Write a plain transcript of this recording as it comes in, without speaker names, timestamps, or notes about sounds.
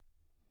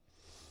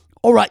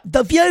All right,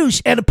 the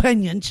views and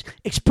opinions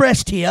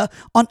expressed here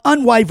on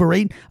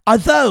Unwavering are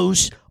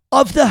those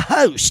of the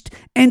host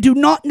and do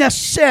not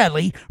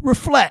necessarily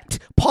reflect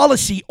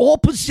policy or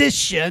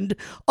position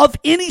of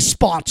any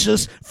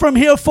sponsors from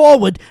here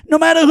forward, no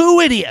matter who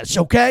it is,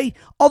 okay?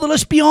 Although,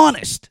 let's be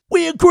honest,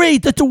 we agree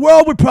that the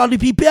world would probably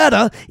be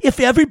better if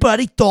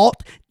everybody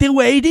thought the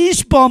way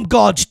these bum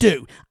gods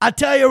do. I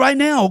tell you right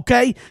now,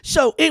 okay?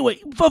 So, anyway,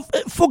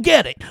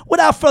 forget it.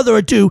 Without further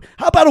ado,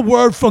 how about a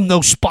word from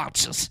those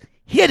sponsors?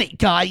 Hit it,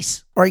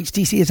 guys.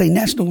 RHTC is a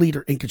national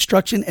leader in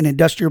construction and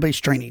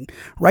industrial-based training.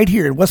 Right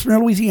here in West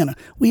Monroe, Louisiana,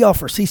 we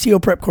offer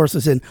CCO prep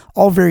courses in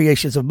all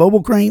variations of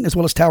mobile crane as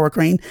well as tower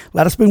crane,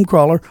 lattice boom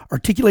crawler,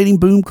 articulating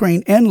boom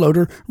crane and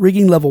loader,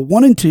 rigging level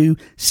 1 and 2,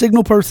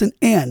 signal person,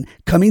 and,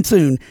 coming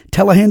soon,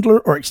 telehandler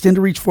or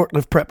extended reach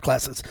forklift prep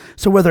classes.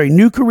 So whether a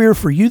new career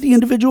for you, the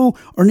individual,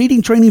 or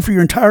needing training for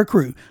your entire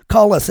crew,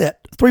 call us at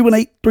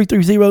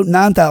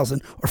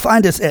 318-330-9000 or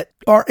find us at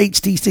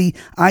rhtcinc.com.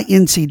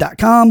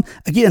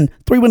 Again,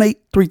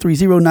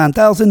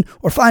 318-330-9000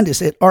 or find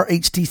us at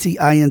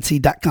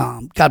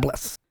rhtcinc.com. God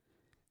bless.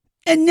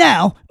 And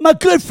now, my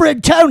good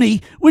friend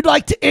Tony would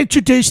like to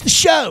introduce the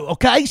show,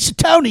 okay? So,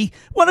 Tony,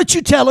 why don't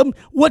you tell him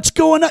what's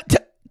going on?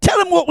 Tell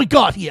him what we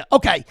got here.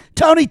 Okay,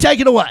 Tony, take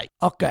it away.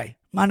 Okay,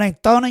 my name's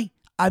Tony.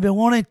 I've been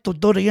wanting to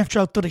do the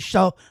intro to the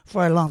show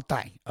for a long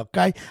time,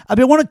 okay? I've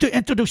been wanting to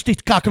introduce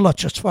these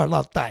cockroaches for a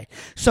long time.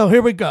 So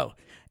here we go.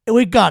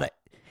 We got it.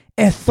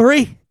 In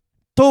 3,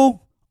 2,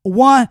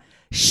 1,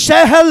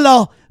 say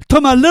hello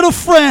to my little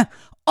friend,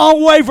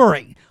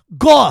 Unwavering,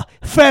 God,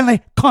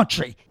 Family,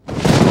 Country.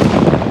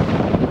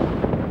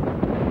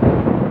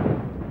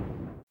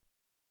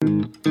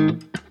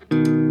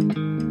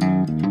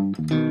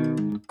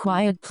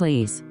 Quiet,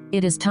 please.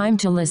 It is time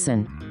to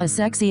listen. A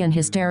sexy and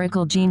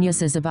hysterical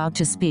genius is about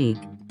to speak.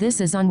 This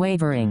is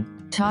Unwavering.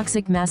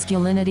 Toxic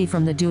masculinity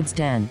from the Dude's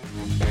Den.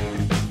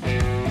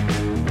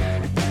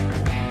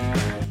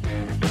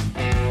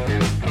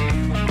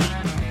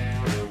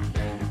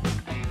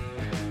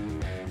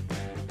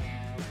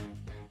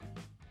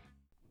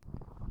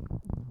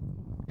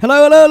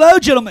 Hello,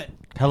 gentlemen.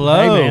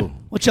 Hello. Hey, man.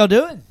 What y'all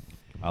doing?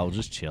 I was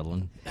just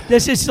chilling.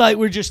 This is like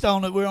we're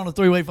on a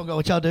three-way phone call.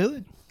 What y'all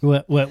doing?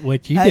 What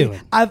you Hey,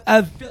 doing?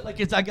 I feel like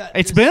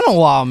It's been a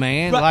while,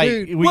 man. Right, Like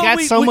dude. we Well, got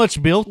so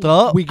much built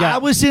up. I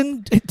was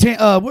in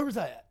where was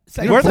I at?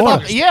 Where the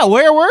fuck? Yeah,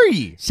 where were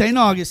you? St.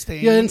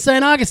 Augustine. You're in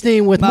St.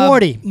 Augustine with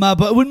Morty.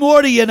 With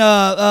Morty and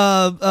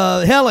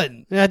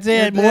Helen. That's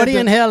it, Morty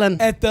and Helen.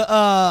 At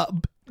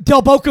the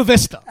Del Boca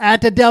Vista.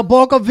 At the Del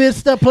Boca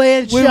Vista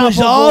playing We shuffleboard. was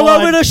all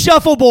over the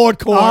shuffleboard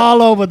court.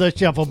 All over the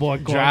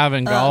shuffleboard court.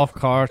 Driving golf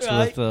carts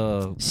right.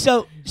 with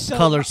So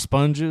colored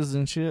sponges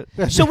and shit.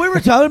 So we were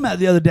talking about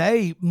the other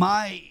day.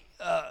 My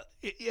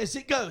as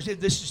it goes,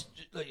 and this is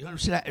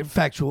 100%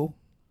 factual.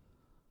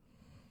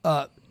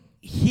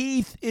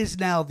 Heath is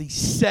now the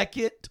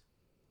second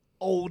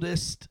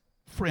oldest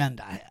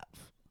friend I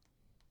have.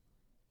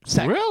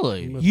 Second.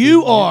 Really?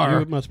 You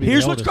are. must be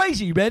Here's the what's oldest.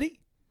 crazy. You ready?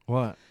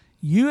 What?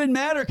 You and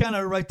Matt are kind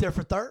of right there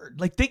for third.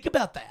 Like, think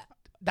about that.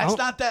 That's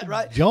not that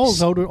right.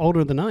 Joel's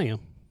older than I am.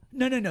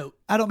 No.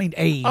 I don't mean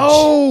age.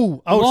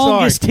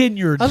 Longest sorry.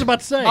 Tenured. I was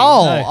about to say.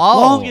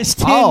 Longest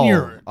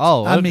tenured.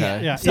 Oh, okay. I mean,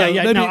 Yeah, so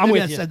yeah. maybe, No, I'm maybe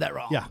with I you. said that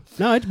wrong. Yeah.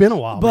 No, it's been a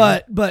while.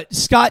 man. But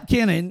Scott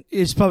Kennan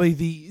is probably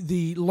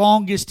the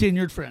longest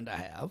tenured friend I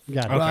have.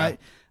 Got it.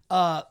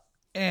 Right.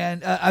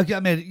 And I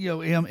met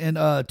him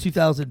in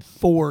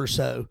 2004 or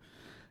so.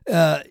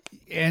 And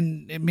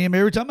me and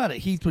Mary were talking about it.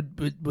 Heath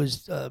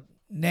was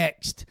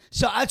next.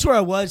 So that's where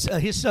I was.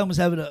 His son was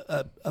having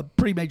a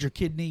pretty major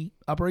kidney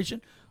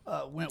operation.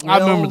 Went well. I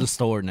remember the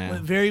story now.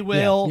 Went very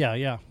well.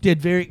 Yeah.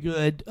 Did very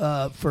good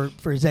for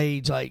his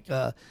age. Like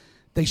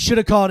they should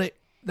have caught it.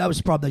 That was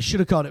the problem. They should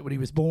have caught it when he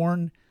was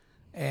born,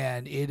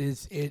 and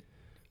it's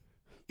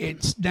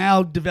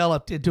now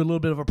developed into a little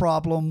bit of a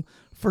problem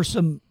for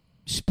some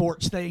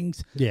sports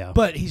things. Yeah.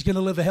 But he's going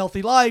to live a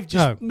healthy life.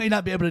 Just may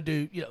not be able to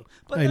do,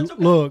 But Hey, that's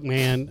okay. look,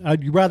 man,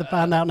 I'd rather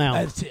find out now.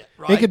 That's it,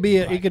 right? It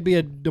could be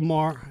a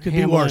DeMar Could be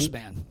Hamlin worse,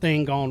 man.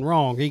 thing gone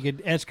wrong. He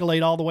could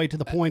escalate all the way to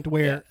the point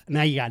where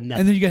now you got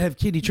nothing. And then you got to have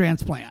kidney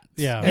transplants.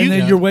 Yeah. And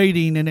then you're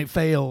waiting and it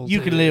fails.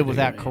 You can live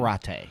without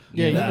karate.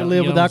 Yeah, you know? can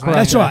live know without what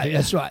I'm saying?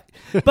 That's right.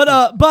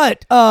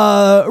 But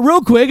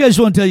real quick, I just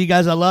want to tell you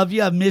guys I love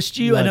you. I missed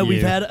you. I Love know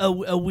we've you. had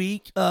a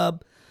week.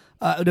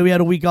 I know we had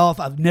a week off.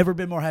 I've never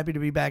been more happy to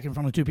be back in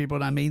front of two people,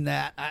 and I mean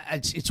that.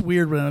 It's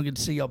weird when I don't get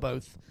to see y'all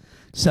both.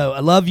 So I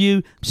love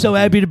you. So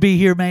happy to be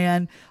here,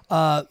 man.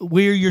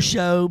 We're your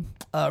show,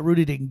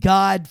 rooted in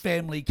God,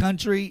 family,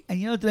 country. And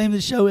you know what the name of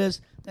the show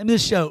is? The name of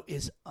the show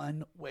is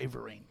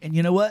Unwavering. And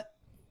you know what?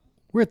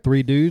 We're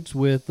three dudes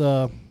with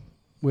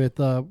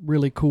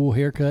really cool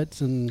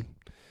haircuts and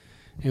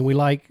we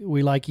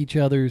like each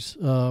other's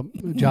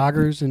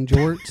joggers and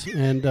jorts,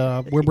 and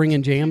we're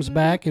bringing jams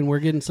back, and we're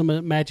getting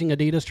some matching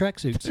Adidas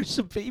tracksuits. There's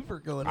some fever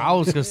going on. I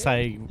was gonna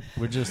say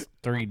we're just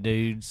three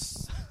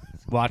dudes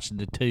watching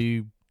the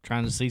tube,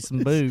 trying to see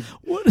some boob.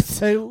 What is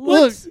Hey,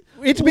 look,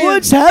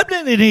 What's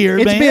happening in here,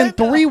 It's man? been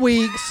 3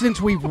 weeks since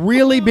we've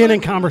really been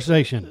in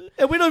conversation.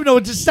 And we don't even know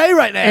what to say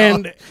right now.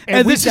 And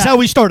this we've is got- how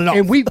we started off.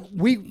 And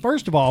we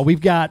first of all,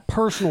 we've got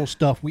personal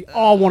stuff we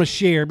all want to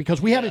share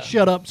because we haven't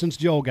shut up since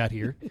Joel got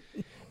here.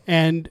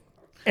 And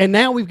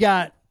now we've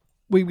got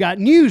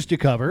news to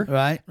cover,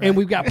 Right. And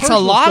we've got It's a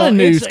personal lot stuff. of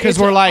news It's because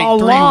we're like a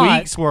 3 lot.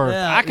 weeks worth.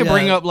 Yeah, I could yeah.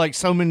 bring up like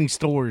so many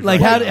stories. Like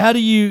right how do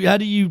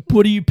you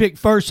what do you pick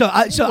first? So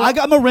I'm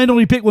gonna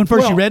randomly pick one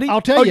first. Well, You ready?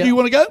 I'll tell you. Do you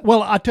want to go?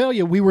 Well, I'll tell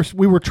you. We were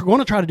going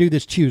to try to do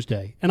this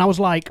Tuesday, and I was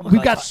like,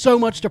 we've got so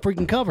much to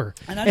freaking cover.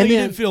 And I know you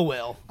didn't feel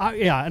well.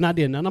 And I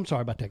didn't, and I'm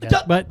sorry about that,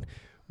 guys. But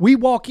we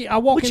walk. I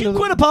walk Would into you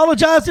quit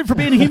apologizing for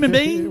being a human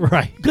being?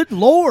 Right. Good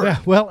Lord. Yeah,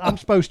 well, I'm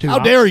supposed to. How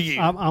dare you?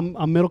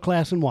 I'm middle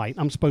class and white.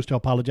 I'm supposed to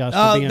apologize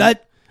for being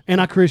and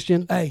I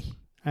Christian, Hey,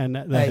 and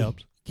that hey,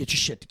 helps. get your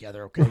shit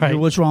together, okay? Right.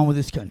 What's wrong with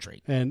this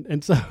country?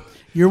 And so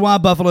Your why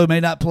Buffalo may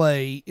not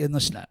play in the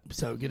snow.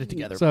 So get it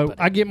together. so buddy.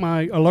 I get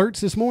my alerts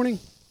this morning.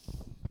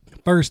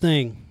 First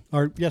thing,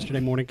 or yesterday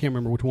morning, can't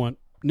remember which one.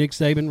 Nick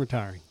Saban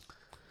retiring.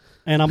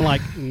 And I'm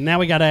like, now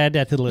we got to add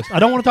that to the list. I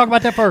don't want to talk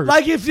about that first.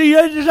 Like if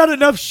there's not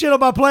enough shit on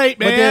my plate,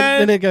 man. But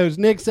then it goes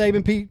Nick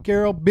Saban, Pete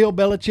Carroll, Bill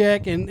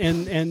Belichick, and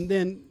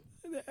then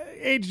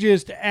it's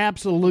just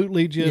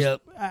absolutely just.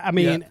 Yep. I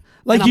mean, Yep.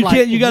 Like and you I'm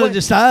can't. You got to what-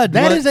 decide.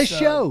 That is a what's,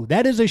 show.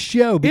 That is a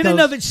show. in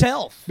and of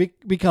itself.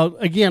 Because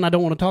again, I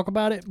don't want to talk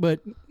about it, but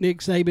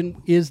Nick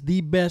Saban is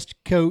the best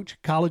coach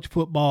college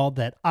football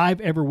that I've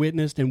ever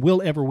witnessed and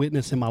will ever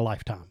witness in my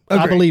lifetime. I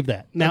Agreed. believe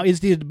that. Now, is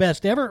he the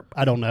best ever?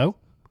 I don't know.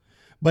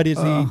 But is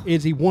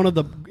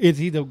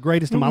he the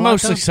greatest in my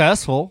most lifetime?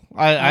 successful.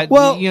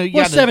 Well, you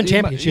well, gotta- 7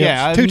 championships,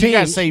 Yeah, 2 you gotta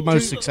teams, say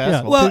most 2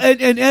 successful. Well,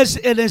 and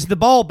as the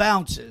ball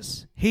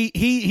bounces,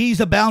 he's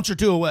a bounce or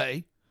two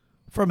away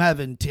from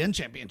having 10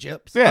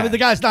 championships. Yeah. I mean, the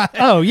guy's not.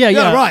 Oh, yeah.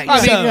 right. I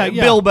mean,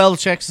 So- Bill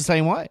Belichick's the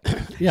same way.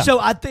 Yeah.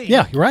 So I think.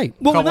 Yeah, you're right.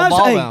 Well, we Couple might as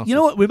ball well, bounces. you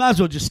know what? We might as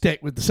well just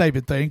stick with the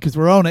Saban thing because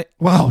we're on it.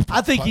 Wow. I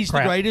think he's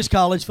Crap. the greatest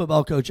college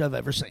football coach I've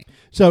ever seen.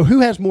 So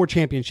who has more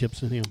championships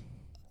than him?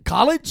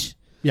 College?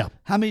 Yeah.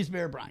 How many's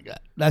Bear Bryant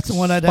got? That's the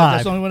one I'd have. 5.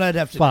 That's the only one I'd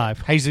have to.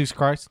 5. Jesus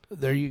Christ.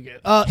 There you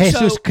go.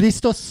 Jesus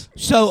Christos.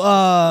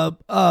 So,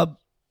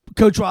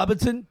 Coach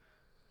Robinson.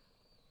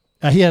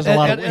 He has a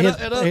lot And-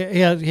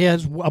 of. He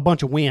has a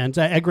bunch of wins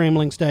at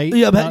Grambling State.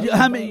 Yeah, but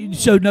how many?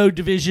 So no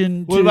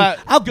Division What two. about?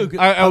 I'll Google.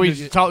 Are I'll we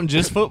Google it. talking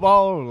just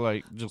football or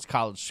like just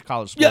college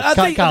sports? Yeah, I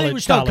think we're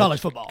still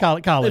college football.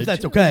 College, if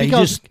that's okay.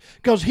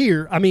 Because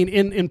here, I mean,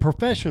 in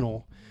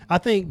professional, I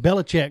think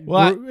Belichick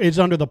Well, is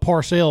under the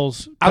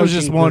Parcells. I was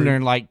just coaching wondering,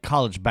 group. like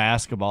college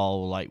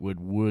basketball, like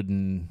would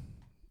Wooden.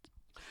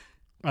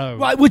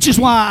 Right, which is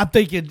why I'm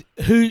thinking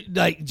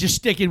just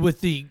sticking with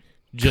the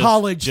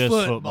college just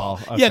football.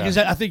 football. Yeah, Okay. because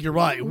I think you're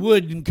right.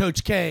 Wood and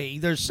Coach K.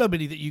 There's so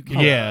many that you can.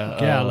 Yeah,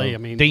 golly, I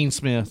mean- Dean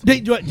Smith.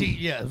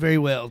 Yeah, very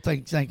well.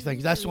 Thank you.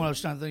 That's the one I was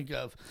trying to think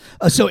of.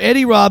 So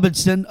Eddie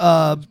Robinson,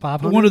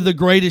 500? one of the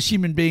greatest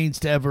human beings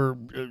to ever.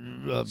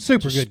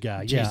 Super good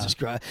guy, yeah. Jesus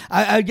Christ.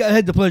 I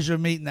had the pleasure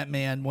of meeting that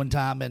man one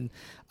time, and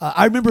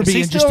I remember Is being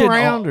he just still in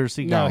around, awe. or is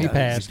he No, gone? he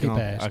passed. He's gone.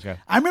 He passed. Okay.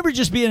 I remember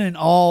just being in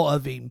awe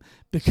of him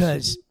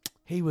because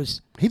he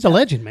was He's a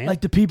legend, man.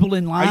 like the people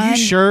in line. Are you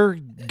sure?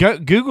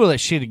 Google that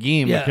shit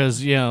again Yeah.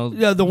 because you know.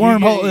 Yeah, the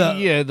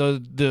wormhole, Yeah,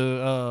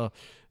 the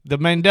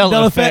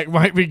Mandela effect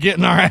might be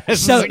getting our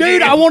asses. So- again.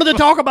 Dude, I wanted to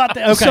talk about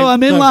that. Okay, So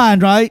I'm in line,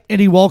 right? And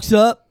he walks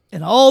up,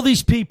 and all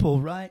these people,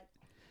 right?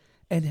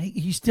 And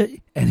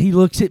he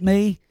looks at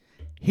me.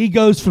 He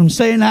goes from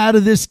saying hi to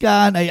this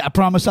guy, and hey, I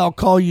promise I'll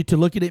call you, to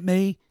looking at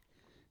me.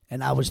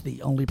 And I was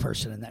the only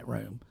person in that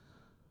room.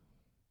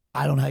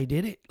 I don't know how he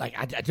did it. Like,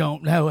 I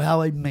don't know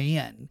how a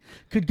man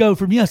could go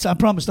from, yes, I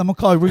promised I'm going to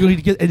call you. We're going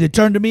to get, and to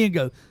turn to me and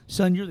go,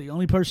 son, you're the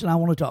only person I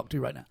want to talk to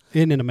right now.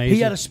 Isn't it amazing?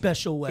 He had a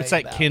special way. It's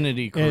like about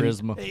Kennedy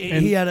charisma.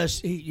 it. He had a,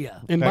 yeah.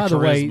 And That by the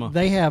way, charisma.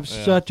 they have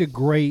such a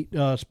great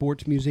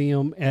sports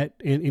museum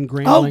in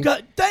Grambling. Oh,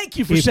 God, thank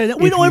you for If- saying that.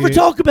 We if don't ever you-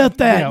 talk about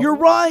that. Yeah. You're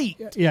right.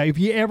 Yeah, if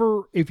you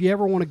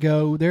ever want to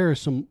go, there are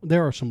some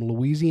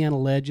Louisiana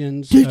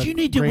legends. Dude, we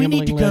need to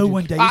Grambling go legends.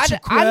 one day. I, It's I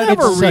incredible.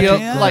 never It's such real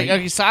a- like.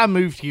 Okay, so I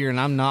moved here and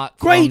I'm not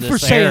Great from for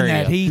this saying area.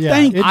 that, Heath. Yeah,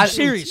 Thank you. it's-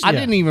 Seriously. I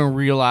didn't even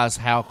realize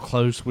how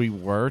close we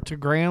were to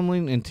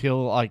Grambling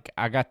until like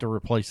I got to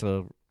replace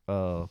a.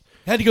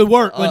 Had to go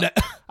work. wasn't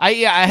it? I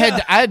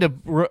had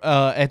to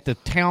at the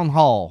town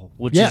hall,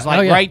 which Yeah, is like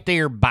oh, yeah. right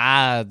there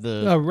by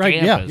the right,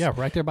 campus. yeah,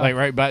 right there by. Like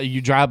right by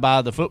you drive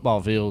by the football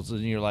fields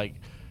and you're like,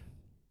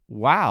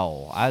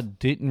 wow, I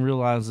didn't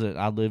realize that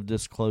I lived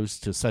this close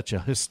to such a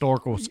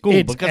historical school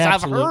It's because I've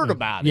absolutely- heard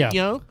about it. yeah.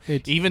 You know,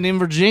 It's- even in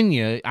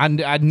Virginia, I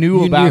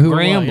knew You about knew who it was.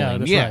 Grambling. Yeah,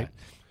 that's yeah. right.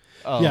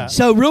 Yeah.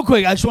 So real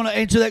quick, I just want to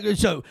answer that.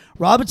 So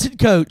Robinson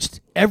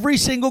coached every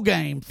single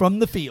game from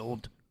the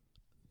field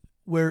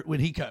when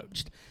he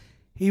coached.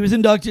 He was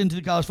inducted into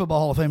the College Football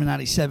Hall of Fame in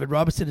 '97.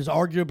 Robinson is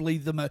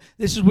arguably the most.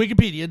 This is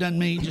Wikipedia, doesn't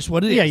mean just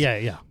what it is.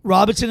 Yeah.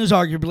 Robinson is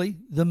arguably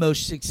the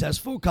most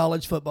successful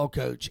college football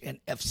coach in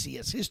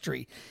FCS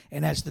history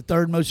and has the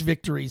third most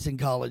victories in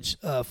college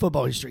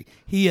football history.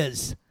 He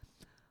is,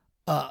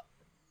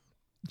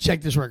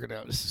 check this record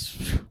out. This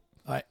is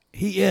All right.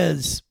 He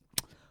is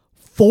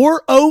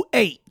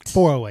 408.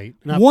 408.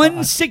 Not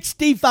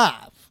 165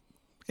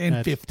 and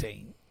That's-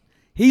 15.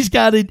 He's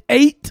got an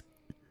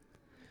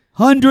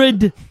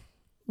 800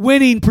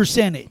 winning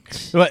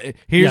percentage. But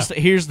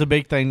here's the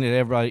big thing that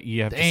everybody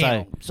you have to say.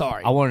 Damn,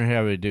 sorry. I wonder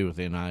how it do with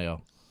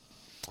NIL.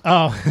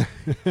 Oh,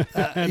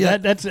 Yeah.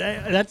 that's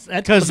Because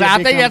gonna I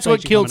be a think that's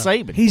what conversation killed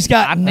coming Saban. He's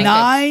got I think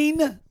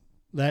 9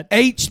 That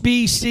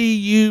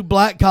HBCU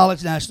Black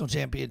College National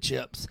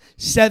Championships,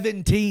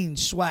 17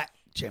 SWAC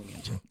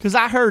championships. Because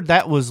I heard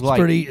that was like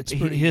it's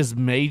pretty his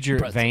major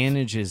impressive.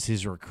 advantage is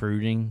his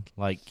recruiting.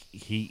 Like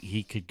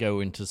he could go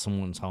into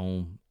someone's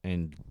home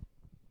and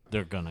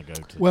they're gonna go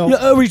to well,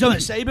 Are you talking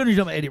about Saban or are you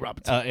talking about Eddie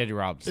Robinson? Eddie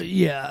Robinson.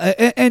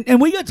 Yeah, and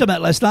we got to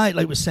about last night,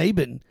 like with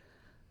Saban.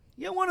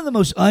 You know, one of the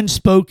most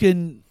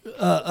unspoken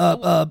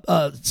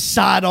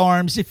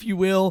sidearms, if you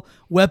will,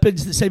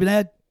 weapons that Saban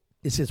had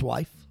is his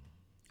wife.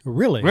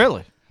 really,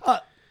 Really?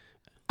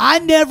 I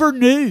never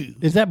knew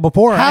is that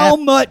before or how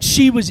after? much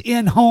she was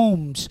in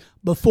homes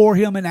before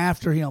him and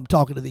after him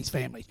talking to these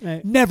families.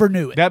 Never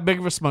knew it. That big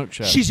of a smoke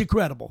show. She's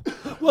incredible.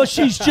 Well,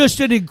 she's just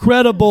an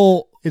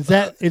incredible. Is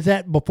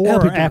that before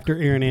help or it do. after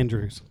Aaron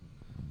Andrews?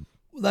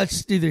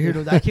 That's neither here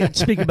nor there. I can't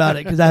speak about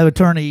it because I have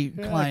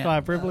attorney-client.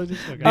 Client privileges.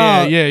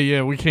 Okay.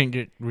 yeah. We can't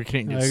get. But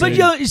you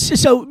know,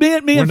 so me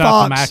we're and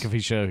not Fox, the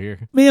McAfee show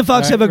here. me and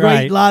Fox Right, have a great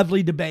right.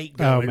 lively debate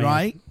going, man.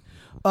 right?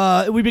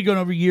 We've been going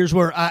over years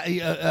where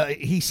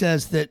he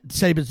says that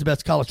Saban's the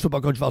best college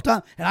football coach of all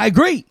time, and I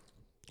agree.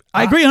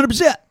 I agree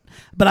 100%.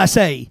 But I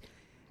say,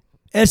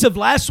 as of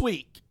last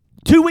week,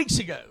 2 weeks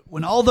ago,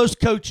 when all those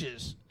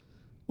coaches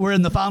were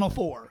in the Final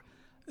Four,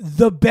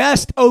 the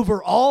best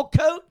overall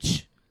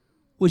coach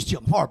was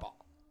Jim Harbaugh.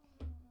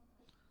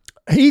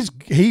 He's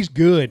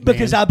good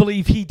Because man. I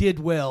believe he did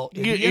well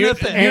in the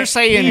NFL. You're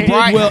saying He did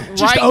right, well,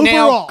 just right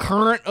now, overall.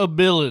 current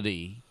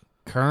ability,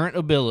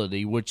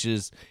 which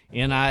is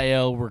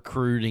NIL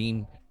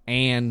recruiting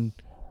and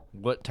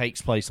what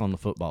takes place on the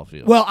football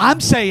field. Well, I'm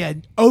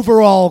saying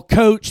overall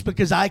coach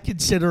because I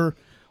consider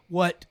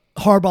what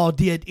Harbaugh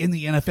did in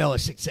the NFL a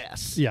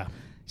success. Yeah.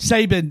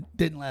 Saban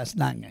didn't last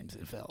 9 games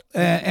in the NFL.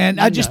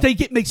 And I just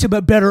think it makes him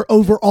a better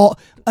overall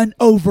did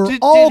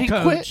he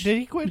coach. quit? Did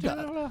he quit?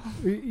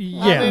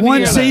 Yeah.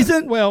 One Yeah.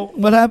 season? Well,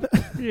 What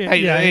happened?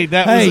 Hey,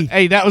 that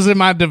Hey. was in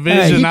my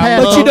division. he I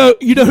passed- But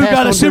loved, you know who Passed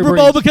got a on Drew Super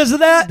Bowl Brees. because of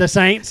that? the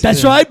Saints.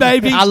 That's right,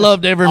 baby. I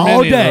loved every all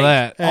minute day. of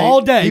that.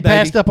 All day, He baby.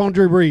 passed up on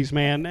Drew Brees,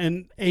 man,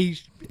 and he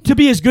to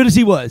be as good as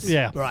he was.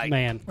 Yeah, right,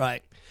 man.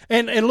 right.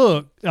 and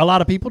look, a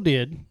lot of people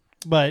did,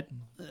 but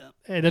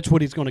that's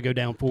what he's going to go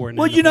down for. in the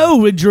Well, you NFL. know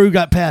when Drew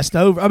got passed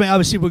over. I mean,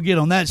 obviously we'll get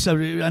on that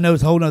subject. I know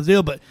it's a whole nother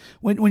deal, but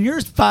when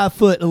you're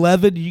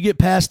 5'11", you get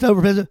passed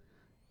over,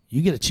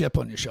 you get a chip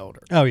on your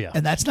shoulder. Oh yeah,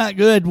 And that's not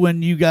good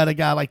when you got a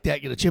guy like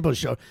that get a chip on his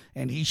shoulder.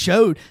 And he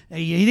showed.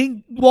 He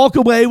didn't walk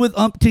away with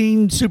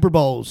umpteen Super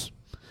Bowls.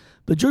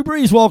 But Drew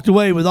Brees walked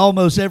away with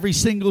almost every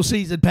single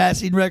season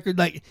passing record.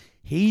 Like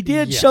he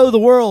did Yeah. show the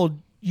world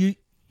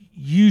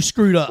you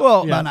screwed up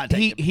Well, by not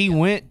taking him.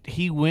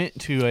 he went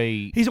to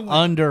a He's a winner.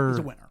 under He's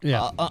a winner.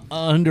 Yeah.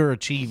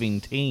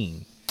 underachieving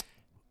team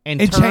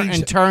and And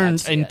changed it. turned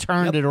That's it.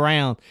 Yep. it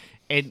around.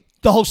 And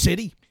The whole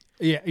city.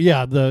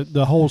 yeah.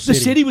 The whole The city.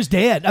 city was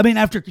dead. I mean,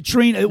 after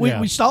Katrina,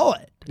 we saw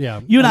it.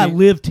 Yeah, You and I mean,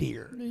 lived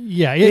here.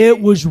 Yeah, It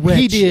was He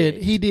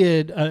wretched.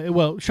 did.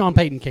 Well, Sean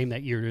Payton came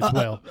that year as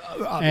well,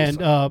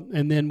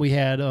 and then we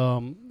had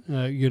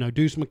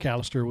Deuce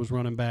McAllister was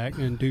running back,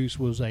 and Deuce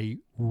was a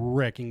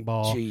wrecking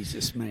ball.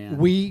 Jesus, man.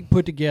 We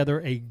put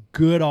together a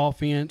good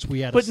offense.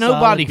 We had, but a solid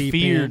nobody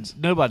defense.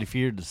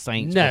 feared the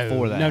Saints No,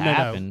 before that no,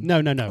 happened.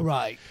 no.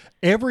 Right.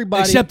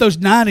 Everybody, Except those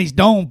 90s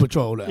dome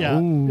patrol now.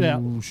 yeah.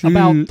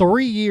 About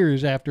 3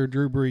 years after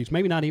Drew Brees,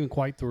 maybe not even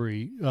quite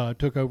 3,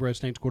 took over as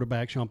Saints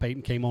quarterback. Sean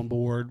Payton came on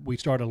board. We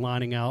started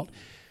lining out.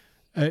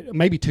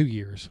 Maybe 2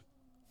 years.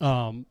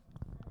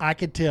 I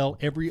could tell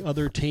every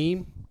other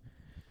team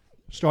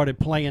started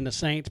playing the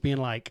Saints, being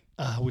like,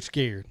 "We're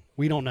scared.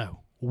 We don't know.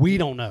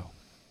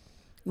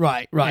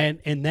 Right.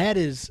 And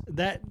that's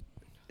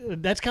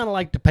kind of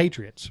like the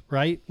Patriots,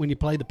 right? When you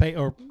play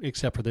or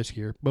except for this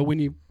year, but when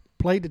you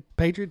play the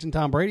Patriots and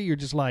Tom Brady, you're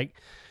just like,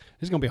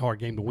 this is going to be a hard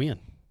game to win.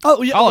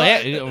 Oh, yeah.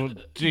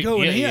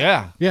 Going in.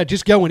 Yeah,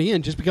 just going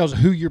in, just because of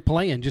who you're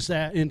playing, just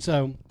that, and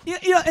so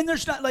Yeah, and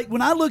there's not, like,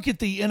 when I look at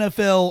the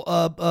NFL,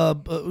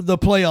 the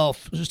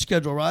playoff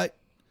schedule, right,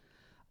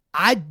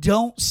 I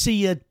don't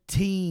see a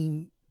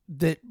team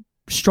that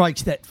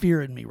strikes that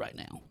fear in me right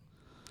now.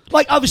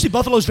 Like, obviously,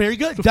 Buffalo's very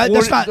good. The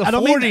That's not, I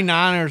don't mean that.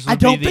 49ers I would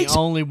don't be think the so.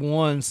 only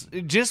ones,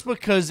 just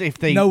because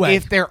if No way.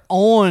 they're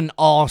on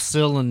all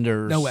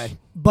cylinders. No way.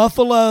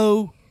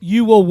 Buffalo,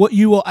 you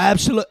will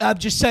absolutely. I'm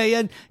just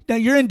saying. Now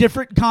you're in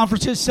different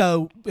conferences,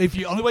 so if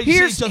you only way you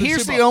Here's see each other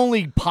here's Super the Bowl.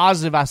 only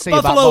positive I say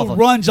about Buffalo Buffalo.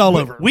 runs all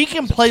over. We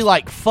can play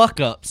like fuck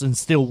ups and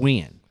still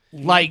win.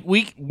 Like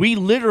we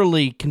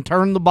literally can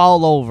turn the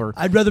ball over.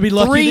 I'd rather be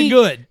lucky than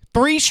good.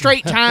 3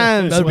 straight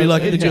times. Rather be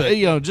lucky than good.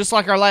 You know, just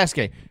like our last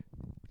game.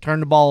 Turn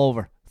the ball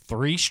over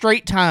 3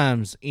 straight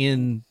times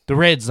in the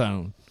red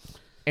zone,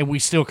 and we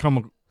still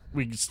come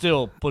we could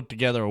still put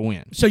together a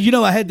win. So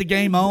I had the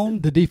game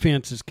on. The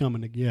defense is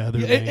coming together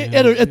man.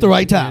 At the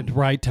right time. At the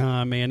right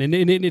time, man, and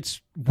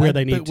it's where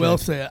they need to. Well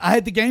said. I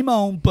had the game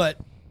on, but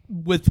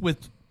with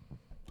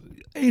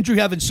Andrew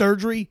having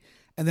surgery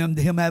and then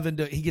him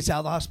he gets out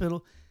of the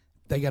hospital.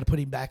 They got to put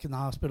him back in the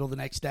hospital the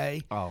next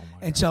day. Oh, my God.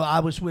 And so I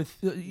was with,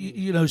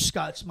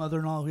 Scott's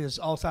mother-in-law, who has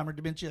Alzheimer's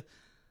dementia.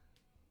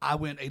 I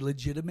went a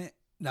legitimate.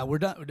 Now we're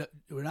done.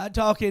 We're not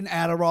talking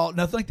Adderall,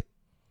 nothing like that.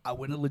 I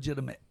went a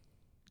legitimate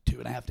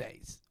 2.5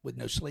 days with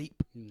no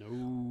sleep. No.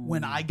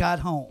 When I got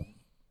home,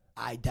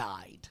 I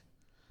died.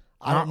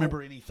 I don't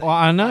remember anything. Well,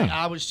 I know.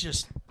 I was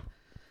just,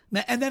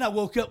 and then I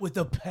woke up with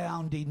a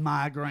pounding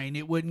migraine.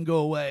 It wouldn't go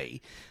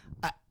away.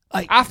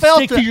 I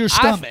felt sick to your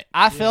stomach.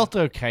 I felt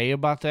okay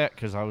about that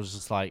because I was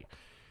just like,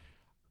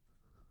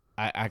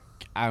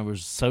 I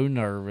was so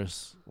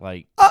nervous,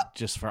 like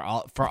just for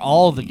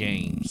all the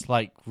games.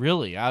 Like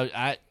really,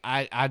 I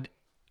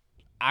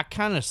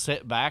kind of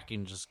sat back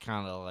and just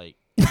kind of like.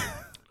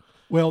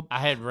 Well, I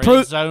had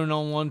Red Zone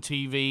on one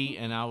TV,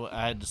 and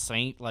I had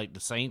the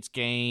Saints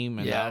game,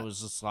 and I was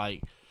just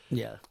like,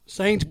 yeah,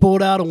 Saints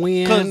pulled out a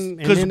win, and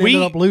then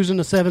ended up losing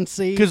the 7th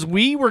seed because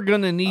we were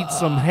going to need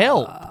some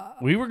help.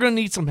 We were going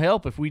to need some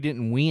help if we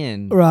didn't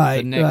win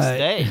the next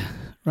day.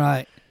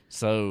 Right.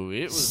 So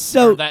it was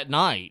that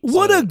night.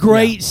 What a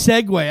great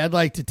segue. I'd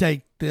like to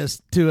take this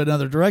to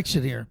another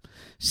direction here.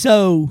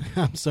 So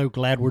I'm so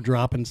glad we're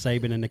dropping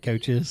Saban and the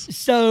coaches.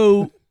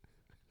 So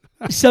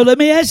let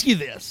me ask you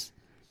this.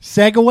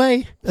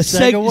 Segue?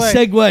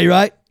 Segue,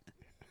 right?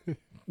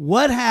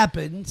 What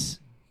happens?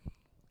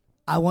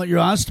 I want your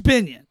honest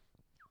opinion.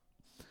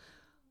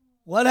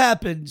 What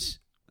happens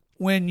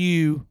when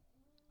you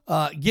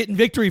get in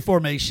victory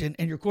formation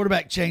and your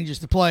quarterback changes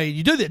the play?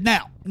 You do that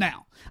now.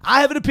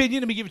 I have an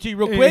opinion. Let me give it to you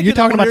real quick. You're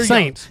talking about the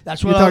Saints.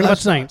 That's what you're talking about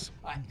Saints.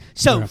 Right.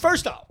 So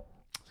first off,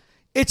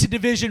 it's a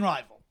division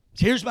rival.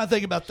 Here's my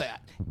thing about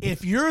that.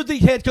 If you're the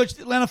head coach of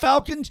the Atlanta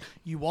Falcons,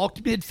 you walk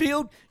to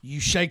midfield, you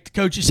shake the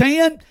coach's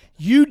hand,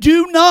 you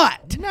do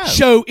not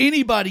show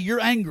anybody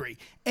you're angry,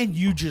 and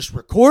you just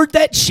record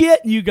that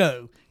shit and you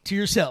go to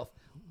yourself,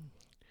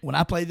 when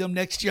I play them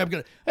next year, I'm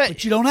going to.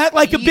 But you don't act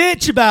like a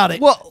bitch about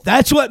it. Well,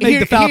 that's what made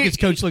the Falcons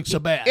coach look so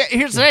bad.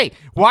 Here's the thing.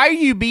 Why are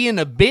you being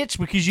a bitch?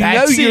 Because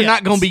you're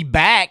not going to be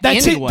back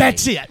anyway.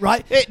 That's it,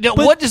 right?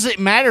 What does it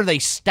matter? They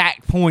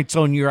stack points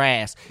on your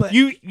ass.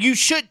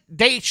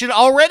 They should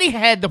already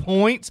had the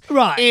points.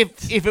 Right.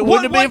 If it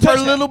wouldn't have been for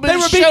a little bit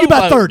of show. They were beating you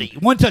by 30.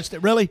 One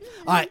touchdown, really?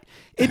 All right.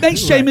 It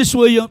makes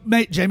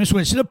Jameis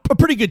Winston a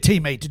pretty good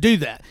teammate to do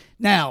that.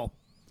 Now,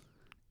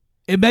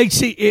 it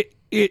makes it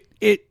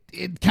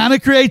kind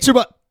of creates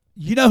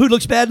you know who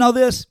looks bad in all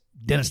this?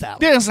 Dennis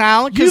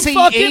Allen. You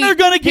fucking are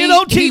going to get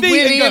on TV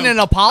he went in and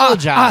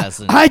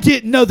apologize. I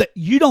didn't know that.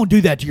 You don't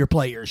do that to your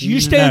players. You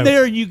stand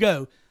there and you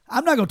go,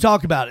 I'm not going to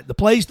talk about it. The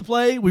play's the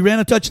play. We ran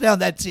a touchdown.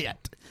 That's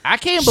it. I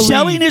can't believe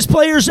selling his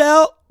players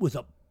out was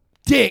a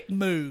dick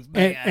move,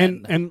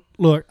 man. And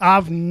look,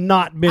 I've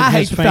not been his fan. I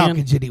hate the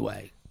Falcons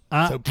anyway.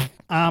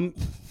 I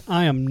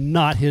am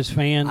not his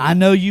fan. I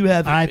know you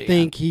haven't. I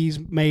think he's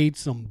made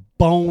some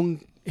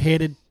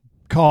boneheaded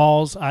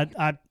calls.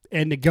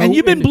 And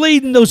you've been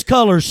bleeding those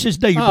colors since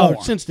the day you're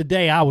born. Since the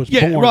day I was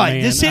born. Right.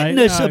 Man. This hitting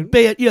us a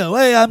bit,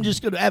 hey, I'm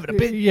just going to have an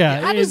opinion.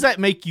 Yeah. How does that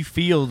make you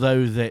feel,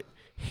 though, that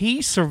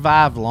he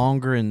survived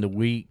longer in the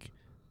week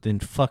than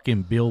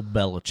fucking Bill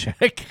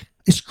Belichick?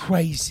 It's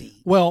crazy.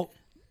 Well,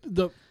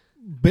 the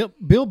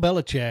Bill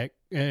Belichick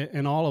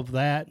and all of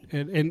that,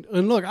 and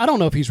look, I don't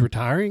know if he's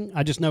retiring.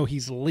 I just know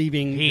he's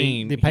leaving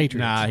the Patriots.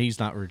 Nah, he's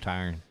not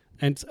retiring.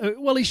 And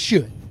well, he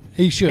should.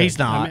 He should. He's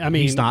not. I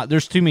mean, he's not.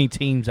 There's too many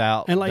teams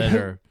out that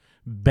are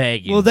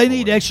begging. Well, they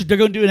need extra. They're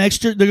going to do an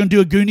extra. They're going to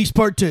do a Goonies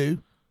Part 2,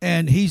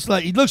 and he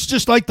looks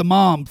just like the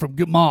mom from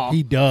Mom.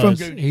 He does. From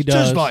Goonies, he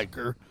does. Just like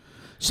her.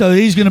 So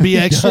he's going to be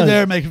extra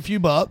there, make a few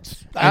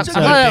bucks. I thought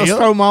that was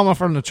Throw Mama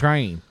from the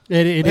Train.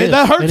 It is.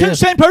 That her too?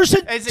 Same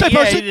person? Same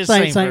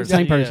person.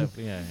 Same person.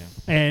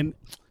 Yeah.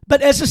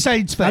 But as a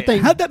Saints fan,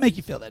 how'd that make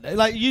you feel that day?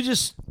 Like, you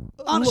just,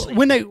 honestly.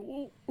 When they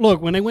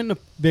went into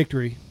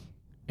victory,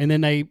 and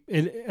then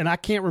and I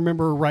can't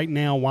remember right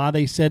now why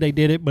they said they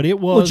did it, but it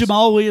was. Well,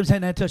 Jamal Williams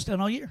hadn't had a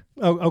touchdown all year.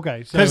 Oh,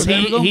 okay. Because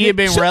he had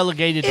been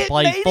relegated to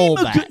play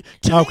fullback.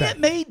 To me, it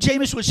made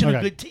Jameis Winston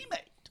a good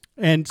teammate.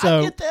 And so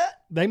I get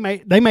that. They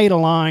made a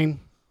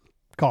line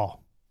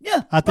call.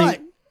 Yeah, I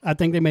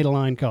think they made a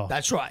line call.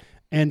 That's right.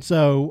 And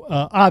so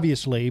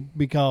obviously,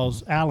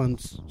 because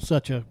Allen's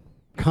such a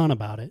cunt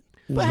about it.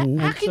 But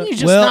how can you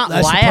just not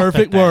that's laugh a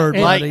perfect at that? word,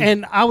 buddy.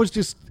 And I was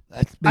just,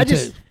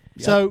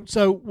 Yep.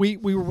 So we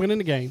were winning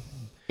the game.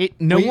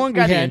 No one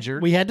got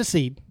injured. We had to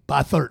seed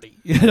by 30.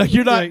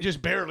 You're not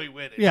just barely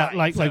winning. Yeah,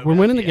 right? like we're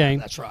winning the game.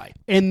 That's right.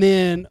 And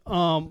then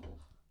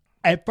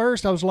at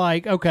first I was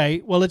like,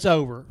 okay, well, it's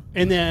over.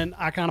 And then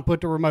I kind of put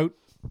the remote,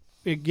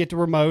 get the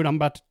remote. I'm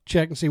about to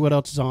check and see what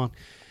else is on.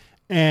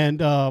 And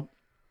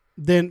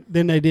then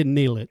they didn't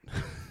kneel it.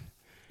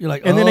 You're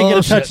like, and then they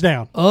get a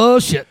touchdown. Oh,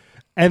 shit.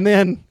 And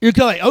then you're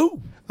like,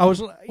 I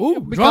was like,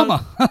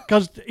 drama.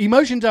 Because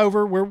emotion's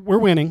over. We're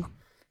winning.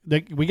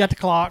 We got the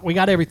clock. We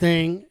got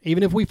everything.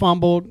 Even if we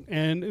fumbled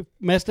and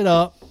messed it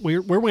up,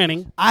 we're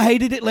winning. I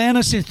hated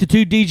Atlanta since the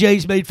two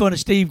DJs made fun of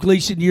Steve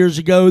Gleason years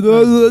ago.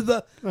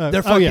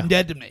 They're fucking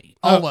dead to me.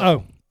 All of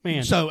them.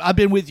 Man. So I've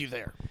been with you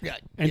there. Yeah.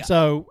 And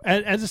so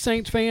as a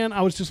Saints fan,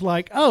 I was just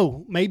like,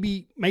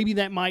 maybe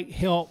that might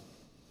help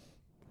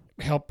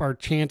our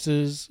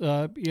chances.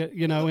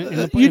 You know,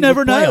 you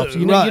never know.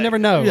 You never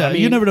know. Yeah, I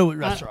mean, you never know.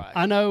 That's right.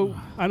 I know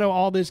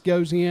all this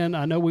goes in.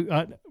 I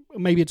know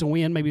maybe it's a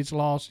win, maybe it's a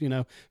loss. You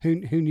know, who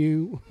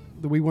knew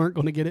that we weren't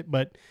going to get it?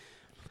 But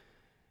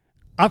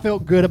I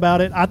felt good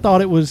about it. I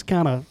thought it was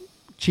kind of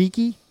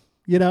cheeky.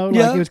 You know,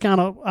 like it was kind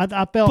of. I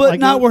felt, but like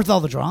not worth all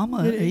the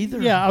drama either.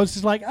 Yeah, I was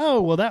just like,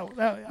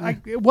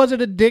 was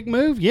it a dick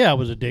move? Yeah, it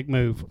was a dick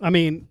move. I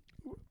mean,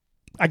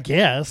 I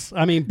guess.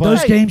 I mean, but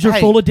those games are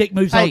full of dick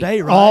moves all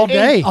day, right? All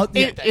day.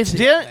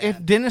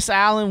 If Dennis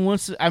Allen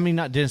wants to, I mean,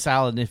 not Dennis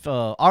Allen, if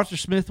Arthur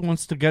Smith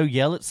wants to go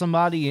yell at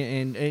somebody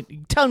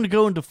and tell him to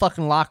go into the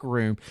fucking locker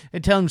room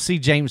and tell him to see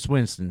James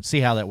Winston, see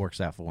how that works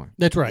out for him.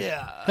 That's right.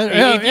 Yeah.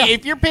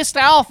 If you're pissed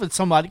off at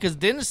somebody, because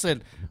Dennis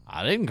said,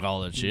 I didn't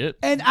call that shit.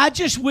 And I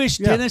just wish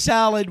Dennis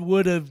Allen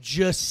would have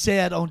just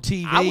said on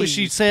TV. I wish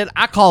he said,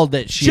 I called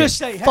that shit. Just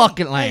say,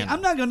 fucking hey, land.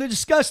 I'm not going to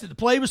discuss it. The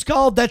play was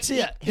called. That's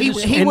it. He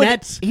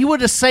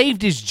would have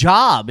saved his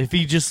job if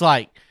he just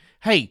like,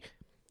 hey,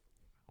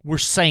 we're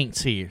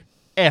Saints here.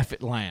 F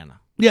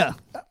Atlanta. Yeah.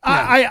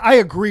 I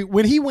agree.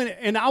 When he went,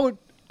 and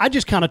I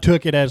just kind of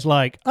took it as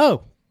like,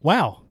 oh,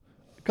 wow.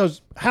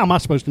 Because how am I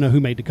supposed to know who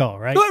made the call,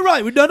 right?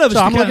 Right. None of us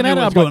So I'm looking at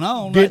it. what's going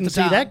on. Didn't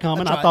see that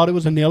coming. I thought it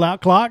was a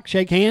nil-out clock,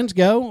 shake hands,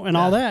 go, and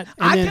all that.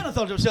 And I kind of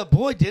thought to myself,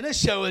 boy, Dennis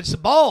showing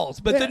some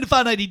balls. But then to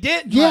find out he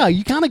didn't. Yeah,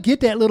 you kind of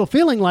get that little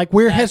feeling like,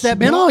 where has that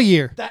been all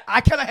year?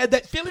 I kind of had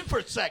that feeling for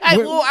a second. Hey,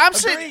 well,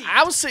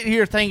 I was sitting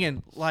here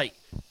thinking, like,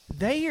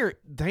 they are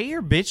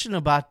bitching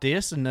about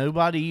this, and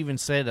nobody even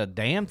said a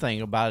damn thing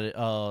about it.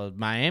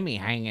 Miami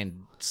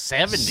hanging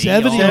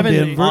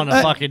 70 on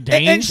a fucking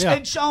team.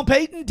 And Sean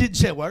Payton didn't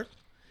say a word.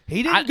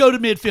 He didn't go to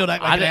midfield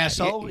act like an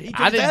asshole. He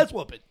took his ass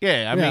whooping.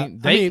 Yeah, I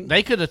mean,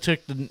 they could have took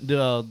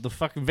the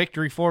fucking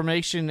victory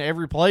formation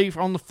every play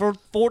on the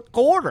fourth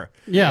quarter.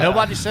 Yeah.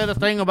 Nobody said a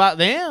thing about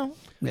them.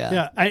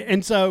 Yeah.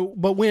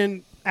 But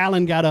when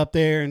Allen got up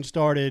there and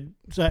started,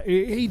 so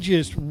he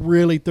just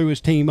really threw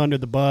his team under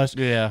the bus.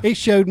 Yeah. It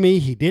showed me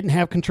he didn't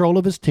have control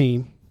of his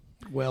team.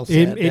 Well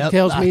said. It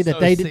tells me that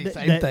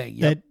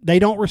that they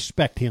don't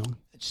respect him.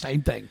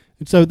 Same thing.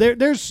 So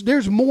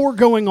there's more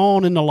going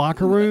on in the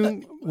locker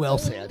room. Well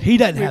said. He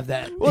doesn't have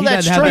that. Well, he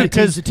that's doesn't have true, that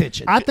team's 'cause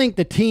attention. I think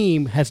the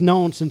team has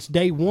known since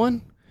day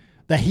one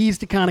that he's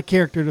the kind of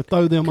character to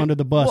throw them under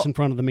the bus in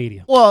front of the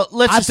media. Well,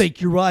 I think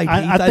you're right,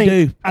 Heath. I think,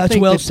 do. I That's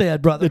think well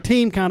said, brother. The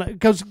team kind of,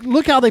 because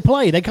look how they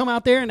play. They come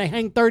out there and they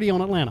hang 30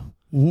 on Atlanta.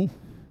 Mm-hmm.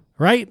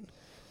 Right?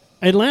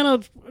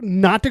 Atlanta's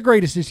not the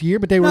greatest this year,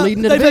 but they were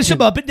leading the division. They mess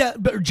him up and down,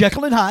 but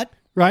Jekyll and Hyde.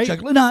 Right?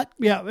 Jekyll and Hyde.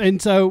 Yeah, and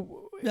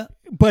so,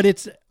 but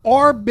it's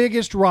our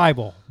biggest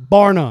rival,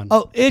 bar none.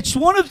 Oh, it's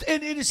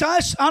and it is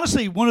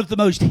honestly one of the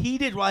most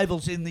heated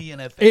rivals in the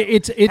NFL.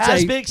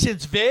 It's been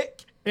since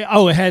Vic.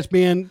 Oh, it has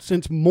been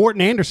since Morton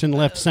Anderson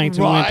left Saints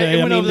and went to.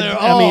 Went over there.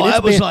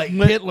 That was like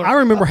Hitler. I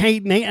remember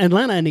hating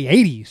Atlanta in the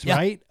 80s,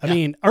 right? I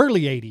mean,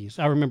 early 80s.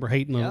 I remember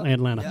hating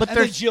Atlanta. But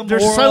there's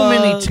so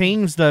many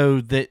teams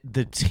though that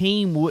the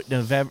team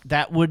wouldn't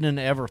have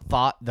ever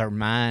thought their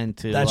mind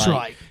to. That's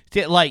right.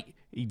 Like,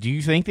 do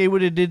you think they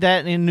would have did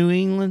that in New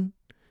England?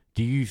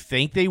 Do you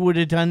think they would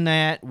have done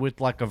that with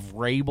like a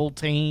Vrabel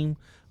team?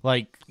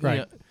 Like,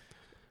 right.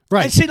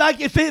 And see, like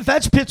if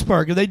that's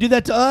Pittsburgh, if they do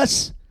that to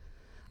us,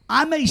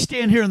 I may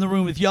stand here in the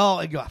room with y'all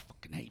and go, I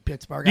fucking hate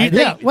Pittsburgh.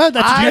 Well,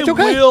 that's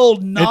okay. I will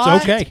not.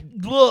 It's okay.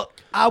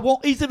 Look, I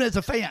won't, even as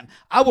a fan,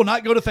 I will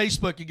not go to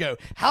Facebook and go,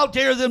 how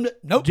dare them?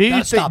 Nope. Do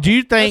you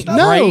think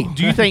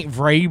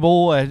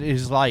Vrabel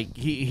is like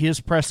his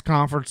press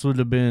conference would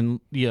have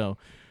been,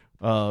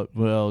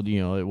 well,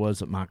 it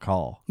wasn't my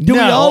call. Do we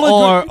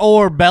all agree?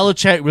 Or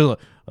Belichick will.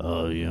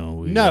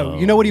 You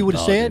know what he would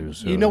have said?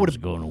 You know what was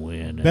going to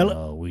win,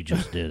 and we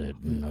just did it.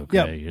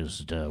 Okay,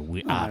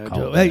 I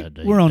called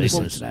that. We're on to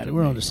Cincinnati.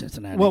 We're on to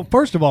Cincinnati. Well,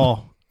 first of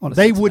all,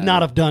 they would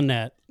not have done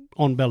that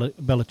on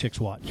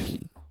Belichick's watch.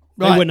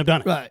 They wouldn't have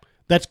done it. Right.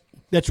 That's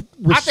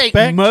respect.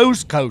 I think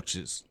most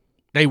coaches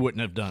they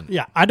wouldn't have done it.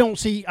 Yeah, I don't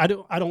see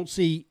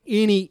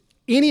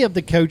any of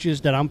the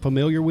coaches that I'm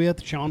familiar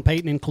with, Sean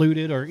Payton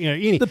included, or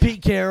any the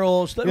Pete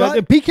Carrolls, right?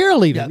 The Pete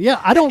Carroll even.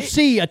 Yeah, I don't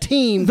see a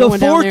team. The going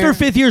down fourth there. or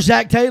fifth year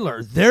Zach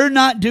Taylor, they're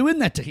not doing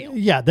that to him.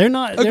 Yeah, they're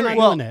not. They're not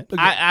doing that.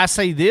 I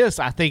say this.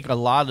 I think a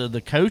lot of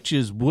the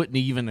coaches wouldn't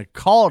even have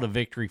called a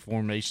victory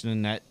formation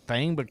in that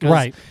thing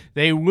because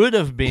they would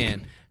have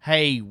been,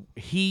 hey,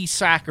 he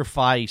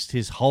sacrificed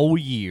his whole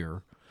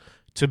year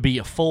to be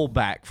a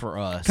fullback for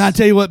us. Can I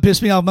tell you what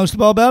pissed me off most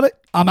of all about it?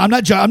 I'm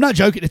not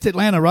joking. It's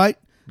Atlanta, right?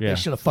 Yeah. They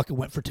should have fucking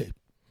went for two.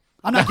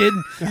 I'm not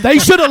kidding. They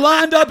should have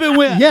lined up and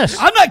went. Yes.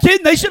 I'm not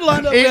kidding. They should have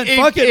lined up and went.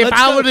 Fuck it. If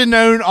I would have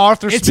known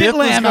Arthur It's Smith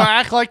was Atlanta. going to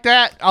act like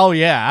that, oh,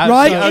 yeah.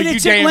 Right? Oh, And you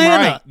it's damn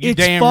Atlanta. right. You It's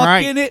damn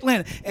fucking right.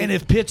 Atlanta. And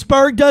if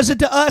Pittsburgh does it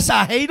to us,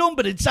 I hate them,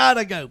 but inside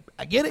I go,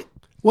 I get it.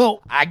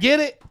 Well, I get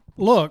it.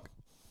 look,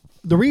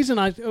 the reason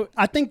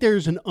I think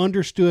there's an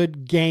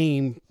understood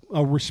game,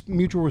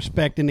 mutual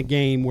respect in the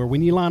game where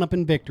when you line up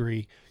in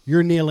victory,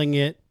 you're kneeling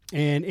it.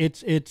 And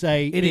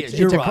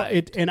you're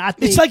right. And I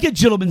think it's like a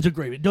gentleman's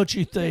agreement, don't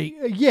you think?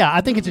 Yeah,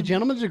 I think it's a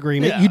gentleman's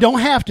agreement. Yeah. You don't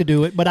have to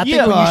do it, but I think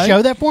when right. you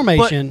show that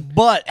formation,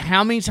 But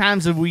how many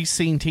times have we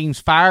seen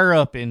teams fire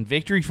up in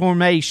victory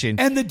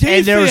formation And the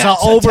defense there's an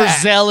attack.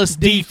 overzealous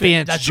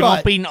defense That's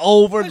jumping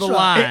over the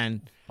right.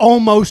 line?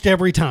 almost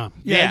every time.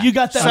 Yeah, you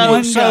got that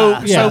one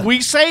guy. So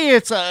we say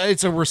it's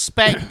a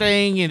respect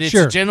thing and it's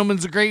Sure. a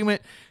gentleman's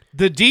agreement.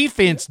 The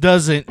defense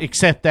doesn't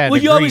accept that.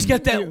 Well, you always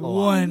agreement. get that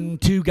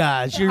 1-2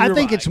 guys. You're I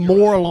think right. it's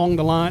more along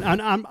the line.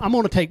 I'm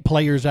going to take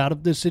players out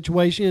of this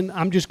situation.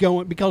 I'm just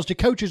going because the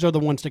coaches are the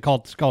ones that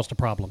cause the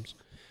problems.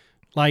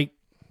 Like,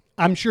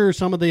 I'm sure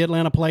some of the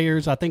Atlanta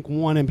players, I think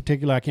one in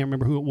particular, I can't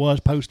remember who it was,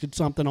 posted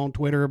something on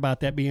Twitter about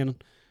that being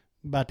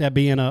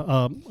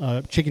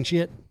a chicken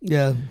shit.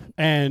 Yeah.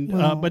 And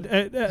but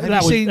Have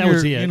that you seen that your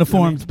was it.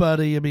 uniforms,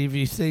 buddy? I mean, have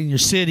you seen your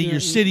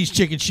city's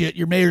chicken shit,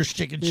 your mayor's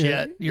chicken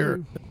shit?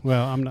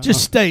 Well, I'm not.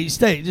 Just stay.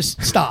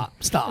 Just stop.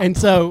 And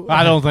so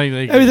I don't think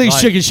they. Everything's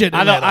chicken shit in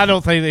Atlanta. I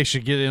don't think they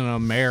should get in a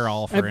mayor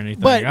off or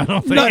anything. but- I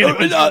don't think No,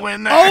 anyone no, should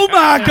win there. oh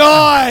my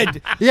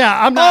God!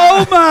 yeah, I'm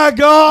not. Oh my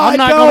God! I'm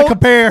not going to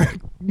compare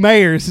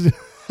mayors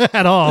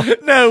at all.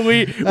 No,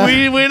 we're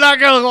not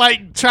going to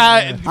like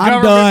try.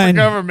 I'm government done. For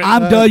government.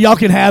 I'm done. Y'all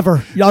can have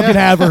her. Y'all can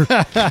have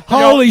her.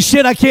 Holy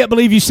shit! I can't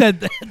believe you said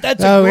that.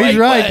 That's a great he's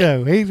right one.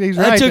 though. He's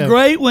right. That's a though.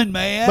 great one,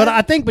 man. But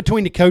I think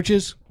between the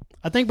coaches,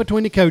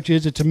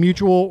 it's a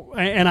mutual.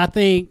 And I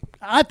think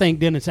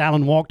Dennis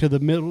Allen walked to the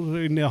middle,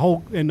 and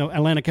the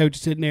Atlanta coach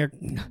is sitting there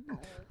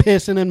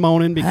pissing and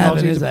moaning because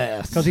Having his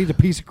ass. because he's a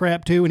piece of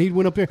crap too, and he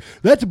went up there.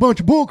 That's a bunch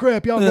of bull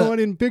crap. Y'all going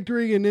in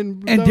victory, and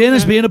then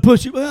Dennis being a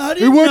pussy. Well, I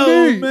didn't wasn't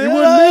know, me. man. It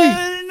wasn't me.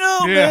 I didn't know,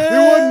 Yeah. man.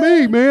 It wasn't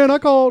me, man.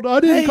 I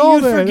didn't Hey, call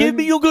you that. forgive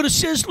me. You'll go to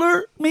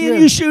Sizzler. Me and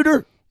Yeah. you shoot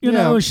her. You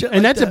know, shit and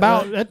like that's that,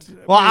 about right? that's.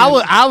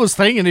 Well, I was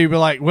thinking he'd be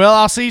like, "Well,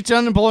 I'll see you at the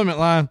unemployment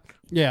line."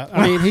 Yeah,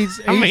 I mean he's.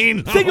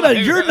 Think about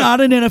it. You're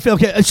not an NFL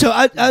kid. So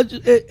I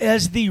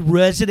as the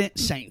resident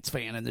Saints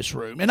fan in this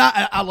room, and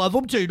I love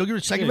them too. Don't get me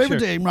second Yeah, favorite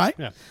sure. team, right?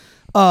 Yeah.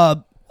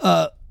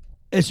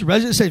 As the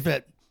resident Saints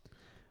fan,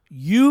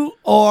 you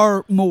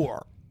are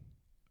more.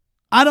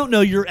 I don't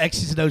know your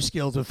X's and O's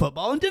skills in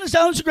football, and Dennis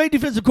Allen's a great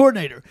defensive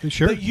coordinator.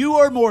 Sure. But you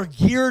are more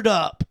geared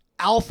up,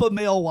 alpha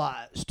male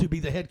wise, to be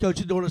the head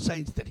coach of the New Orleans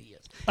Saints than he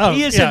is. Oh,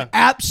 He is yeah. an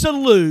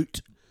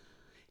absolute.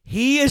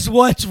 He is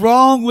what's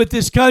wrong with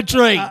this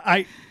country.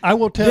 I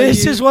will tell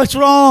This you. is what's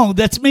wrong.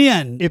 That's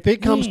men. If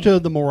it comes to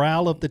the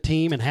morale of the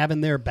team and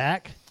having their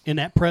back in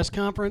that press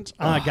conference,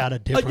 I got a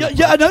different.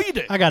 yeah, I approach. know you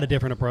do. I got a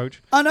different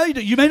approach. I know you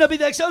do. You may not be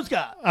the XO's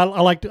guy. I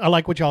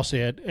like what y'all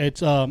said.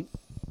 It's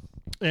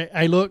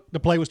hey, look, the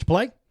play was to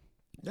play.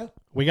 Yeah.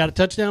 We got a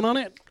touchdown on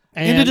it.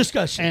 End of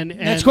discussion. And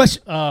Next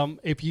question.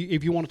 If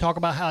you want to talk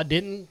about how it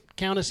didn't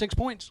count as 6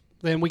 points,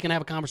 then we can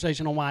have a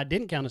conversation on why it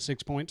didn't count as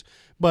 6 points.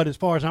 But as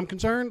far as I'm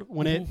concerned,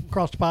 when it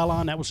crossed the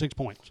pylon, that was 6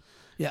 points.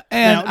 Yeah.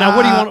 And Now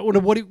what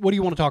do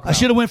you want to talk about? I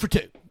should have went for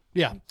 2.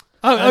 Yeah.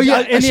 Oh yeah.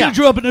 I should have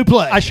drew up a new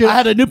play. I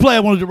had a new play I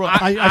wanted to run.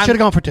 I should have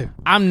gone for 2.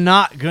 I'm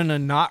not gonna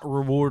not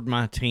reward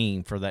my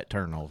team for that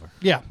turnover.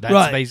 Yeah. That's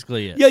Right.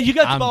 basically it. Yeah, you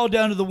got the ball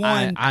down to the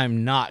one.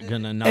 I'm not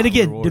gonna not. and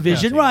again, reward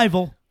division my team.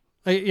 rival.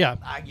 Yeah.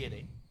 I get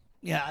it.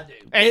 Yeah, I do.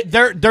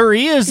 And there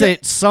is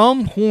at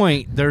some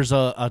point there's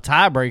a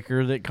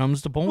tiebreaker that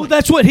comes to point. Well,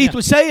 that's what Heath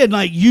was saying.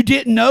 Like, you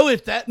didn't know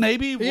if that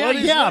maybe what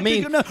is yeah, what I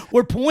mean, you know,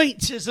 where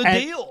points is a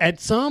deal. At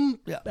some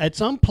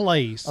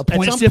place, A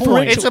points at some differential.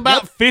 point, it's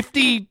about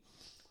 50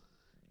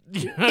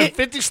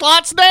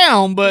 slots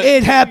down, but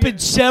It happened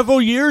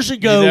several years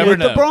ago You never with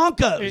the know.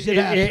 Broncos. it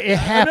I remember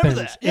happens.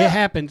 that. Yeah. It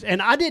happens,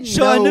 and I didn't.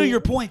 So know, I knew your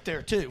point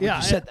there too when Yeah,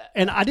 you said that.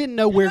 and I didn't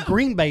know where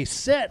Green Bay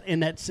set in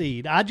that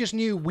seed. I just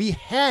knew we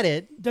had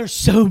it, There's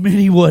so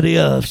many what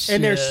ifs,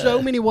 and there's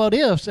so many what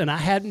ifs, and I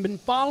hadn't been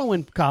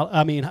following.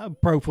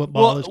 pro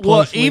football as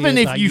well, closely even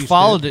as if I you used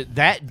followed to. it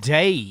that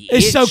day,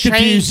 It's it so changed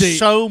confusing.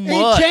 so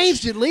much. It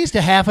changed at least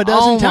a half a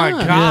dozen Oh my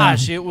times.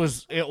 gosh, it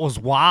was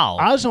wild.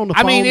 I was on the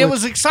I mean, phone it with-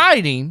 was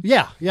exciting.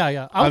 Yeah.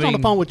 I was on the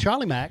mean- phone with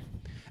Charlie Mack,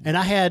 and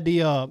I had the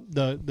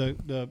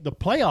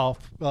playoff.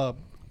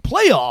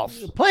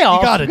 playoffs. Playoffs.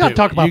 You gotta We gotta do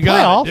talk it. about You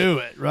gotta playoffs. do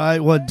it right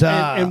one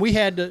time. And we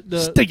had the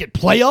stinking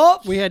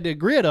playoffs. we had the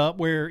grid up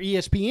where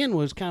ESPN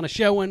was kind of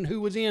showing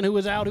who was in, who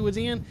was out, who was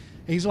in.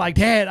 He's like,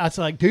 Dad, I was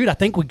like, dude, I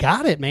think we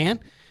got it, man.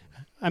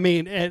 I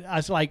mean, and I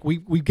was like,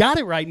 we've got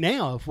it right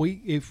now.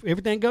 If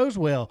everything goes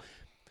well.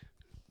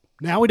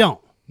 Now we don't.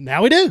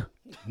 Now we do.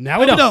 Now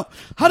we don't.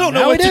 I don't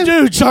know Now what we to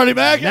do, Charlie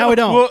Mack. Now we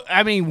don't. Well,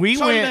 I mean, we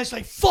Charlie went. Mack's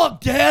like, fuck,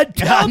 Dad,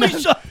 tell me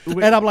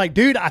something. And I'm like,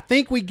 dude, I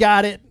think we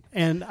got it.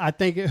 And I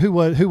think who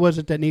was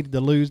it that needed to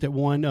lose that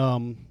won?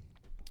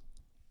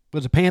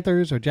 Was it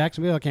Panthers or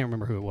Jacksonville? I can't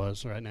remember who it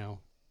was right now.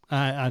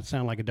 I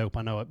sound like a dope.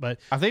 I know it, but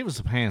I think it was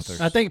the Panthers.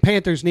 I think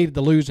Panthers needed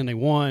to lose and they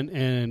won,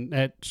 and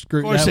that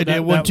screwed. Of course they did.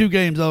 Won 2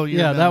 games all year.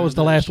 Yeah, that was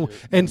the last one.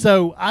 And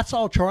so I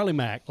saw Charlie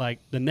Mack like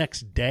the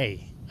next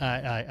day.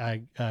 I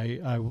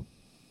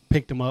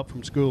picked him up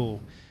from school,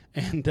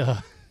 and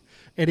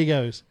he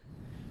goes,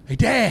 "Hey,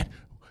 Dad,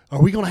 are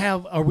we gonna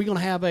have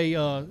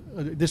a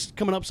this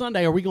coming up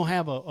Sunday? Are we gonna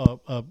have a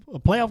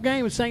playoff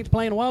game with Saints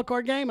playing a wild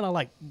card game?" And I'm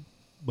like,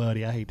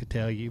 buddy, I hate to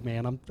tell you,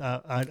 man.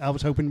 I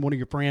was hoping one of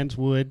your friends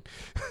would.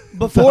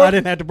 So I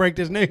didn't have to break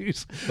this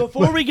news.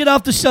 Before we get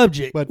off the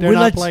subject, but they're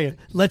not playing.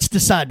 Let's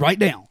decide right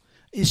now.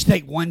 It's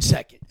take 1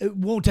 second. It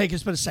won't take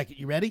us but a second.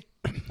 You ready?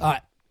 All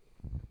right.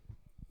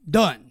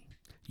 Done.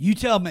 You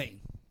tell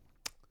me.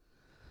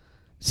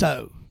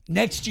 So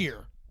next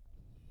year,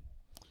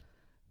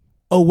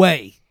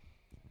 away,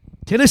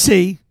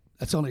 Tennessee.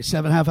 That's only a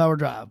 7.5 hour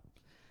drive.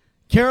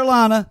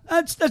 Carolina.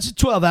 That's a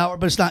 12-hour,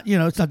 but it's not.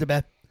 It's not that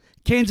bad.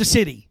 Kansas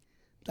City,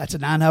 that's a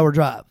 9-hour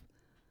drive.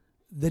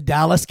 The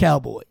Dallas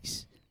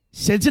Cowboys.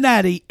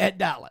 Cincinnati at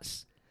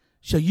Dallas.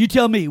 So you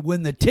tell me,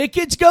 when the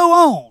tickets go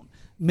on,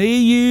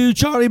 me, you,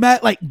 Charlie,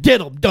 Matt, like, get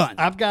them, done.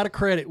 I've got a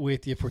credit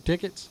with you for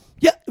tickets.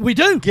 Yeah, we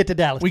do. Get to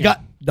Dallas. We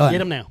got, done. Get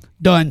them now.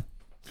 Done.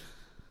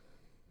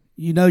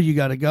 You know you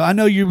got to go. I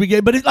know you're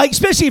beginning, but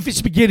especially if it's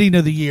the beginning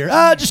of the year.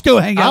 Just go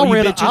hang out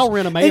with you bitches. I'll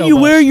rent a Mayo and you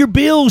bus. wear your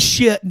Bills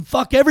shit and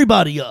fuck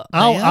everybody up.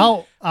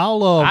 I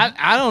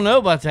don't know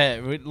about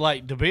that.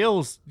 Like the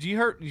Bills, did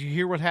you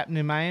hear what happened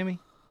in Miami?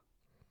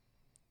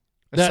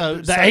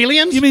 The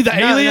aliens? You mean the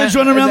aliens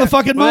running around the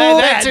fucking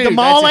mall? The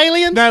mall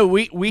aliens? No,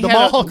 we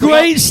had a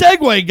great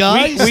segue,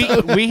 guys.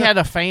 we had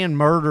a fan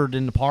murdered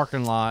in the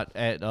parking lot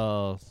at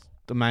the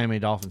Miami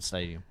Dolphins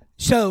Stadium.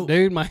 So,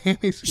 dude,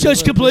 Miami's so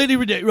it's completely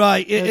ridiculous,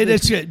 right?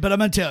 It's good, but I'm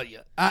gonna tell you,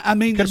 I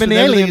mean this with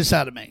everything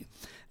inside of me.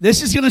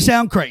 This is gonna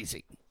sound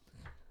crazy.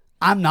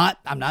 I'm not.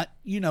 I'm not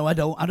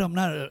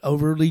an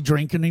overly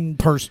drinking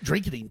person. I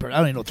don't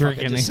even know what the fuck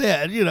I just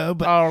said.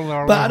 But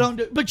I don't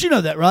do. But you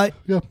know that, right?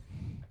 Yeah.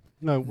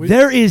 No,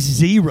 there is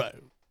zero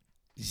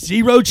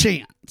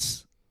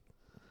chance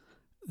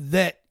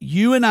that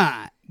you and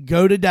I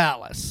go to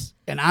Dallas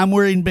and I'm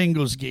wearing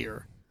Bengals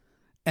gear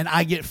and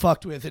I get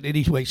fucked with in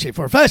any way, shape,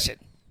 or fashion.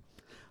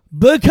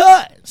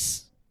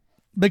 Because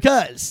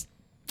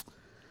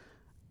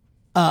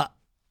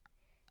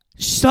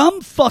some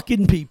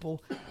fucking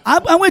people.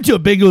 I went to a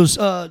Bengals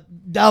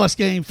Dallas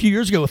game a few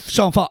years ago with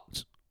Sean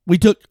Fox. We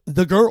took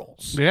the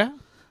girls. Yeah.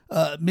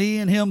 Me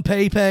and him,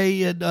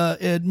 Pepe,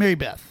 and Mary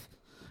Beth.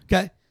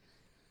 Okay.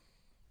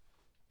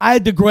 I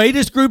had the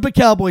greatest group of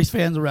Cowboys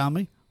fans around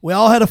me. We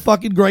all had a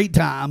fucking great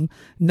time.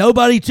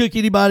 Nobody took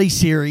anybody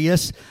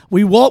serious.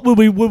 When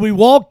we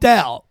walked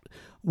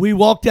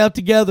out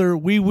together.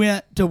 We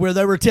went to where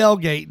they were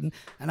tailgating,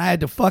 and I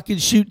had to fucking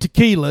shoot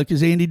tequila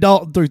because Andy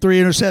Dalton threw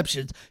 3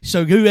 interceptions.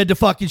 So who had to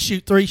fucking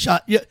shoot 3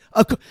 shots? Yeah,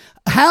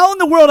 how in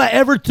the world I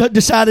ever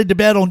decided to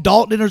bet on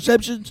Dalton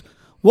interceptions?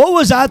 What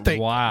was I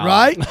thinking? Wow.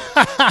 Right?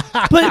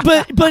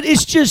 but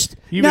it's just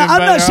now.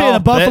 I'm not saying a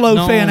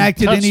Buffalo fan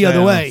acted any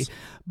other way,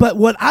 but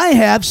what I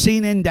have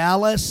seen in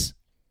Dallas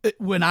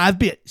when I've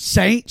been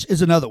Saints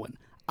is another one.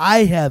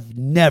 I have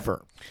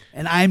never.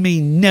 And I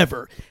mean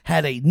never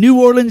had a New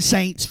Orleans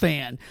Saints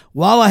fan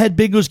while I had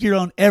Bengals gear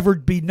on ever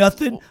be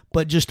nothing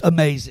but just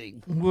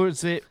amazing.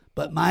 Was it?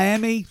 But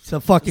Miami, it's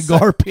a fucking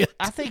garbage.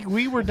 I think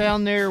we were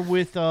down there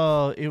with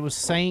it was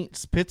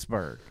Saints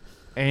Pittsburgh,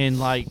 and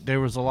like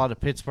there was a lot of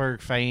Pittsburgh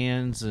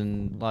fans,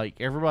 and like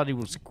everybody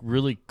was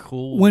really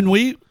cool.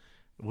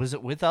 Was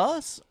it with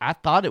us? I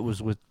thought it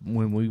was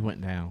when we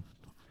went down.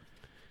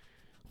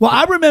 Well,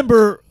 I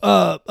remember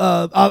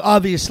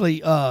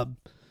obviously.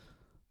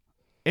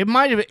 It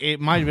might have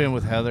been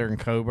with Heather and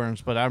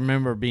Coburn's, but I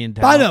remember being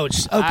down. I know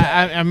it's okay.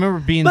 I remember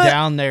being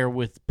down there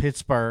with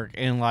Pittsburgh,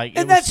 and like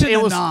it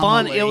was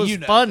fun. It was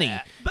funny.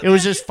 It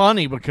was just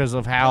funny because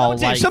of how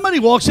if somebody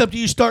walks up to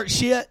you, start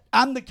shit.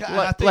 I'm the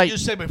guy. I think you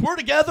say, if we're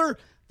together,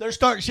 they're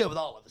starting shit with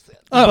all of us. Then.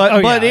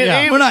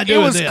 We're not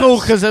doing this. It was cool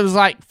because it was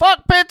like,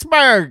 fuck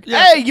Pittsburgh.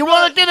 Yeah. Hey, you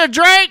want to get a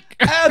drink?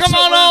 Come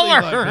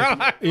on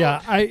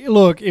over.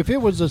 Look, if it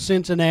was a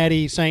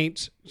Cincinnati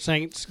Saints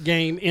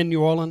game in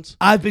New Orleans,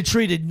 I've been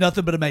treated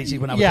nothing but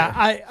amazing when I was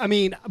there. I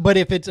mean, but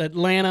if it's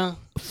Atlanta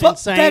and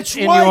Saints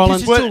in New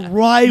Orleans, it's a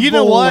rival. You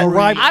know what?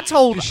 I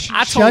told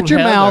shut your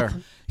mouth,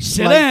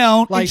 sit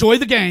down, enjoy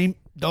the game.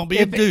 Don't be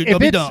a dude. Don't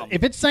be dumb.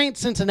 If it's Saints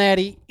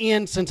Cincinnati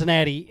in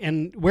Cincinnati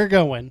and we're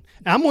going,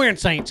 I'm wearing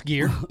Saints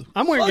gear.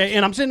 I'm wearing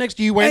and I'm sitting next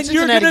to you wearing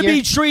Cincinnati gear. And you're going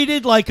to be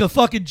treated like a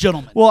fucking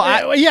gentleman. Well,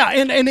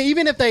 and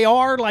even if they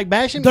are like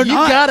bashing, you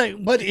gotta.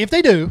 But if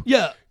they do,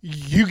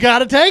 you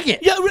gotta take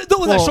it. Yeah,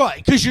 that's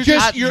right. Because you're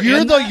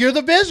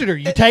the visitor.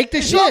 You take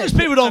the shit. As long as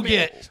people don't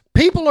get.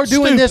 People are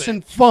doing this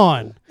in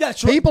fun.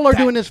 That's right. People are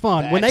doing this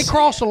fun. When they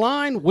cross the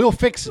line, we'll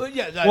fix it.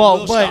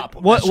 We'll stop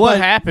them. What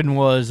happened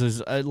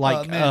was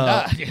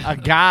a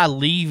guy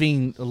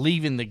leaving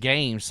the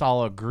game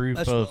saw a group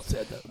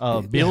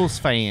of Bills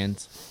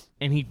fans,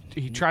 and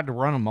he tried to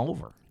run them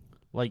over.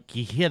 Like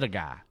he hit a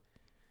guy,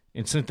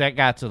 and sent that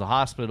guy to the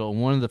hospital.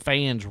 And one of the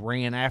fans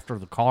ran after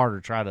the car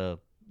to try to,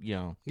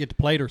 get the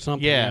plate or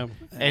something. Yeah,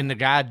 and the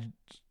guy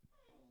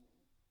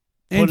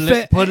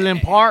put it in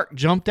park,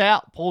 jumped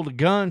out, pulled a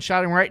gun,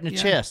 shot him right in the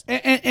chest.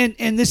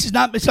 And this is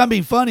not, it's not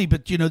being funny,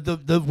 but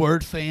the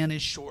word fan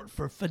is short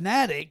for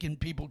fanatic, and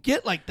people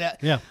get like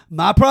that. Yeah.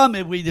 My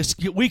problem is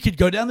we could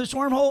go down this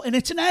wormhole, and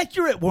it's an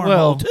accurate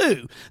wormhole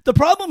too. The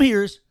problem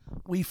here is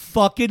we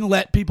fucking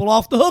let people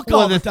off the hook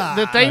all the time.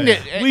 The thing that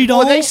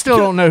they still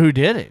don't know who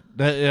did it.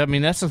 I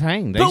mean, that's the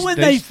thing. But when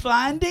they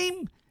find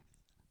him,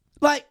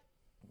 like,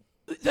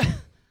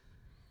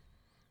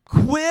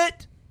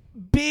 quit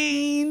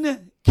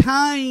being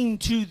kind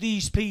to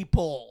these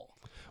people.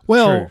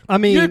 Well, Sure. I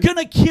mean, You're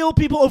gonna kill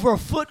people over a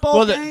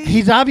football game.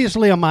 he's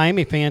obviously a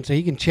Miami fan, so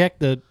he can check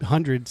the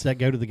hundreds that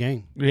go to the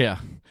game. Yeah.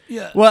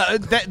 Yeah. Well,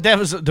 that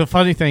was the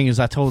funny thing is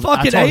I told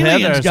Fucking Heather,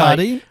 aliens got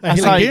like, him. I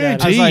was I like,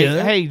 guarantee you.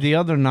 hey, the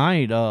other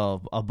night,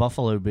 a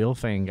Buffalo Bill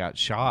fan got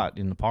shot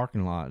in the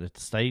parking lot at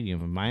the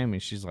stadium in Miami.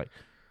 She's like,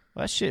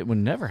 well, that shit would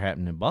never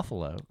happen in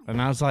Buffalo.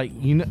 And I was like,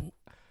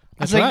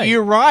 That's right.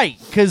 you're right,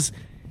 because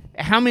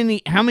how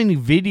many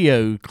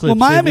video clips? Well,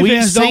 Miami have we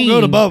fans don't seen? go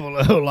to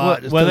Buffalo a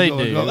lot. Well, they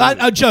do.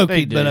 I'm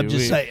joking, They but do. I'm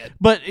just saying.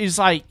 But it's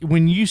like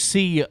when you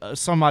see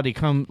somebody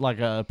come, like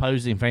a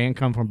opposing fan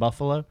come from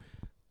Buffalo,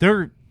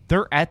 they're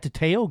at the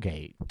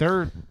tailgate.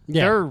 They're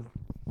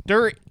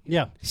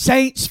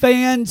Saints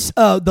fans,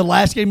 the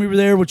last game we were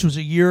there, which was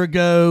a year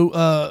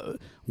ago,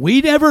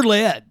 we never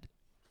led.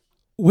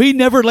 We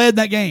never led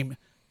that game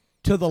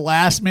till the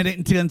last minute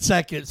and 10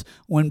 seconds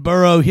when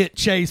Burrow hit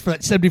Chase for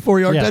that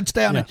 74-yard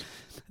touchdown. Yeah.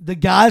 The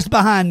guys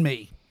behind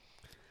me,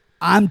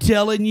 I'm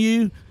telling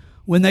you,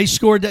 when they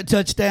scored that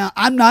touchdown,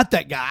 I'm not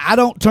that guy. I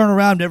don't turn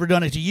around. I've never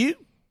done it to you.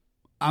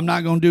 I'm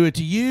not going to do it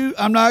to you.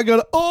 I'm not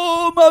going to,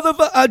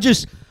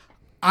 motherfucker.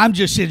 I'm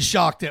just in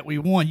shock that we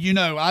won.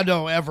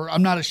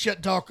 I'm not a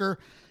shit talker.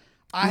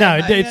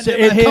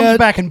 It comes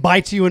back and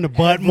bites you in the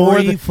butt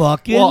more than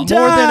fucking more than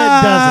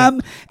it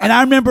doesn't. And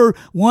I remember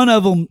one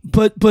of them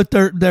put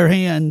their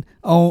hand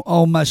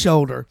on my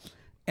shoulder,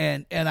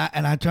 and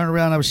I turned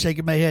around. I was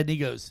shaking my head, and he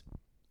goes,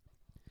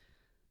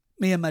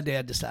 "Me and my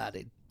dad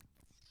decided,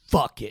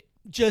 fuck it.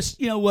 Just,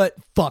 you know what?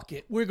 Fuck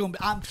it.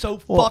 I'm so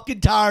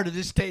fucking tired of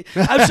this team."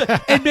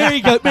 And Mary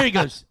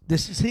goes,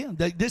 "This is him.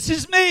 This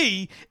is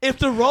me. If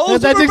the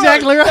roles That's are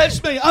exactly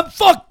reversed, right.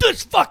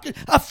 that's me.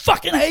 I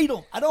fucking hate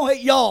them. I don't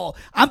hate y'all.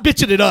 I'm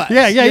bitching at us."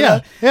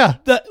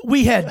 Yeah.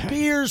 We had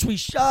beers. We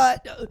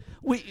shot.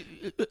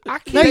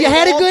 No, you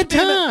had a good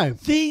time.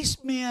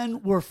 These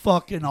men were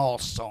fucking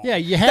awesome. Yeah,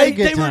 you had a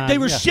good time. They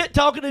were Yeah. shit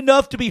talking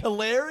enough to be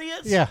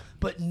hilarious. Yeah.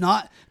 But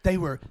not. They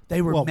were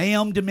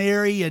ma'am to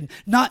Mary, and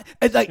not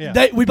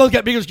Yeah. we both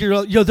got bigger.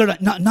 They're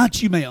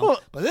not you, ma'am,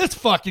 but this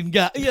fucking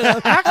guy.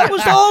 It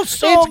was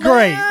awesome. It's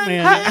great,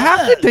 man.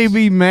 How could they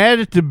be mad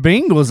at the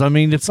Bengals? I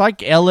mean, it's like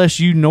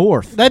LSU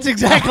North. That's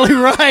exactly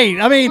right.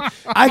 I mean,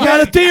 I got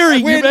a theory.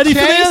 You when ready for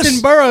Chase this?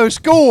 and Burrow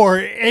score,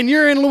 and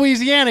you're in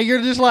Louisiana,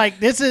 you're just like,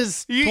 this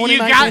is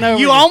 2019 over.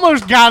 You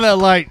almost gotta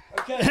like.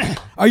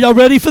 Are y'all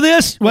ready for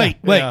this? Wait.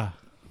 Yeah.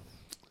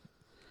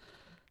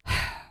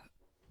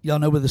 Y'all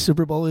know where the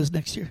Super Bowl is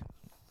next year?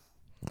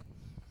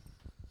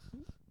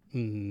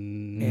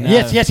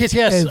 Yes.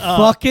 In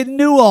fucking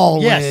New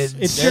Orleans. Yes,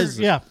 it's sure.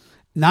 Yeah.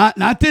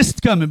 Not this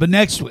coming, but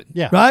next one.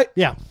 Yeah. Right?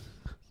 Yeah.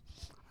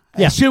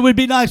 Yeah. Sure would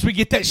be nice if we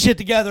get that shit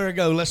together and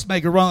go, let's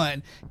make a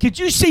run. Could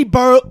you see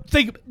Burrow,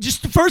 think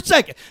just for a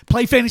second,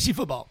 play fantasy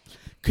football.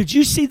 Could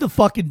you see the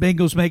fucking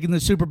Bengals making the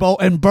Super Bowl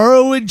and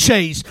Burrow and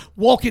Chase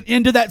walking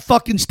into that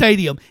fucking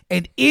stadium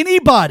and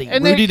anybody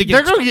rooting against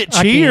they're going to get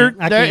cheered.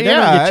 They're going to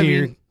get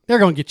cheered. They're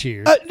going to get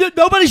cheered.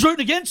 Nobody's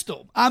rooting against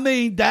them. I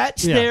mean,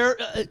 that's their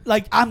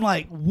I'm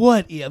like,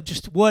 what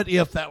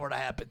if that were to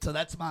happen? So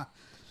that's my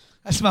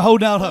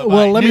hold out hope.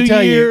 Well, let me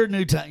tell you,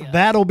 new time. Yeah.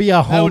 That'll be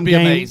a home game.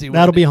 Amazing,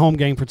 that'll be a home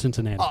game for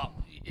Cincinnati.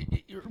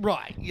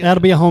 Right. Yeah.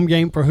 That'll be a home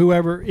game for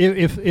whoever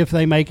if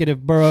they make it. If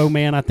Burrow,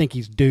 man, I think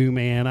he's due,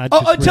 man.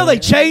 Until they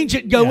change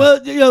it and go,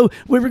 well,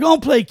 we were going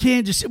to play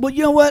Kansas City. Well,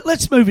 you know what?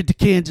 Let's move it to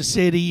Kansas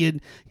City,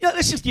 and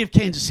let's just give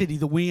Kansas City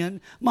the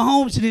win.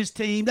 Mahomes and his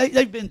team,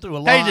 they've been through a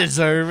lot. They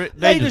deserve it.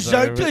 They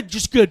deserve it.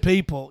 Just good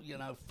people,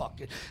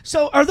 fuck it.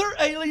 So are there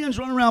aliens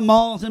running around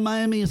malls in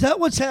Miami? Is that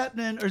what's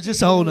happening, or is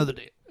this a whole other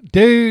deal?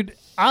 Dude,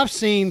 I've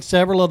seen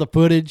several of the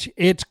footage.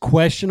 It's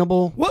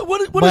questionable.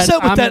 What is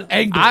up with that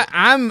angle?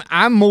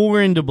 I'm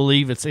more in to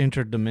believe it's But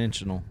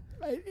interdimensional.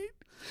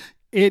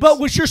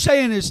 what you're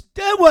saying is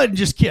that wasn't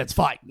just kids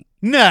fighting.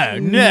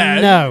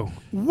 No.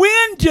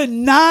 When do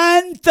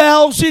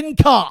 9,000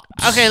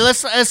 cops? Okay,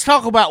 let's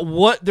talk about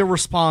what the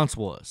response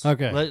was.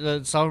 Okay.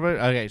 Let's talk about it.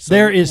 Okay, so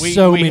there is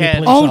so many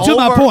had police on to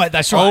my point.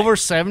 That's right. Over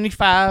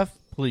 75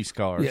 police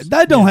cars. Yeah,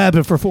 that don't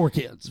happen for 4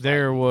 kids.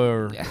 There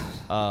were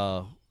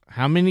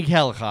how many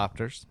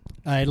helicopters?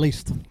 At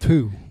least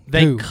two.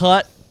 They Two.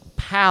 cut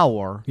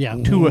power Yeah.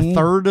 to a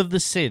third of the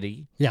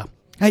city. Yeah.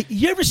 Hey,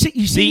 you ever see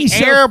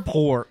the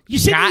airport? You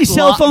see got any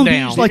cell phone locked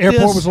views down. like The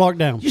airport this? was locked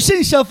down. You see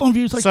any cell phone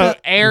views like So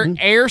that?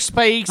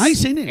 airspace. I ain't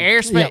seen it.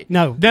 Airspace. Yeah,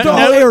 no. They're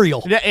all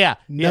aerial. Yeah.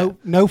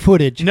 No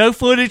footage. No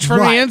footage from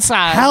the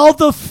inside. How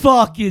the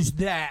fuck is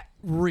that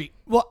real?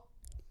 What?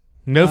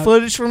 No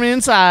footage from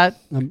inside.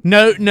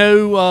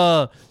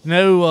 No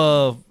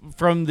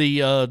from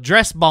the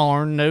dress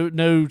barn.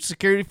 No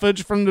security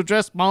footage from the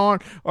dress barn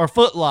or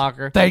Foot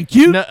Locker. Thank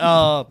you.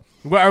 No,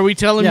 are we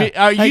telling me?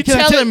 Are Hey, you can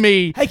I telling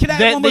me Hey, can I add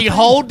that one more the thing?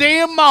 whole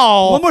damn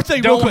mall One more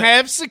thing, real don't quick.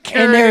 have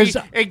security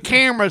And and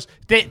cameras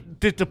that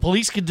the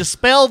police could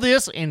dispel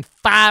this in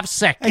 5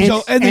 seconds?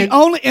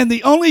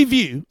 The only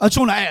view, I just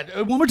want to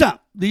add one more time.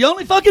 The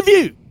only fucking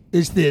view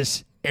is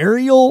this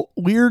aerial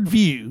weird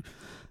view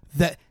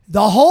that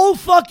the whole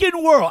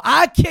fucking world.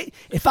 I can't.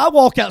 If I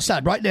walk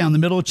outside right now in the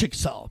middle of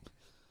Chickasaw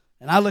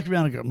and I look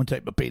around and go, I'm gonna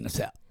take my penis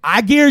out.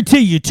 I guarantee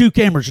you, 2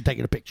 cameras are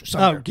taking a picture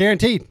somewhere. Oh,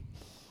 guaranteed.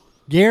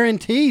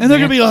 Guaranteed. And they're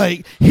going to be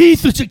like,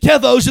 Heath was at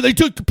Kevo's and they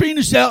took the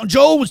penis out and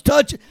Joel was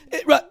touching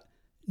it. Right.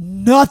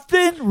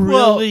 Nothing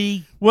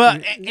really. Well,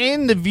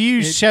 and the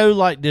views show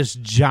like this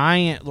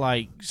giant,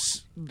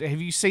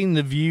 have you seen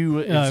the view?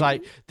 It's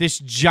like this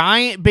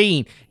giant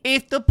beam.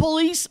 If the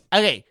police,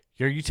 okay,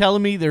 are you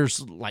telling me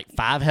there's like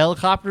 5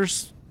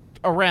 helicopters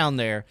around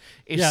there?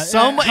 If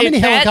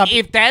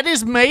if that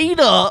is made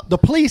up, the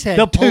police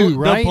had 2,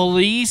 right? The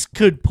police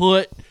could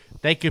put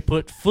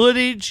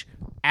footage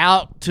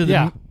out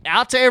to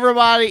out to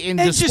everybody and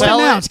just dispel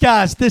announce, it.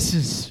 guys, this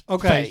is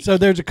Okay, fake. so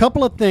there's a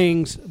couple of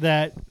things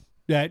that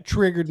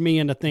triggered me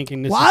into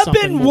thinking this is I've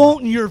something been more.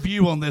 wanting your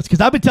view on this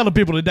because I've been telling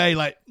people today,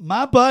 like,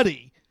 my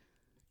buddy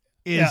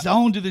is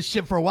on to this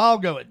shit for a while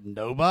going,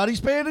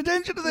 nobody's paying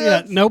attention to this.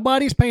 Yeah,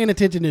 nobody's paying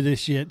attention to this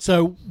shit.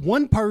 So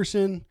one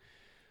person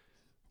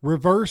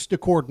reversed the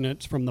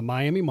coordinates from the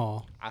Miami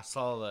Mall, I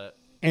saw that.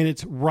 and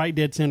it's right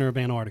dead center of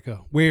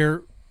Antarctica,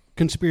 where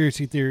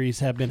conspiracy theories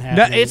have been No,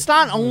 happening. it's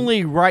not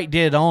only right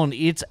dead on,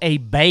 it's a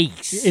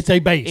base. It's a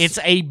base. It's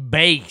a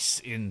base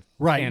in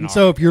Right. Antarctica. And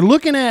so if you're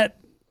looking at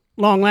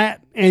Long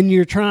Lat and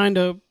you're trying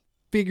to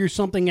figure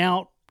something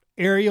out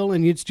aerial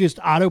and it's just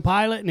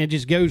autopilot and it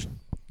just goes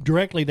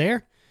directly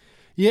there,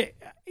 you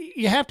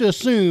have to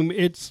assume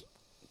it's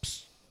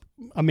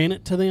a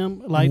minute to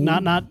them, like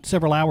not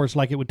several hours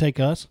like it would take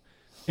us.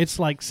 It's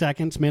like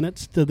seconds,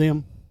 minutes to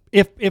them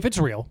if it's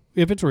real.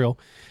 If it's real.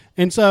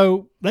 And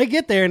so they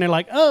get there and they're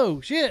like, "Oh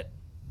shit,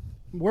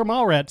 we're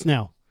mall rats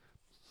now."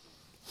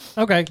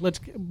 Okay,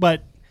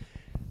 but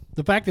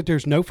the fact that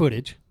there's no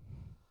footage,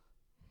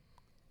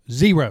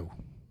 0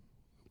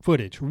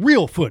 footage,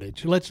 real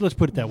footage. Let's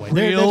put it that way.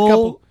 There's a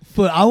couple.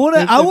 I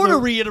want to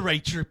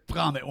reiterate your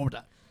comment one more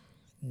time.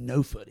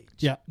 No footage.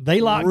 Yeah,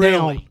 they locked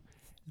down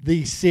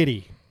the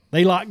city.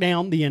 They locked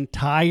down the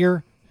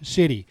entire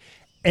city.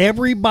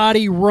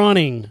 Everybody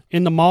running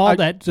in the mall.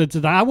 That's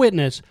an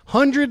eyewitness.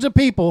 Hundreds of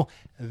people.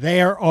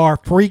 There are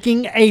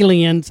freaking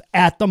aliens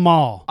at the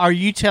mall. Are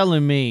you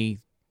telling me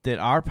that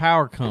our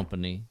power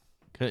company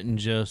couldn't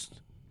just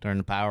turn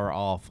the power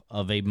off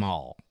of a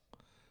mall?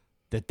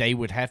 That they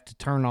would have to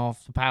turn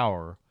off the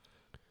power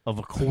of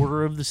a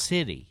quarter of the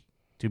city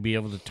to be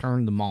able to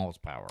turn the mall's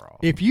power off?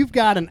 If you've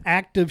got an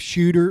active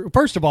shooter,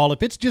 first of all,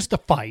 if it's just a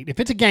fight,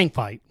 if it's a gang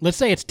fight, let's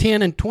say it's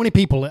 10 and 20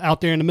 people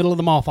out there in the middle of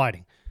the mall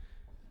fighting,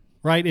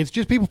 right? It's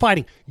just people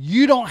fighting.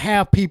 You don't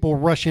have people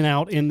rushing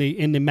out in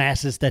the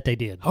masses that they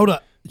did. Hold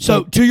up.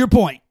 So, to your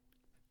point,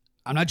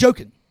 I'm not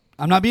joking.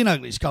 I'm not being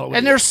ugly.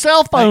 And there's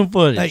cell phone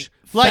footage.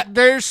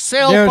 There's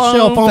cell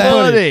phone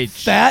footage.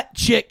 Fat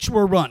chicks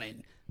were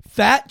running.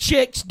 Fat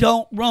chicks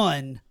don't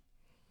run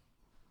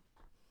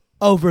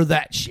over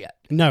that shit.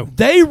 No.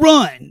 They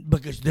run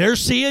because they're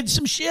seeing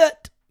some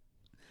shit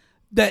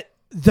that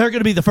they're going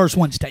to be the first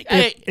ones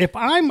taken. If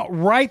I'm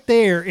right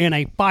there in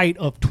a fight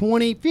of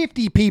 20,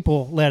 50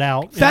 people let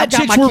out. Fat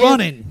chicks were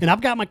running. And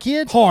I've got my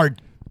kids.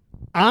 Hard.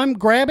 I'm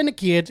grabbing the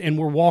kids and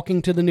we're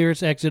walking to the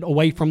nearest exit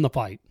away from the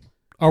fight.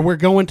 Or we're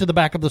going to the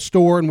back of the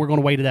store and we're going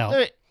to wait it out.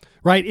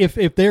 Right?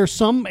 If there's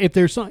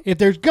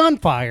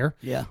gunfire,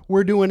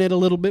 we're doing it a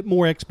little bit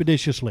more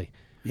expeditiously.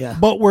 Yeah.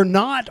 But we're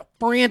not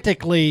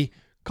frantically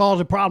cause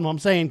a problem. I'm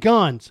saying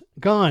guns,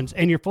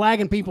 and you're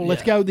flagging people.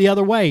 Let's go the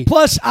other way.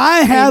 Plus,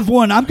 I have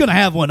one. I'm going to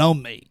have one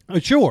on me.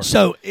 Sure.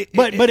 So,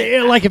 but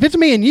like if it's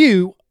me and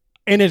you,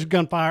 and there's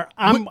gunfire,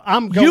 I'm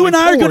going. You and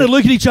I are going to forward.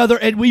 look at each other,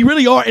 and we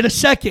really are in a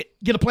second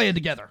get a plan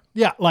together.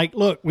 Yeah, like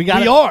look, we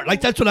are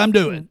like that's what I'm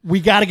doing. We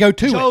got to go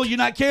to Joel, it. you're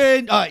not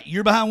carrying. All right,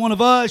 you're behind one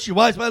of us. Your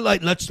wife's behind.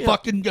 Like, let's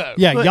fucking go.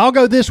 Yeah, But, y'all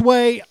go this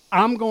way.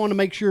 I'm going to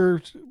make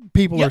sure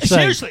people are safe.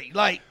 Seriously,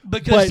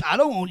 because I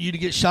don't want you to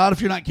get shot if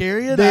you're not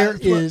carrying. There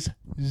is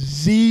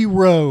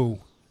 0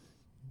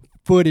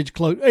 footage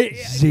close.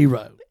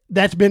 0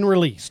 that's been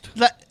released.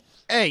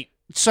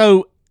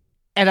 So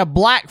at a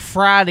Black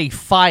Friday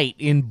fight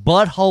in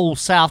Butthole,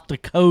 South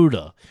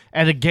Dakota,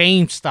 at a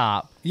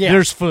GameStop,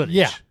 there's footage.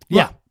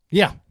 Yeah.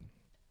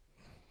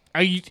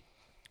 Are you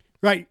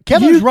right?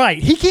 Kevin's right.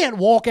 He can't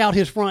walk out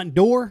his front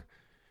door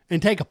and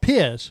take a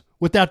piss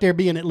without there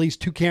being at least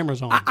 2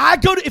 cameras on.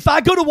 If I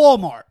go to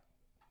Walmart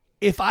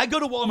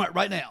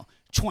right now,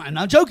 I'm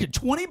not joking.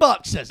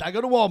 $20 says I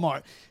go to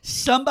Walmart.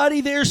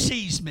 Somebody there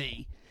sees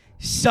me.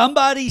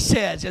 Somebody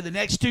says in the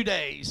next 2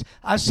 days,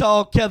 I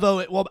saw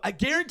Kevo at Walmart. I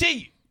guarantee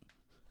you,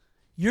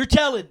 you're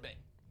telling me.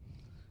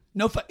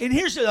 No. And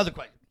here's the other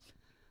question.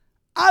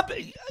 I know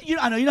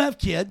you don't have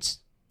kids,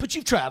 but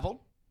you've traveled,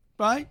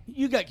 right?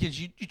 You got kids.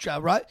 You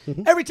travel, right?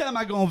 Mm-hmm. Every time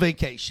I go on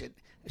vacation,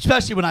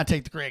 especially when I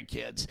take the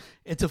grandkids,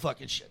 it's a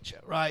fucking shit show,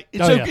 right?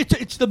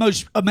 It's the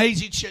most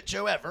amazing shit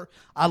show ever.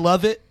 I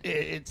love it.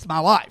 It's my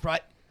life,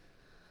 right?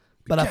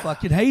 But I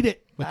fucking hate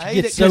it. I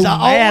hate it because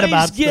I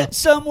always get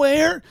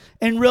somewhere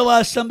and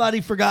realize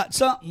somebody forgot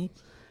something.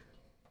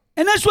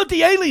 And that's what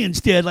the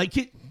aliens did.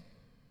 Like,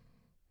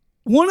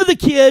 one of the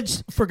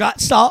kids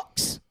forgot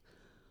socks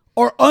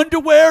or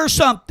underwear or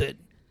something,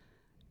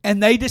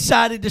 and they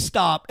decided to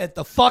stop at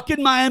the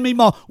fucking Miami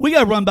Mall. We got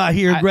to run by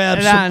here and grab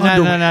some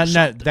underwear. No.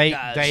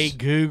 They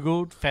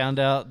Googled, found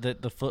out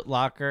that the Foot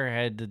Locker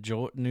had the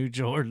new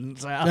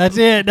Jordans out. That's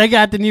it. They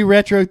got the new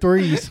Retro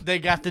 3s. They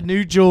got the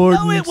new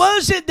Jordans. No, it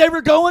wasn't. They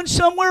were going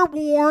somewhere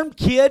warm.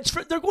 Kids,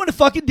 they're going to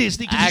fucking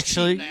Disney.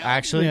 Actually,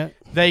 yeah.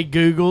 They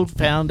Googled,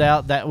 found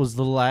out that was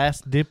the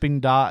last Dipping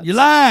Dots. You're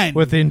lying.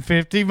 Within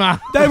 50 miles.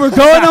 They were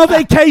going on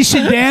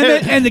vacation, damn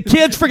it, and the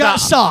kids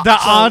forgot socks.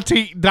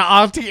 Auntie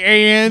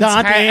Anne's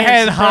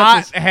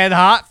had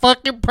hot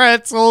fucking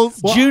pretzels.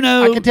 Well,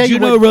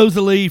 Juno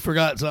Rosalie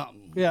forgot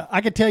something. Yeah,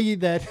 I can tell you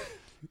that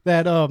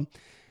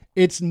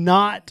it's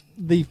not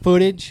the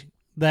footage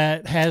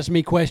that has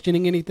me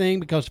questioning anything,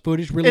 because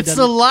footage really It's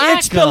the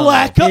lack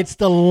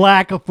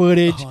of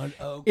footage.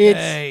 Oh,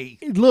 okay.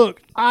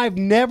 Look, I've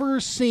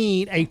never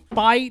seen a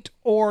fight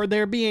or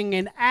there being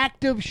an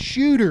active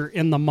shooter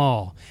in the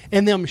mall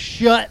and them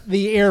shut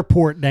the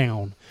airport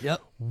down.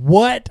 Yep.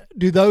 What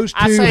do those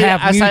two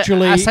have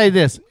mutually? I say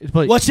this.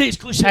 What's the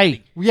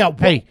exclusivity?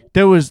 Hey,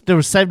 there was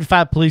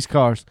 75 police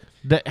cars.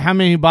 How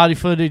many body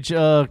footage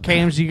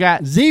cams you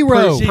got?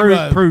 Zero.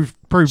 Prove.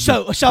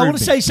 So I want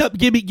to say something.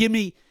 Give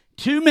me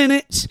 2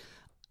 minutes.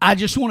 I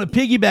just want to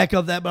piggyback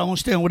off that, but I want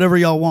to stay on whatever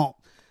y'all want.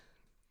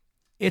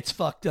 It's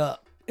fucked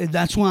up. And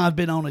that's why I've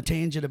been on a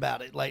tangent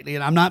about it lately,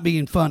 and I'm not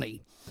being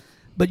funny.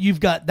 But you've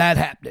got that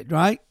happening,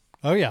 right?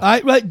 Oh, yeah.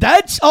 Right.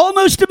 That's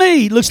almost, to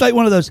me, looks like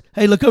one of those,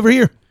 hey, look over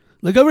here.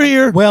 Look over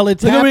here. Well,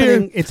 it's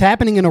happening. It's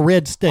happening in a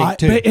red state,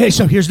 too. Hey,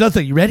 so here's another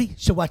thing. You ready?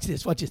 So watch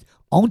this.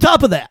 On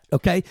top of that,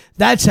 okay,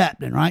 that's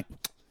happening, right?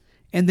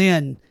 And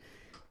then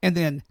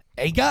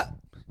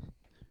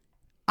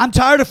I'm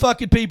tired of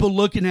fucking people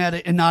looking at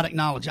it and not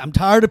acknowledging. I'm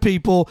tired of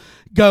people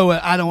going,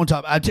 I don't want to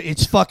talk about it.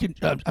 It's fucking,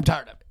 I'm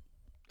tired of it.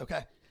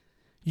 Okay?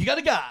 You got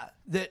a guy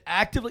that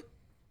actively,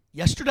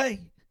 yesterday,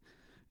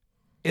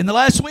 in the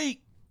last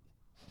week,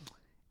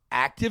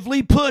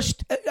 actively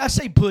pushed, I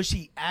say push,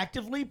 he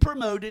actively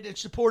promoted and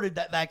supported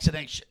that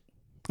vaccination.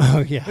 Oh,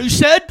 yeah. Who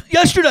said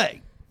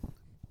yesterday,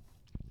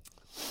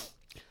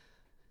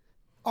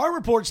 our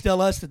reports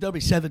tell us that there'll be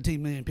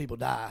 17 million people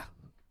die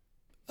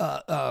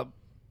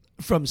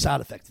from side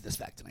effects of this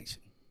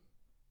vaccination.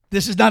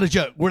 This is not a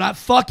joke. We're not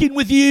fucking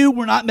with you.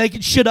 We're not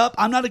making shit up.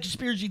 I'm not a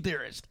conspiracy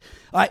theorist.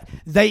 All right.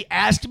 They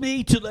asked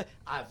me to,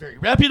 I'm very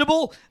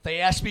reputable. They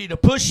asked me to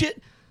push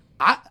it.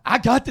 I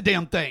got the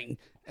damn thing.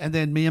 And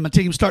then me and my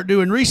team start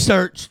doing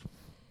research.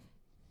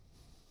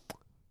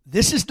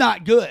 This is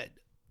not good.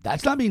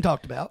 That's not being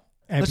talked about.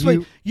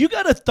 You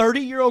got a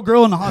 30-year-old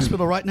girl in the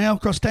hospital right now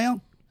across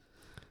town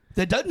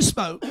that doesn't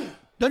smoke,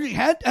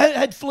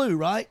 had flu,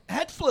 right?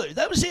 Had flu.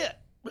 That was it.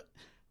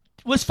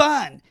 Was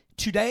fine.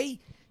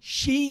 Today,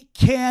 she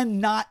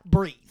cannot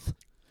breathe.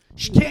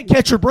 She can't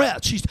catch her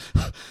breath.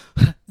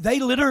 They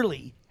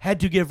literally had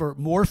to give her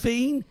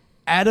morphine,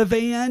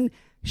 Ativan.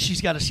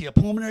 She's got to see a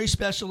pulmonary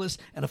specialist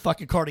and a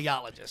fucking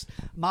cardiologist.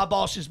 My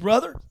boss's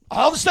brother,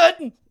 all of a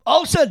sudden,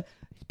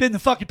 been the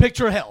fucking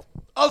picture of health.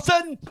 All of a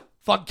sudden,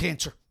 fucking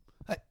cancer.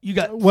 You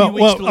got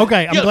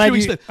okay. I'm glad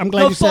you said that.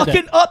 The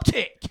fucking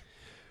uptick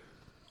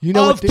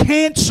of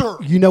cancer.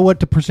 You know what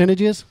the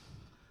percentage is?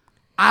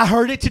 I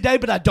heard it today,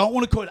 but I don't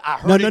want to quote it. I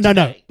heard it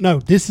today. No.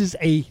 This is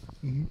the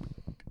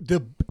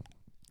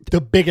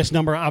biggest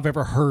number I've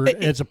ever heard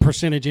as a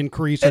percentage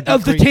increase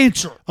of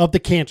the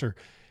cancer.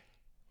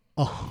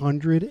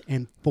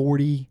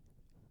 140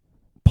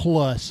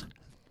 plus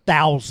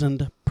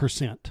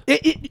 1,000%.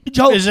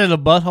 Is it a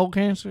butthole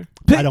cancer?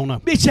 I don't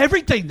know. It's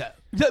everything though.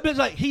 It's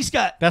like he's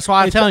got. That's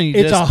why I'm telling you.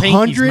 It's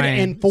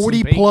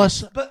 140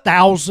 plus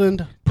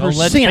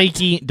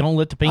 1,000%. Don't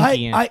let the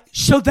pinky in.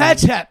 So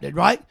that's happening,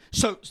 right?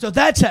 So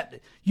that's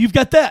happening. You've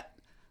got that.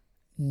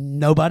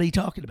 Nobody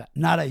talking about.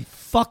 Not a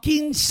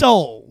fucking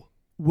soul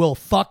will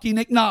fucking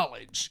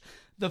acknowledge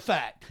the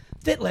fact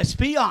that, let's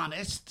be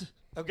honest,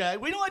 okay,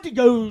 we don't have to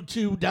go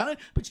too down it,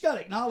 but you got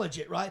to acknowledge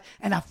it, right?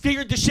 And I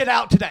figured this shit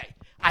out today.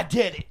 I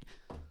did it.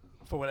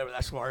 For whatever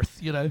that's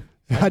worth, you know.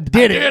 I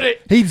did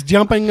it. He's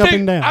jumping up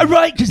and down.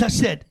 Right, because I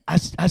said,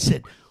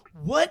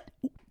 what?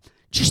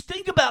 Just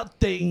think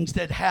about things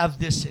that have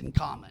this in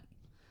common.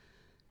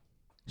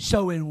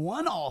 So in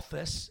one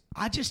office,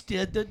 I just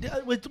did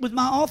with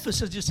my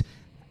office.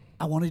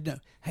 I wanted to know,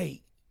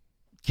 hey,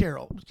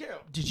 Carol,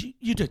 did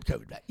you did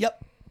COVID back?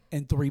 Yep,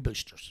 and 3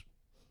 boosters.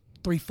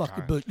 3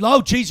 fucking boots.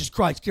 Oh, Jesus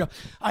Christ, Carol.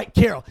 All right,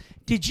 Carol,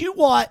 did you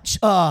watch?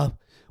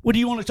 What do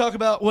you want to talk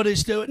about? What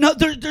is doing? No,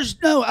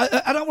 there's no.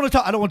 I don't want to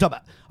talk. I don't want to talk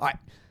about it. All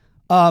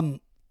right.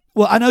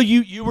 Well, I know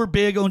you were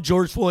big on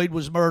George Floyd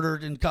was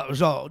murdered and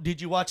so.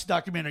 Did you watch the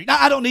documentary? No,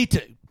 I don't need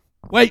to.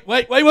 Wait.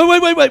 All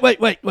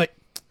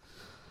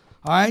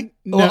right.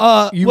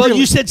 No,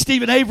 you said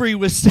Stephen Avery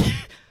was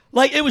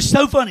like it was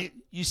so funny.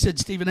 You said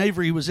Stephen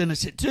Avery was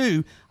innocent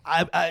too.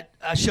 I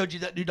showed you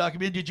that new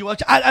documentary. Did you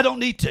watch it? I don't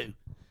need to.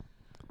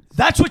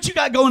 That's what you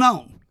got going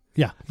on.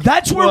 Yeah.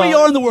 That's where we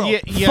are in the world.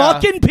 Yeah.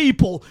 Fucking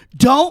people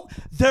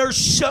they're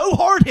so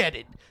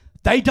hard-headed.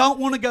 They don't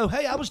want to go,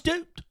 hey, I was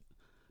duped.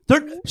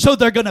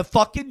 They're going to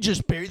fucking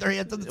just bury their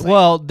heads in the sand.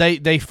 Well,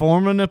 they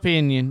form an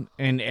opinion,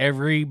 and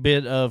every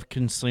bit of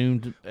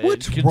consumed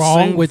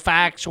wrong with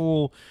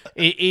factual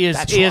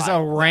is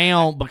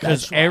around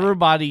because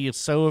everybody is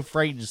so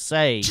afraid to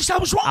say, I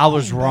was wrong. I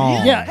was wrong.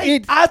 Man. Yeah,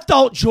 hey, I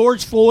thought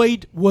George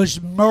Floyd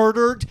was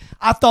murdered.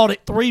 I thought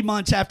it 3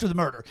 months after the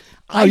murder.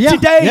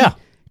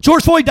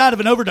 George Floyd died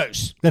of an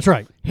overdose. That's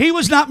right. He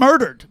was not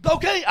murdered.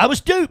 Okay, I was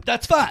duped.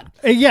 That's fine.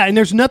 Yeah, and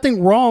there's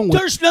nothing wrong with...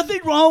 There's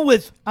nothing wrong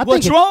with...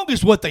 What's wrong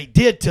is what they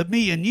did to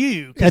me and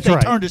you because they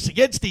turned us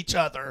against each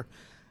other.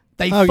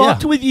 They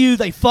fucked with you.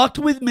 They fucked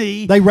with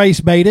me. They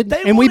race baited,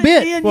 and we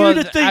bit. Me and you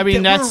to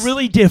think that we're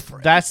really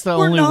different. That's the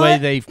only way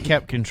they've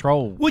kept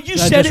control. Well, you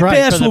said it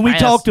best when we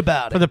talked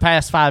about it. For the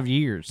past 5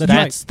 years.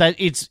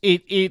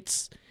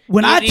 It's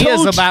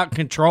about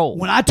control.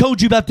 When I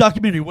told you about the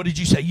documentary, what did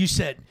you say? You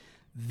said,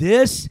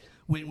 this...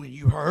 When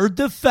you heard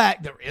the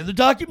fact that in the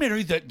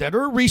documentary that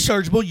are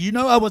researchable, you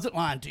know I wasn't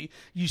lying to you.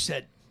 You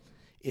said,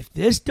 if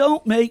this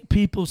don't make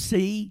people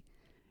see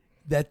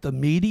that the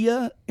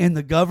media and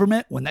the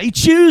government, when they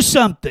choose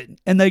something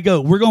and they go,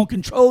 we're going to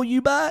control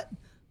you by it,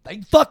 they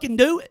fucking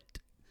do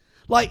it.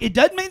 Like, it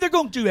doesn't mean they're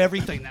going to do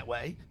everything that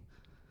way.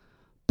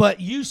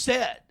 But you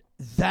said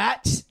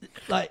that's,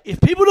 like,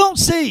 if people don't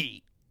see.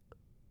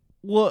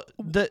 Well,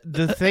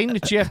 the thing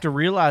that you have to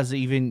realize,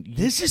 even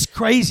this is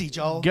crazy,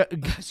 Joel.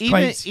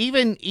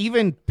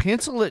 Even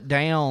pencil it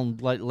down.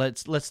 Like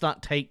let's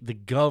not take the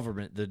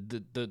government,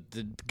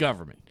 the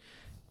government.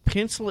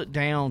 Pencil it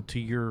down to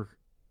your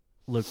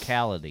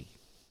locality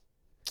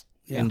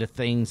and the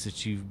things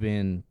that you've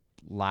been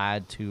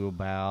lied to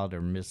about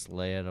or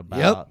misled about.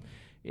 Yep.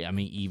 I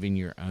mean, even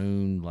your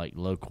own like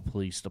local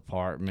police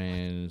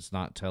department is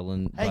not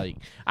telling. Hey, like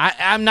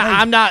I'm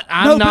not.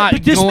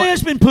 But this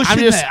man's been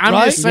pushing that.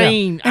 I'm just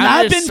saying, and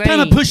I've been kind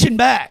of pushing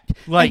back.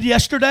 Like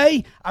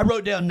yesterday, I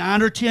wrote down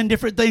 9 or 10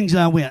 different things, and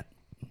I went,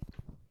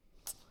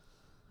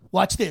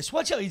 "Watch this.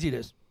 Watch how easy it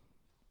is."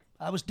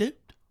 I was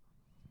duped.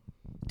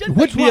 Doesn't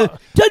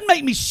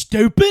make me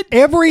stupid.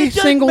 Every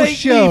single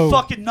show, me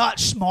fucking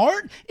not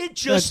smart. It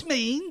just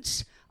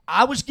means.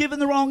 I was given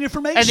the wrong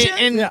information.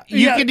 And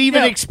you can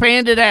even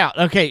expand it out.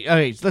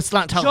 Okay, let's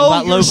not talk Joel,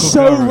 about local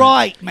so government.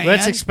 Right, man.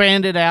 Let's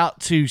expand it out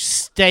to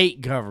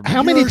state government.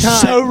 How many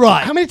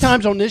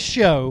times on this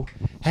show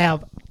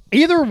have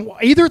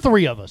either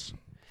three of us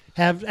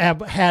have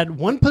had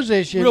one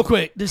position? Real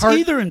quick, does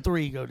either and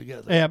three go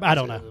together? Yeah, I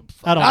don't know.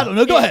 I don't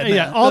know. Go ahead. Man.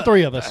 Yeah, all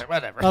three of us.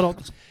 Whatever. I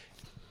don't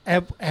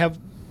have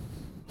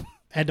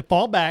had to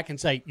fall back and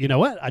say, you know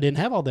what? I didn't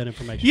have all that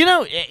information. You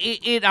know,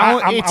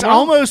 it's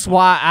almost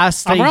why I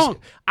stay. I'm wrong.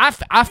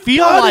 I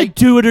feel like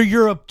do it or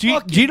you're a.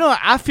 Do you know?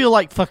 I feel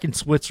like fucking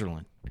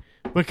Switzerland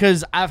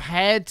because I've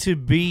had to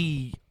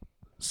be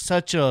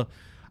such a.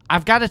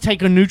 I've got to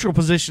take a neutral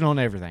position on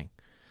everything,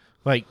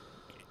 like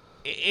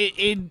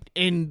even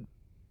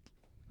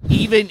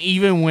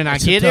when I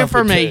get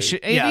information,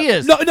 it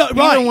is no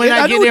right. Even when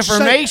I get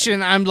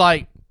information, I'm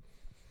like.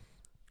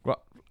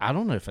 I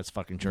don't know if that's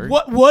fucking true.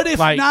 What if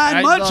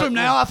 9 months from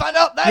now I find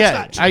out that's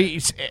not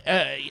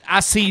true? I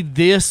see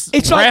this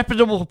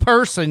reputable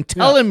person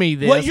telling me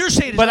this. What you're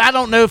saying is but I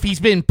don't know if he's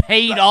been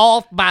paid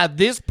off by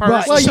this person.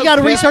 Right. Well, you got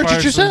to research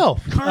it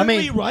yourself.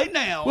 Currently, right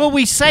now. Well,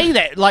 we say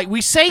that.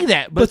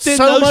 But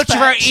so much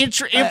of our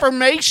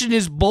information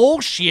is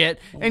bullshit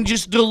and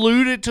just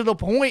diluted to the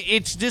point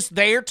it's just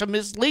there to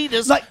mislead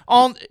us.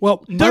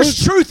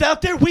 There's truth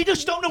out there. We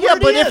just don't know where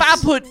it is. But if I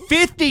put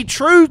 50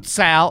 truths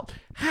out,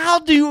 how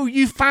do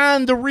you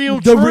find the real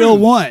the truth? real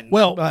one?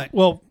 I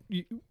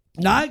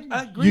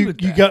agree with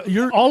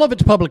that. All of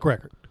it's public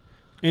record,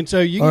 and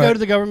so you can go to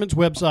the government's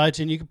websites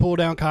and you can pull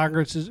down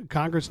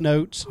Congress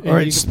notes. Or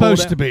it's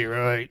supposed to be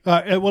right.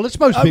 Well, it's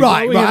supposed to be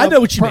right. I know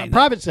what you mean.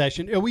 Private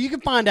session. Well, you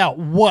can find out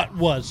what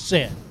was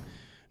said.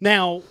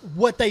 Now,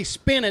 what they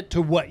spin it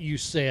to what you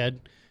said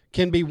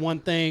can be one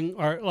thing,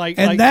 or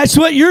that's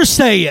what you're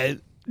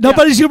saying.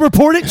 Nobody's gonna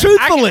report it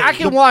truthfully. I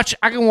can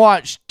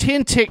watch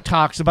 10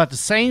 TikToks about the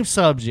same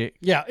subject.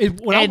 Yeah,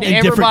 and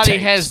everybody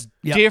has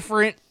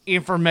different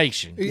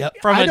information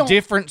from a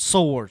different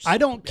source. I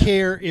don't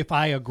care if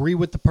I agree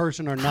with the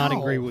person or not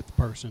agree with the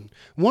person.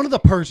 One of the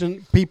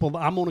people that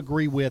I'm going to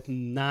agree with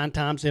 9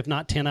 times, if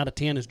not 10 out of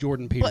 10, is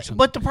Jordan Peterson.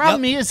 But the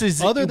problem is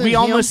we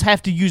almost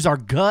have to use our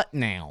gut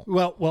now.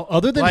 Well,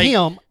 other than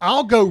him,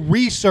 I'll go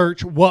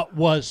research what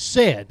was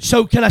said.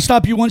 So can I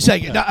stop you 1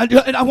 second?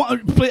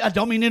 I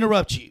don't mean to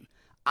interrupt you.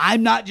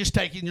 I'm not just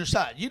taking your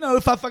side.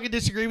 If I fucking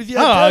disagree with you,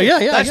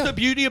 that's the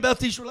beauty about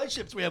these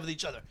relationships we have with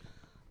each other.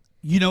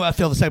 I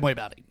feel the same way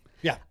about him.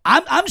 Yeah.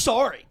 I'm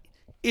sorry.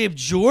 If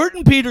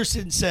Jordan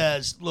Peterson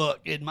says,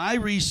 look, in my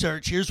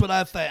research, here's what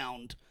I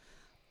found.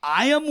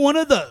 I am one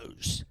of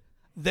those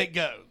that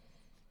go,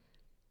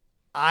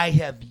 I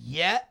have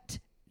yet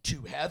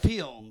to have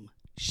him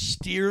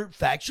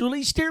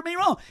factually steer me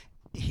wrong.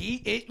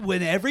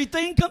 When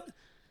everything comes,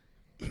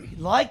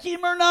 like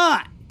him or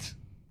not,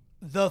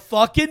 the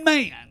fucking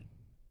man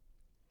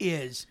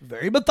is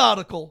very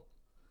methodical.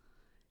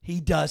 He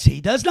does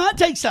not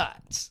take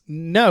sides.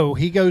 No,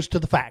 he goes to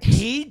the facts.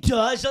 He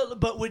does,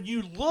 but when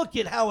you look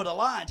at how it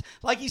aligns,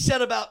 like he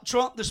said about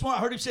Trump this morning,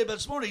 I heard him say about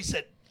this morning, he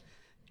said,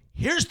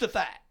 here's the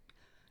fact.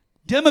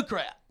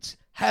 Democrats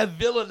have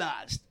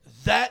villainized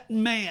that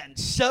man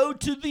so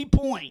to the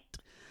point,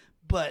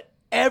 but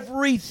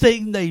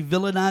everything they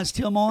villainized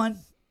him on,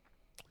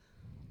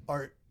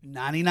 or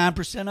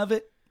 99% of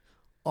it,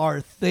 are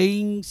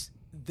things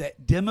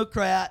that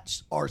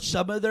Democrats or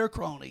some of their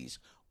cronies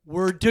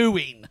were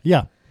doing.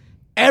 Yeah.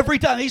 Every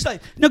time he's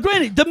like, now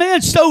granted, the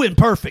man's so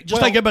imperfect,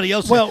 just like everybody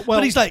else.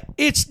 But he's like,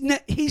 he's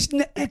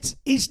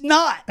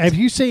not. Have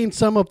you seen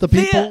some of the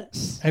people?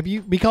 Yes.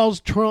 Because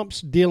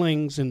Trump's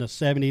dealings in the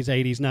 70s,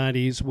 80s,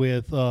 90s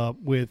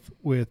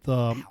with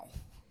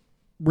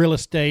real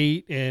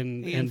estate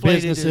and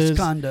businesses, his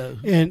condo,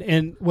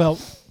 in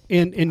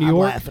New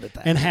York, and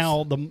things.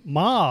 how the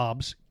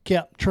mobs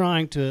kept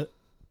trying to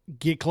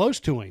get close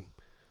to him,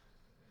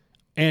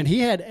 and he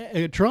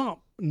had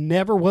Trump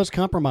never was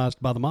compromised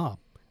by the mob.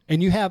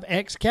 And you have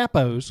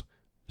ex-capos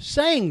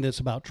saying this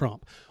about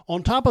Trump.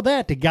 On top of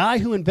that, the guy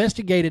who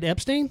investigated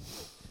Epstien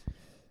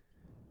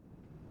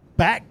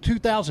back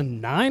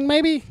 2009,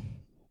 maybe,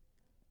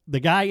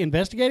 the guy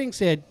investigating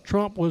said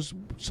Trump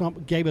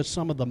gave us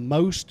some of the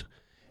most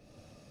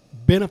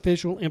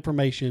beneficial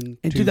information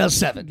in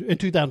 2007. In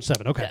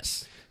 2007, okay.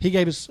 Yes. He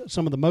gave us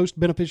some of the most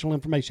beneficial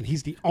information.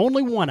 He's the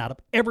only one out of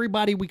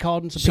everybody we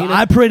called in subpoena. So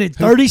I printed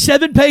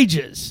 37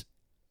 pages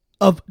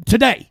of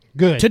today.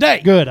 Good.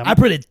 I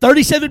printed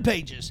 37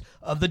 pages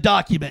of the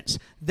documents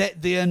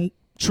that then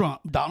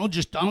Donald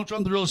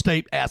Trump, the real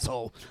estate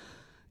asshole,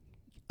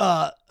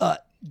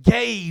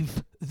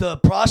 gave the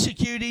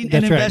prosecuting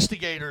and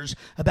investigators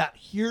about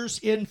here's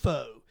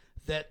info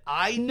that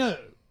I know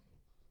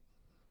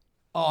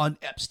on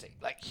Epstein.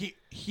 Like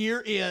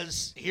here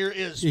is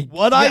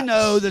what I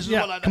know. This is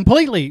what I know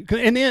completely.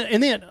 And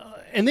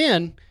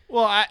then.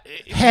 Well,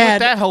 with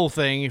that whole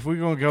thing, if we're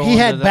going to go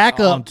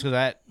onto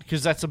that,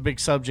 because that's a big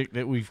subject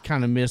that we've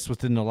kind of missed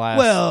within the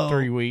last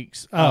 3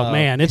 weeks. Oh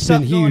man, it's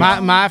been huge.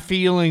 My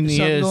feeling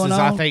is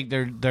I think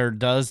there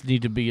does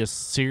need to be a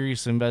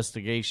serious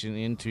investigation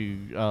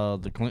into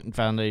the Clinton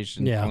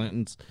Foundation,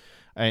 Clintons,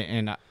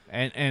 and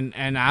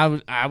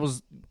I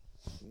was,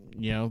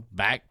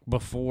 back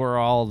before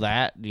all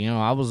that,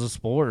 I was a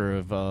supporter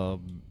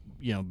of.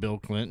 Bill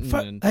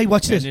Clinton. Hey,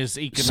 watch this. His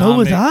economic, so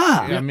was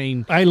I. I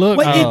mean, hey, look.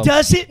 It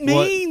doesn't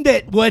mean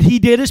that what he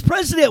did as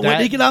president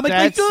wasn't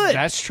economically good.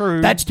 That's true.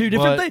 That's two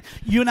different things.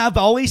 You and I've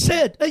always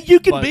said you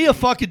can be a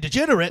fucking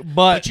degenerate,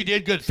 but you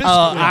did good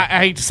fiscally. I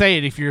hate to say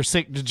it, if you're a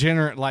sick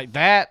degenerate like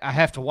that, I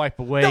have to wipe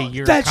away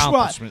your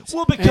accomplishments. Right.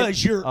 Well,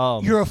 because you're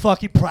a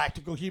fucking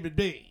practical human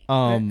being.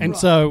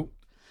 So.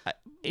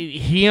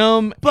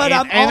 Him, but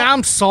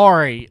I'm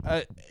sorry.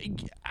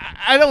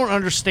 I don't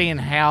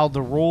understand how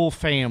the royal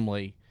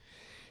family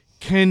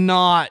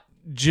cannot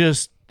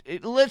just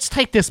let's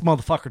take this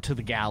motherfucker to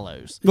the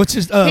gallows. What's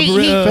his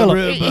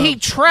he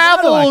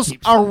travels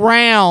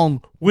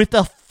around with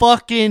a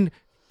fucking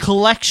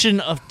collection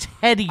of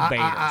teddy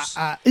bears.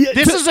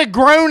 This is a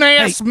grown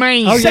ass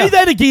man. Say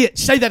that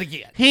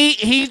again.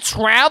 He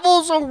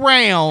travels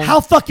around. How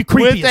fucking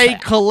creepy with a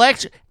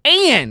collection,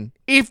 and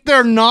if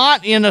they're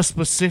not in a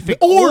specific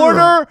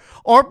order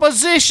or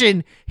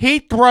position, he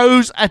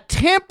throws a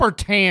temper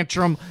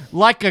tantrum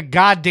like a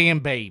goddamn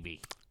baby.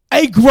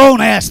 A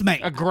grown-ass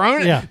man.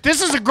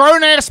 This is a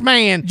grown-ass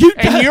man,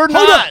 and you're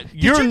not.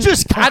 You're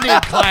just clap. I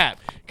didn't clap.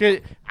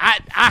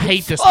 I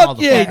hate this motherfucker.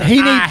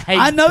 Yeah.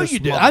 I know you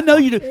do.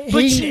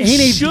 But he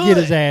needs to get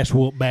his ass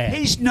whooped bad.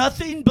 He's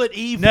nothing but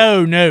evil.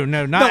 No,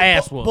 not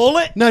ass whooped.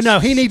 Bullet? No,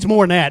 he needs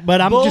more than that.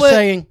 But I'm just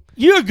saying.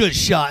 You're a good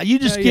shot. You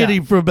just get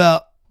him for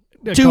about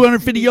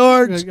 250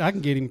 yards. I can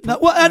get him.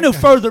 I know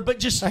further, but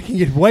just I can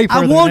get way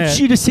further. I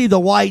want you to see the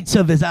whites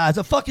of his eyes.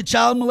 A fucking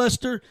child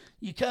molester.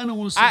 You kind of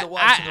want to see the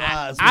whites of their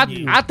eyes.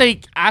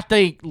 I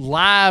think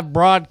live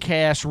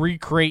broadcast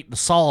recreate the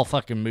Saw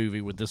fucking movie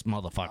with this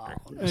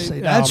motherfucker. See,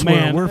 that's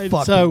where we're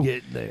fucking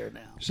getting there now.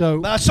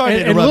 So, sorry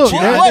to interrupt you.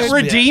 What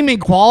redeeming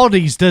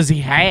qualities does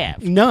he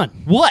have? None.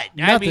 What?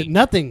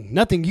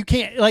 Nothing. You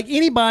can't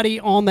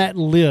anybody on that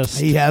list.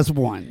 He has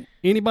one.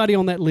 Anybody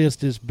on that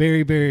list is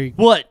very, very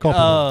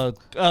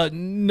culpable.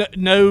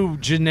 No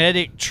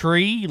genetic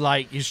tree,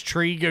 like his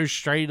tree goes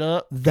straight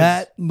up.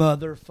 That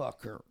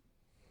motherfucker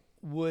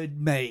would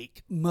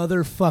make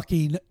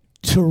motherfucking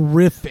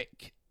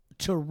terrific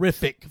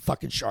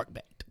fucking shark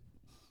bait.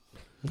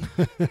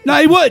 No,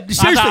 he would.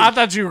 Seriously. I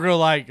thought you were going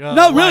like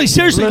no, really,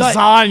 seriously,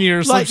 lasagna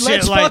or some like, shit.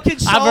 let's Like fucking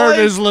I've heard saw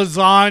this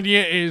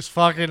lasagna is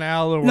fucking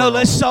out of the world. No,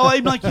 let's saw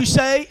him like you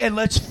say, and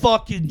let's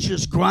fucking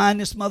just grind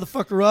this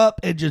motherfucker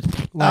up and just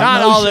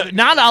not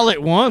all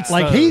at once.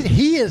 Like though.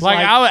 he is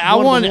like I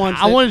want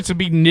it to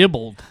be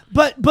nibbled.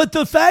 But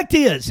the fact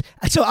is,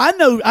 so I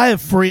know I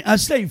have friends. I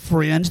say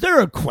friends,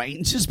 they're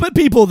acquaintances, but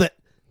people that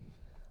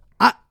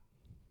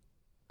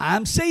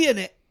I'm seeing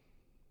it,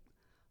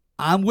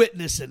 I'm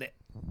witnessing it.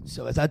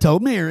 So as I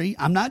told Mary,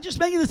 I'm not just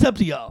making this up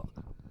to y'all.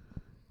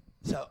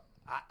 So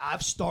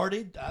I've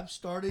started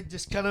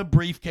just kind of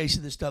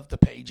briefcasing this stuff, the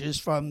pages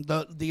from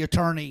the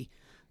attorney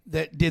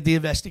that did the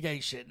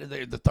investigation,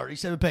 the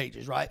 37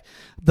 pages, right?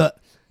 The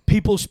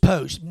people's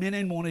posts,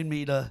 men wanting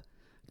me to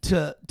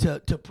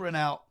print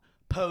out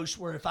posts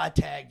where if I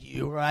tag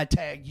you or I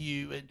tag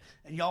you and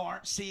y'all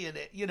aren't seeing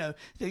it,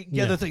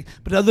 other thing.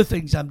 But other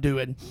things I'm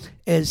doing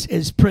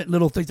is print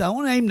little things. I don't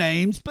want to name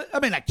names, but I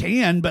mean I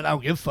can, but I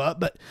don't give a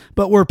fuck.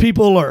 But where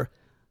people are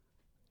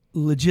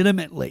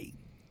legitimately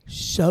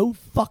so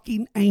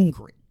fucking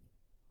angry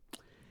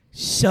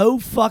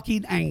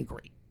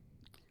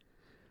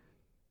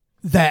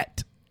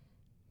that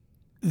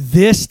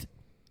this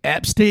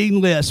Epstein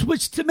list,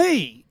 which to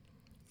me,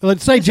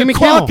 let's say it's Jimmy a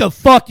crock Kimmel. of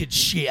fucking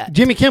shit.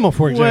 Jimmy Kimmel,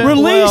 for example.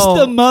 Release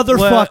the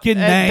motherfucking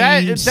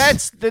names.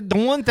 That's the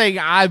one thing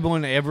I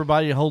want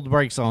everybody to hold the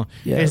brakes on.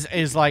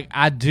 Is like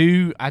I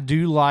do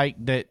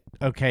like that.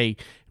 Okay,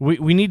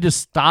 we need to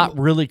stop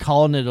really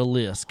calling it a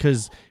list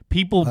because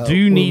people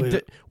do need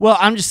to. Well,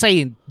 I'm just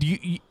saying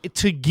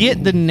to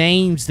get the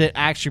names that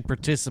actually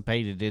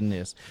participated in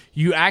this,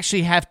 you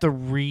actually have to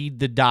read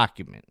the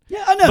document.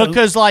 Yeah, I know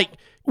because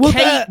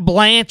Kate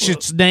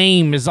Blanchett's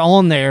name is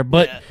on there,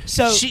 but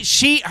so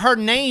her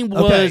name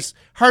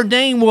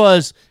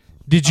was.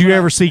 Did you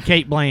ever see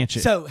Kate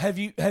Blanchett? So have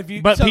you?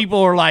 But people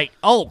are like,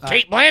 "Oh,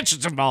 Kate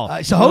Blanchett's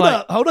involved." So hold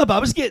up. I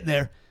was getting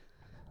there.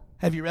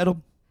 Have you read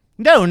them?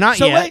 No, not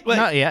yet. Wait.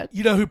 Not yet.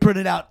 You know who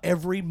printed out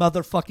every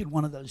motherfucking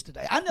one of those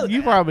today? I know you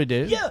that. probably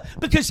do. Yeah,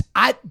 because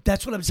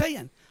that's what I'm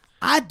saying.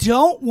 I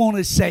don't want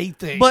to say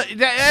things, but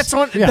that's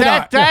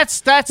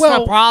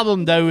the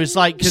problem though. Is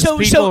like because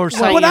people are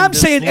saying what I'm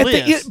saying.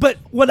 But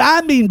what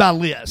I mean by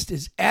list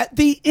is at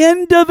the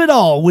end of it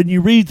all, when you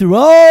read through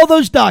all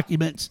those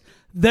documents,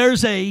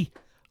 there's a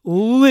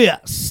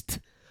list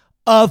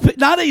of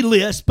not a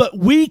list, but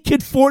we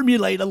could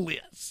formulate a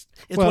list.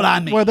 Is what I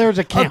mean. Well, there's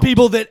a count of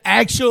people that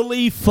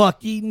actually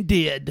fucking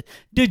did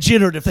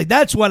degenerative things.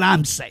 That's what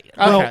I'm saying.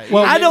 Okay.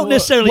 Well, I don't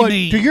necessarily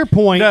mean to your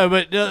point. No,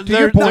 but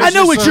I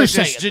know what you're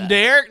saying.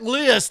 Generic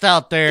list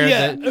out there.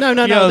 Yeah. That,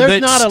 No. There's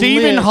not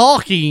Stephen a list.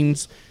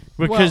 Hawking's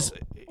because.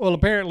 Well,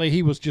 apparently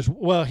he was just.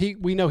 Well,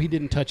 we know he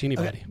didn't touch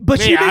anybody.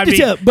 But you need to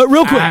tell. But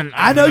real quick,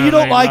 I know you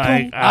don't like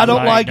them. I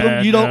don't like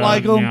them. You don't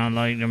like them. I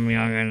like them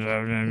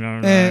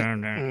youngins.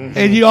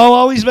 And you all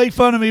always make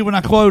fun of me when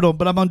I quote them,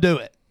 but I'm gonna do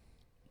it.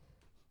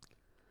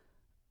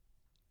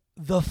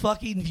 The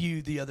fucking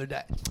View the other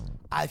day.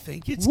 I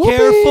think it's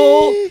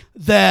careful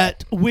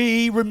that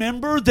we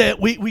remember that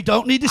we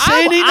don't need to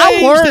say any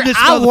names to this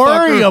motherfucker. I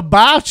worry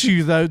about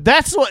you though.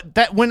 That's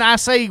what when I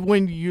say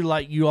when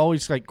you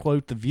always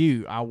quote the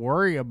View. I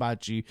worry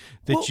about you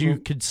that you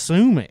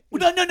consume it.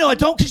 No, I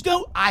don't.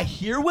 Because I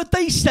hear what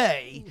they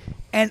say,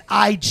 and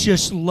I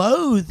just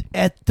loathe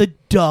at the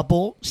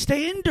double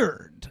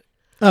standard.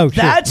 Oh,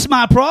 sure. That's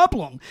my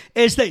problem.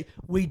 Is that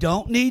we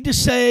don't need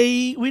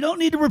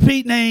to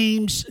repeat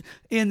names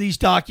in these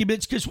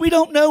documents because we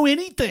don't know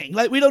anything.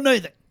 We don't know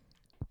anything.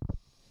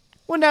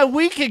 Well, no,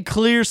 we could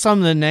clear some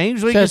of the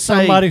names. We could say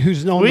somebody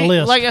who's on the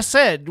list. Like I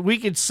said, we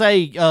could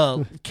say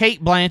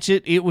Kate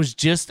Blanchett. It was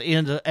just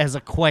as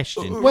a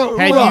question. Well,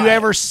 have you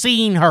ever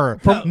seen her?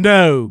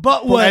 No.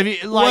 But what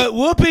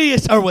Whoopi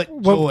is, or what?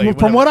 Joy,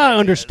 from what I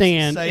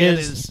understand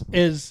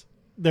is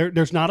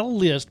there's not a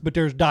list, but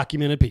there's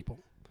documented people.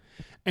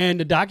 And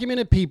the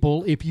documented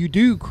people, if you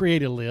do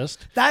create a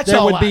list,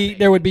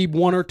 there would be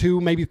one or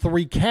two, maybe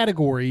three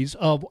categories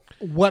of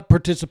what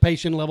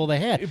participation level they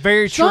had.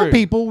 Very true. Some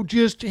people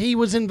he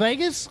was in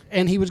Vegas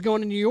and he was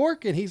going to New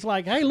York and he's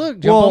like, hey, look,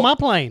 jump on my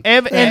plane.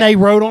 And they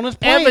rode on his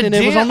plane and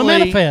it was on the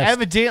manifest.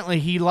 Evidently,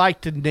 he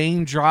liked to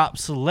name drop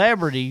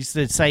celebrities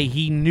that say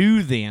he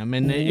knew them.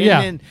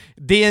 And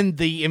then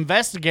the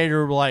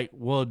investigator was like,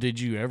 well, did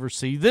you ever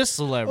see this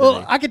celebrity?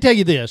 Well, I can tell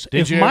you this.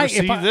 Did you ever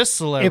see this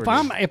celebrity?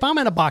 If I'm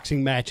in a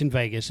boxing match in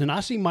Vegas and I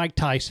see Mike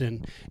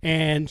Tyson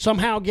and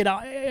somehow get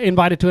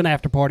invited to an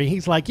after party,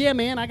 he's like, yeah,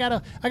 man, I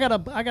got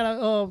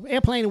a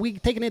airplane and we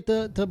taking it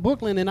to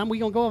Brooklyn and we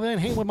gonna go over there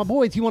and hang with my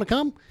boys. You want to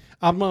come?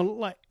 I'm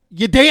like,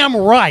 you're damn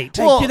right.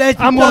 Well,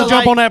 I'm going to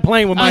jump on that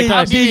plane with Mike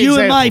Tyson. You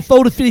and Mike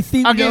fold a 50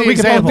 feet. I'll give you an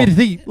example.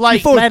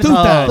 Like flat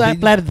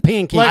of the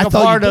pancake. Like a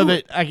part of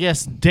it, I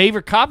guess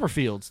David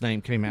Copperfield's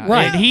name came out.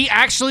 Right. And he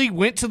actually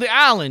went to the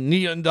island.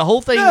 The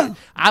whole thing,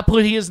 I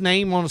put his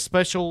name on a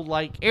special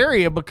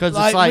area because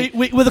it's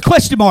with a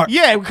question mark.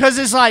 Yeah, because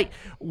it's like,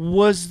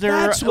 Was there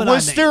That's what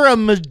was I mean. there a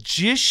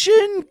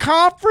magician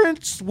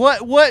conference?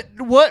 What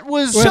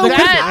was So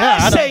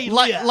that? I say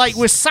like list. like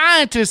with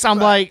scientists, I'm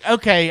like,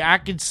 okay, I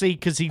can see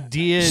because he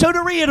did. So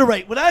to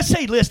reiterate, when I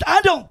say list,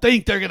 I don't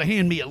think they're going to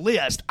hand me a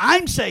list.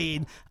 I'm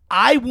saying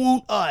I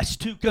want us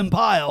to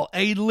compile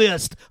a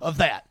list of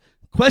that.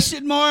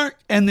 Question mark,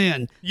 and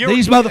then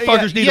these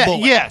motherfuckers need a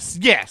bullet. Yes.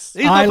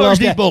 These motherfuckers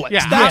need bullets.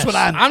 Yeah, That's what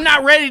I mean. I'm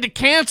not ready to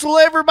cancel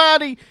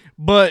everybody,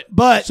 but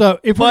So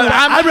if we're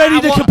I'm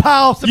ready to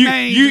compile some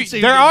names. and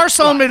see there what are they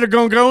some look that are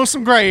going to go in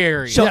some gray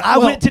areas. So Yeah, I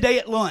well- went today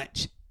at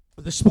lunch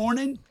this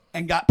morning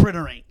and got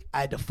printer ink.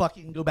 I had to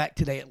fucking go back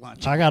today at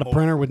lunch. I got a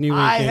printer with new ink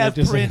I in it, have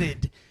just-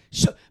 printed.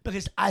 So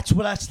because that's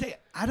what I said.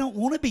 I don't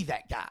want to be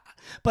that guy,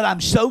 but I'm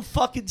so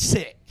fucking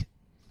sick.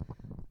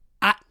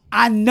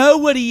 I know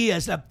what he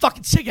is. I'm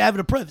fucking sick of having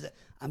to prove it.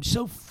 I'm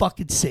so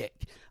fucking sick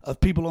of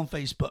people on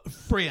Facebook,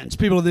 friends,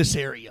 people in this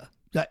area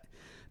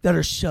that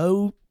are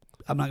so.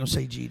 I'm not gonna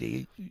say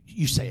GD.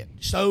 You say it.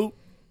 So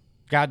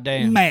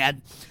Goddamn.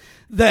 mad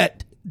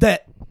that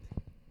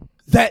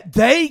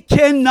they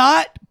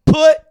cannot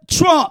put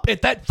Trump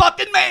at that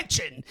fucking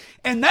mansion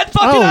and that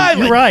fucking Oh, island.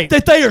 you're right.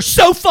 That they are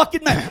so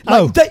fucking mad.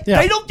 Oh,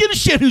 They don't give a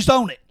shit who's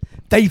on it.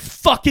 They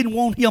fucking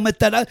want him at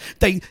that.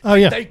 They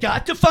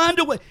got to find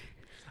a way.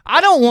 I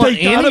don't want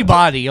They gotta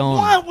anybody on.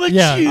 Why would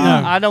Yeah, you?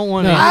 no. I don't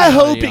want. I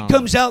anybody hope it on.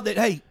 comes out that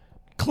hey,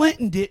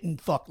 Clinton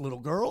didn't fuck little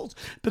girls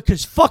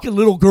because fucking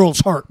little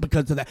girls hurt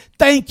because of that.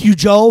 Thank you,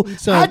 Joel.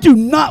 So- I do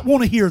not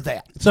want to hear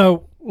that.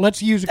 So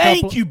let's use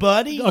Thank you,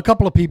 buddy. a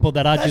couple of people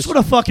that That's what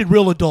a fucking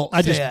real adult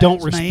I just says,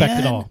 don't respect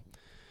man. at all.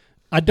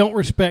 I don't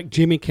respect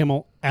Jimmy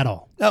Kimmel at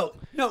all. No.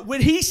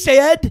 When he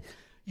said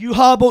you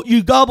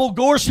gobble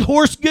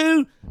horse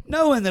goo,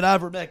 knowing that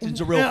ivermectin's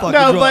a real fucking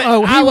no, drug. but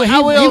Oh, I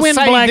will he went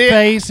say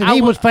blackface, and I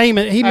he will- was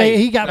famous.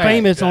 He got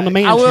famous on the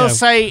Man I will Show.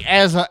 say,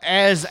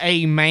 as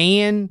a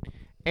man,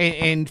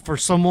 and for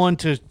someone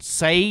to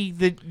say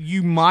that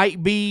you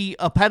might be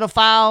a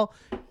pedophile,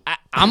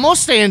 I'm gonna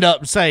stand up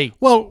and say,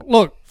 Well,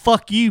 look.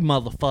 "Fuck you,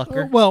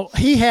 motherfucker."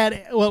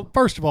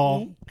 First of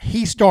all,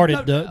 he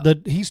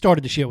started he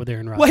started the shit with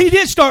Aaron Rodgers. Well, he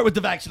did start with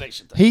the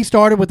vaccination thing. He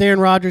started with Aaron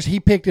Rodgers. He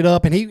picked it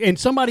up, and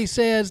somebody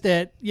says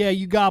that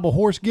you gobble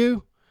horse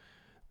goo,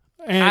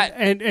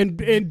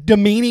 and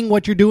demeaning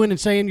what you're doing and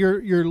saying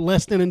you're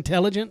less than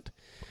intelligent.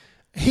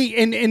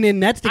 And then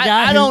that's the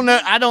guy. I don't know.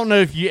 I don't know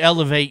if you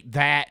elevate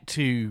that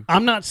to.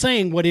 I'm not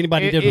saying what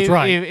anybody did was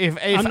right.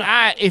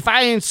 If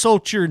I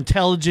insult your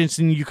intelligence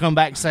and you come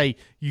back and say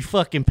you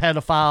fucking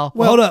pedophile,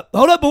 Well, hold up, but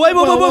wait.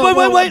 That's I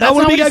want not to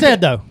what be he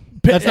said, though.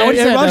 That's not what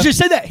he said. Ron though. just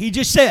said that. He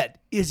just said,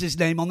 "Is his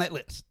name on that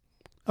list?"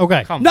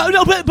 Okay. come No, on.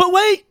 no, but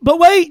wait.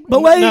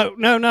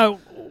 No.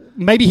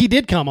 Maybe he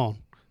did come on.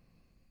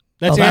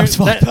 That's that's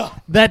fucked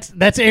up.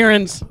 That's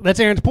Aaron's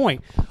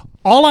point.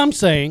 All I'm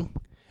saying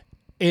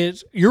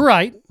is you're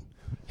right.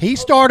 He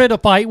started a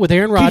fight with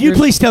Aaron Rodgers. Can you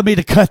please tell me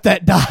to cut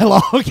that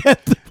dialogue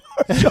at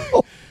the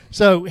show?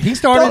 So he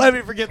started. Don't let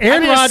me forget that.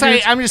 Aaron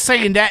Rodgers. I'm just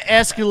saying that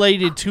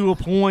escalated to a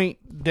point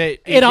that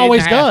It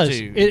always didn't have does.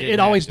 to. It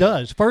always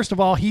does. First of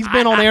all, he's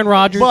been on Aaron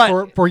Rodgers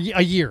but- for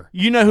a year.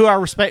 You know who I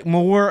respect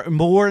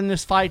more in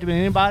this fight than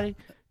anybody?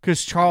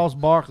 Because Charles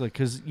Barkley.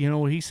 Because you know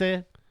what he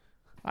said?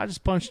 I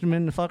just punched him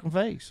in the fucking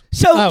face.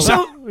 So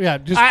yeah,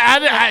 just I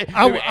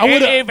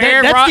would've- if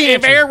that's the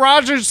answer. Aaron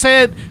Rodgers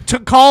said to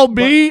call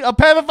me a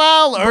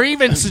pedophile or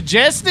even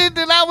suggested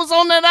that I was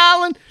on that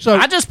island, So-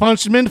 I just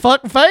punched him in the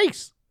fucking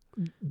face.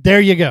 there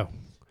you go.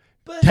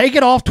 Take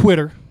it off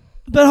Twitter.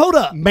 but hold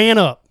up. Man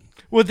up.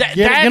 Well, Get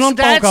on a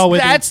phone call with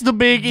him. that's the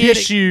big Get it-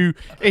 issue.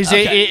 Is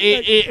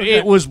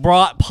it was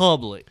brought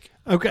public.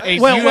 Okay.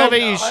 If you have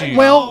an issue.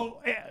 Well,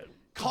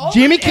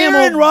 Jimmy Kimmel.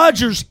 Aaron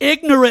Rodgers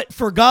ignorant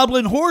for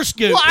gobbling horse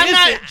goo. Well, I'm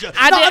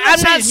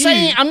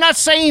not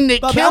saying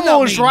that Bubba, I don't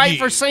Kimmel is mean right you.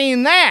 for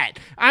saying that.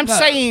 I'm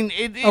saying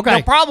Okay.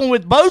 the problem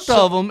with both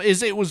of them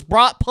is it was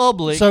brought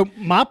public. So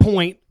my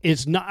point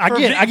is not. I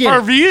get for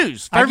it.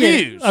 views. For I get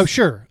it. views. Oh,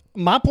 sure.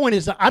 My point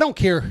is, I don't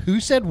care who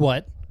said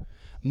what.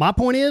 My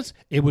point is,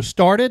 it was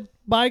started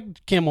by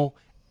Kimmel.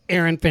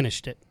 Aaron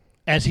finished it,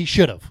 as he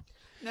should have.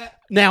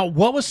 Now,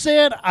 what was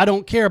said, I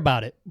don't care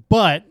about it.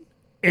 But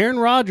Aaron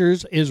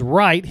Rodgers is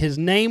right. His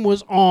name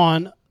was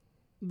on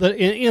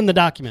in the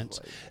documents.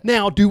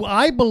 Now, do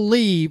I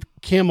believe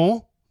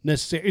Kimmel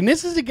necessarily? And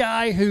this is a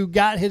guy who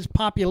got his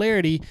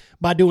popularity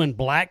by doing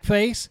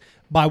blackface,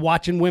 by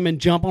watching women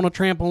jump on a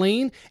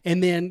trampoline,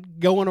 and then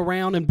going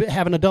around and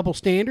having a double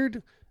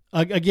standard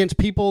against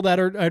people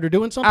that are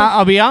doing something.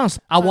 I'll be honest.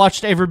 I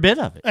watched every bit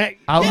of it. Me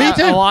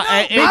too. I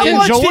watched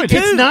enjoyed it it. too.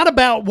 It's not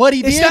about what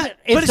he It's did. not,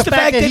 but it's the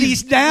fact that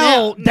he's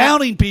now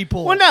downing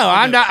people. Well, no,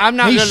 I'm not.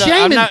 He's gonna,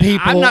 shaming I'm not,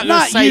 people. I'm not, gonna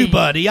Not say, you,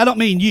 buddy. I don't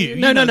mean you.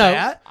 No, You no, know no.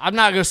 that. I'm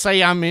not going to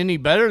say I'm any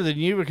better than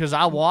you because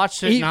I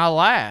watched it and I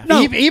laughed. No.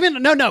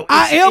 No.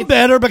 I am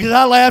better because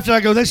I laughed and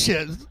I go, this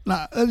shit.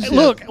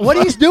 Look, what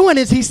he's doing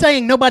is he's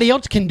saying nobody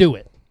else can do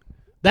it.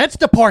 That's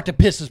the part that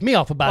pisses me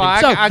off about Well,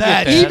 him. So I get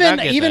that.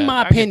 I get even that. my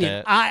I get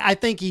opinion,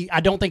 that. I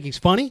don't think he's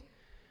funny.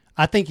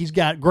 I think he's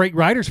got great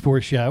writers for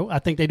his show. I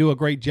think they do a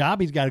great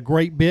job. He's got a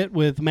great bit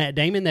with Matt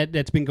Damon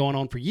that's been going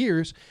on for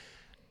years.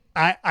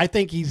 I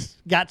think he's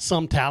got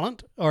some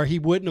talent, or he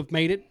wouldn't have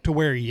made it to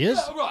where he is.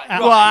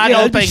 Well, I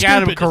don't think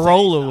Adam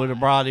Carolla would have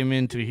brought him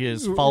into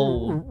his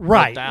fold.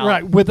 Right.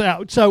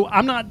 So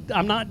I'm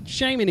not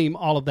shaming him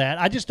all of that.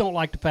 I just don't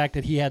like the fact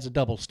that he has a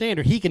double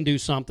standard. He can do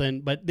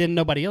something, but then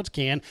nobody else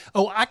can.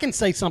 Oh, I can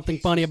say something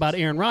funny about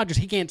Aaron Rodgers.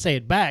 He can't say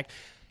it back.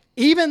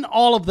 Even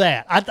all of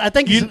that, I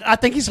think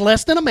he's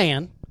less than a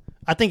man.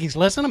 I think he's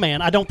less than a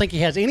man. I don't think he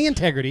has any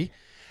integrity,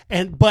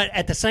 but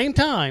at the same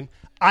time,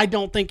 I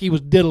don't think he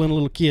was diddling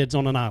little kids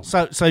on an island.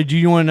 So do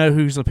you want to know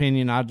whose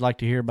opinion I'd like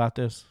to hear about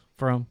this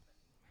from?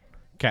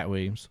 Cat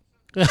Williams.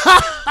 Who's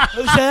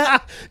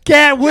that?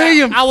 Cat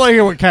Williams. I want to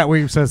hear what Cat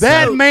Williams says.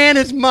 That man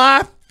is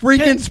my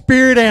freaking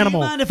spirit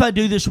animal. Do you mind if I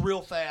do this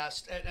real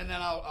fast, and then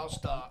I'll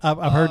stop?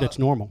 I've heard it's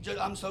normal.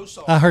 I'm so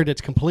sorry. I heard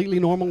it's completely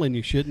normal, and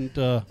you shouldn't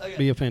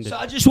be offended. So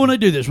I just want to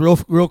do this real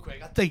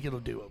quick. I think it'll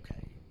do okay.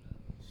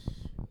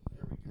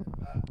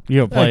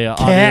 You'll play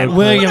Cat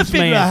Williams, I'm gonna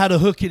figure man. out how to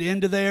hook it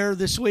into there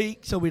this week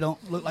so we don't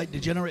look like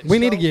degenerates. We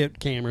need to get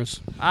cameras.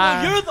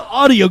 Well, you're the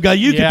audio guy.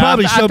 You can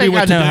probably show me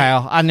what to do.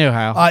 I know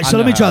how. All right, so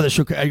let me try this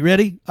real quick. Are you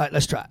ready? All right,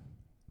 let's try it.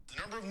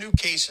 The number of new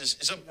cases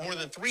is up more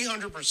than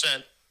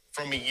 300%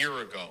 from a year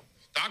ago.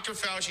 Dr.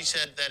 Fauci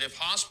said that if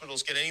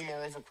hospitals get any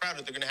more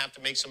overcrowded, they're going to have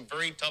to make some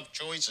very tough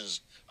choices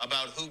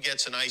about who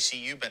gets an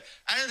ICU bed.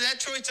 That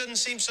choice doesn't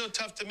seem so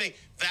tough to me.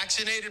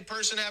 Vaccinated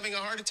person having a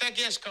heart attack?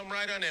 Yes, come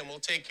right on in. We'll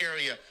take care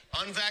of you.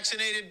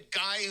 Unvaccinated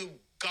guy who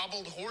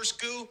gobbled horse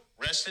goo?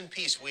 Rest in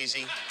peace,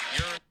 Wheezy.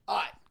 All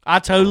right. I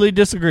totally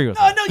disagree with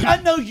that.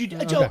 I know you,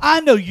 Joe. I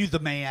know you, the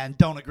man,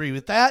 don't agree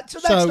with that. So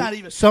that's not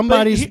even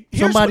somebody's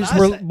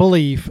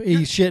belief. Yeah.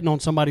 He's shitting on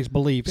somebody's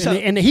belief,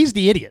 and he's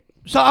the idiot.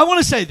 So I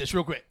want to say this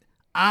real quick.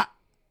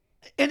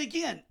 And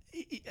again,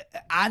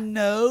 I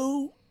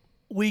know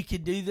we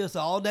could do this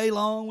all day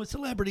long with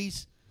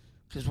celebrities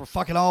because we're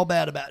fucking all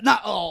bad about it.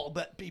 Not all,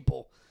 but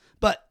people.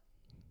 But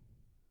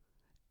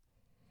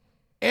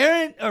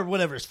Aaron, or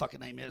whatever his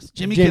fucking name is,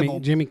 Jimmy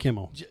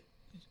Kimmel.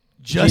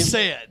 Just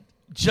said,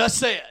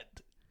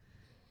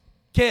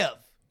 Kev,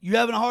 you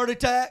having a heart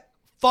attack?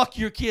 Fuck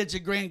your kids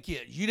and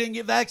grandkids. You didn't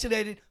get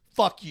vaccinated?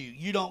 Fuck you.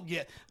 You don't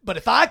get. But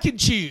if I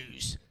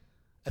choose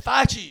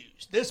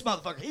this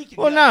motherfucker, he can.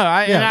 Well, go. no,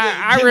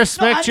 I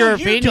respect your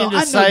opinion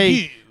to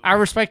say. I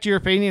respect your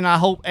opinion. I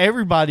hope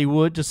everybody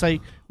would to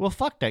say, well,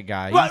 fuck that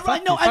guy.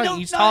 Right. No, I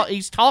don't.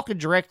 He's talking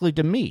directly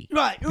to me.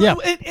 Right. Yeah.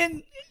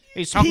 And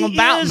he's talking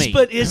about me.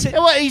 But is it?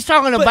 Well, he's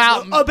talking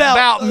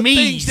about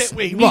me. That's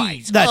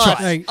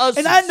right.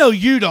 And I know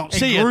you don't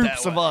see it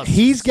groups that of way. us.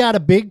 He's got a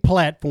big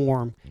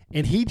platform,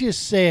 and he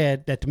just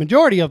said that the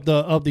majority of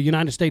the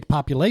United States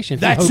population,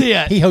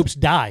 he hopes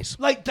dies.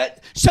 Like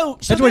that. So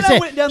that's what he said. I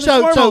went down this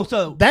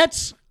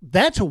wormhole.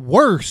 That's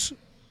worse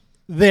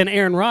than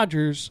Aaron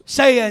Rodgers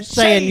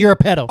saying you're a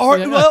pedo,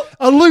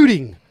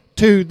 alluding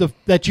to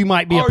that you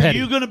might be a pedo. Are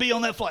you going to be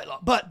on that flight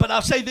log? But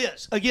I'll say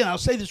this again. I'll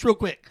say this real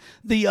quick.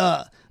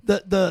 The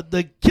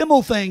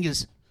Kimmel thing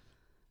is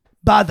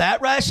by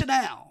that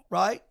rationale,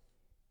 right?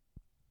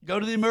 Go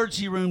to the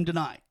emergency room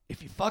tonight.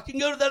 If you fucking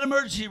go to that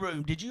emergency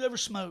room, did you ever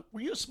smoke?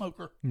 Were you a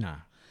smoker? No.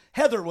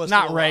 Heather was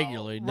not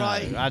regularly. No,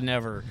 right? I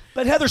never.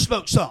 But Heather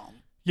smoked some.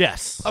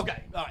 Yes.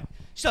 Okay. All right.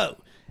 So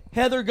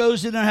Heather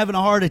goes in there having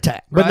a heart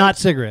attack, but right? not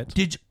cigarettes.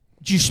 Did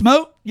you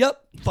smoke?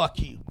 Yep. Fuck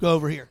you. Go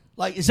over here.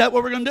 Like, is that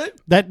what we're gonna do?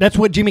 That's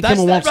what Jimmy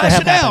Kimmel wants to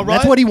have happen. Right?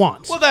 That's what he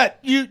wants. Well,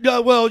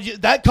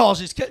 that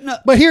causes. No.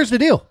 But here's the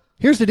deal.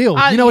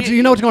 You know what's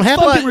going to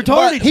happen? Fucking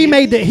retarded. He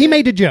made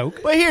the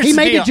joke. But here's he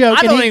made the joke.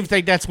 I don't even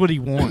think that's what he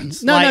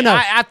wants. No.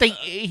 I think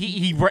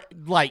he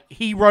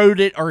wrote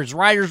it, or his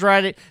writers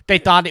wrote it. They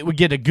thought it would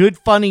get a good,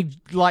 funny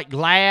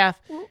laugh.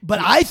 But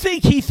I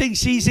think he thinks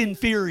he's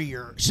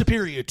superior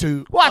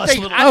to. Well,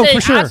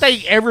 for sure. I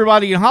think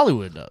everybody in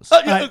Hollywood does.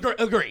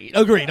 Agreed,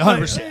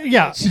 100%.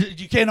 Yeah,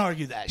 you can't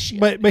argue that shit.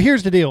 But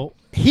here's the deal.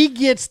 He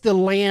gets to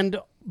land.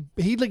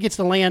 He gets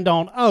to land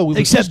on. Oh, it was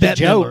except just a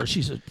joke. Miller,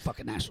 she's a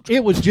fucking asshole.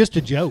 It was just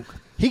a joke.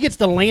 He gets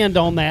to land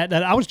on that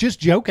I was just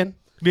joking.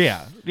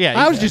 Yeah.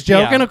 I was just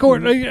joking. Of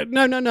course, no.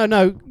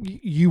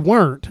 You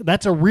weren't.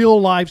 That's a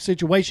real life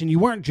situation. You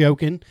weren't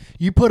joking.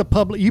 You put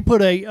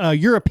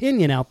your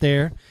opinion out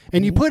there,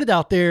 and you put it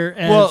out there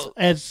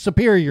as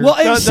superior. Well,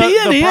 and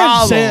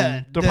CNN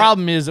said the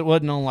problem is it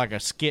wasn't on like a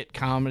skit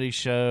comedy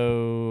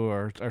show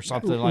or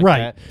something like right.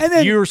 that. And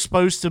then you're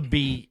supposed to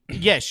be.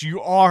 Yes,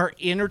 you are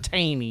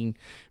entertaining.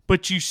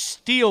 But you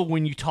still,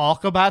 when you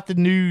talk about the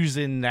news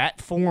in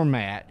that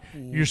format,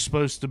 you're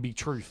supposed to be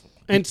truthful.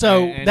 And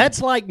so that's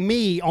like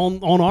me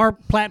on our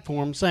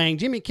platform saying,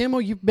 Jimmy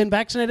Kimmel, you've been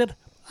vaccinated?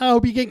 I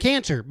hope you get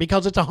cancer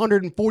because it's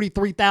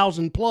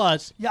 143,000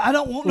 plus. Yeah, I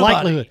don't want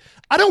likelihood.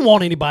 I don't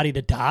want anybody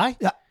to die.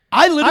 Yeah.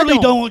 I literally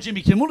don't want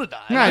Jimmy Kimmel to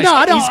die. No,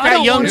 I don't. He's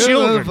got young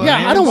children.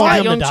 Yeah, I don't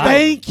want him to die.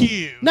 Thank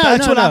you.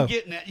 That's what I'm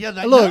getting at. Yeah,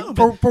 look,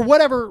 for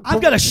whatever.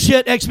 I've got a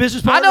shit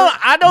ex-business partner.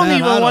 I don't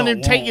even want him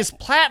to take his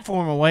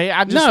platform away.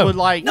 I just would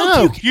like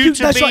you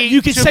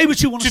can say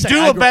what you want to say. To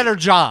do a better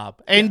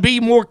job and be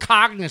more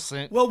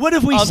cognizant. Well, what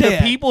if we said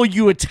the people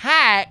you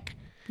attack?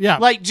 Yeah.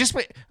 Like, just,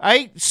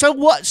 so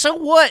what? So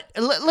what?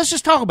 Let's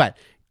just talk about it.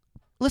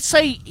 Let's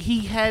say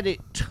he had it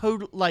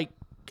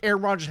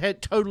Aaron Rodgers had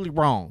it totally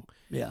wrong.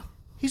 Yeah.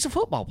 He's a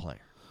football player.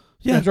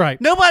 Yeah, that's right.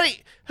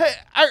 Nobody. Hey,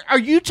 are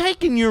you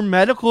taking your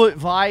medical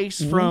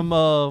advice from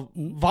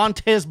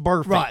Vontez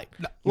Burfict?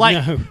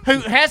 Right. Who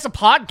has a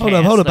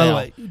podcast? Hold up. By the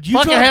way,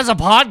 fucking has a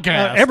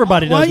podcast.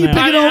 Everybody does. Why are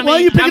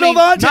you picking on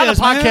Vontez? Not a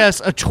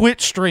podcast, a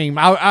Twitch stream.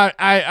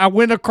 I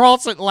went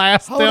across it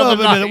last. Hold up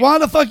a minute. Why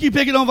the fuck you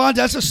picking on Vontez?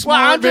 That's a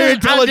smart, very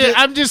intelligent.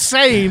 I'm just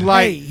saying,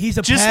 like, he's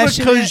a just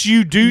because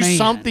you do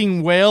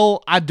something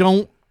well, I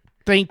don't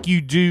think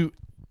you do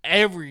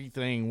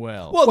everything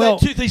well. Well,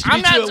 two things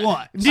can be two at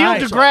once. Neil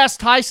deGrasse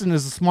Tyson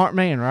is a smart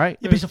man, right?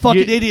 Yeah, but he's a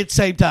fucking idiot at the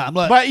same time.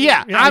 Look, but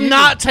I'm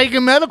not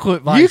taking medical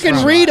advice. You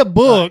can read a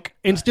book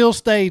and still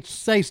say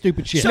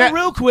stupid shit. So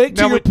real quick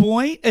to your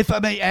point, if I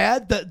may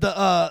add,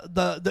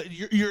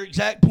 your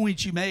exact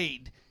point you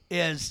made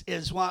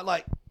is why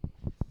like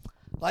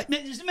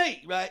it's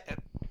me, right?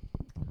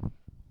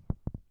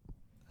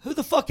 Who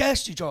the fuck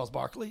asked you, Charles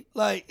Barkley?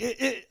 Like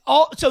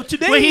so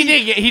today. Well,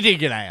 he did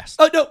get asked.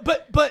 Oh no,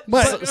 but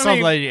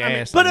some lady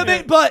asked.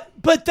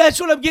 But that's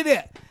what I'm getting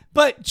at.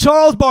 But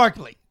Charles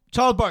Barkley.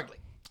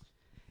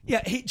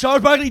 Yeah,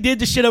 Charles Barkley did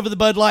the shit over the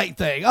Bud Light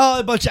thing.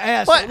 Oh, a bunch of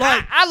ass. But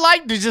I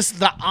like to just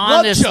the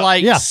honest,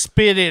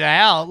 spit it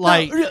out.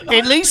 Like,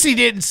 at least he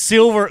didn't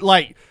silver.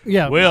 Like,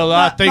 well,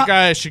 I think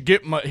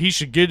he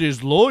should get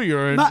his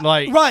lawyer and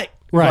right.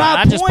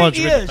 My point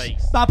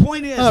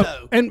is,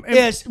 though,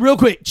 is real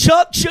quick.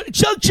 Chuck should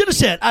have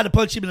said, I'd have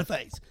punched him in the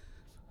face.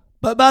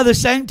 But by the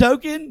same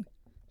token,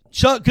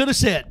 Chuck could have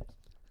said.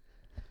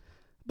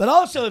 But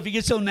also, if he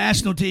gets on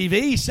national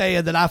TV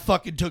saying that I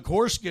fucking took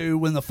horse goo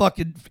when the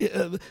fucking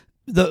the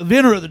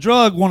inventor of the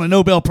drug won a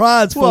Nobel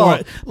Prize for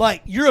it,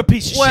 like, you're a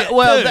piece of shit.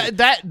 Well, too.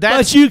 that's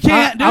but you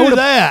can't do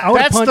that.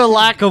 That's the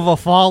lack of a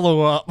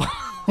follow up.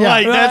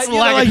 Yeah, that's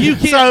you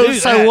can't do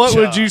that, so what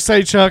Chuck. would you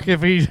say, Chuck,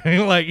 if he's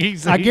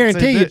I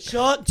guarantee you,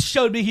 Chuck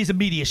showed me he's a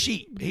media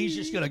sheep. He's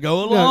just going to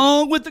go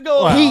along with the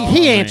goal.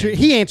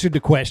 He answered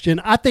the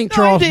question. I think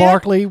Charles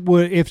Barkley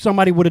would, if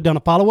somebody would have done a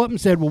follow up and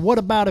said, well, what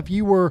about if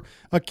you were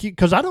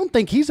because I don't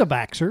think he's a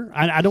vaxxer.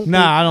 I don't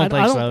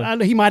think so.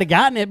 He might have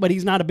gotten it, but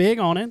he's not a big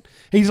on it.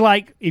 He's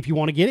like, if you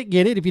want to get it,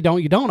 get it. If you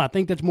don't, you don't. I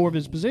think that's more of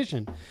his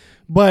position.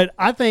 But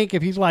I think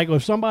if he's like, well,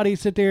 if somebody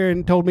sit there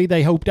and told me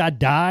they hoped I'd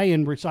die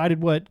and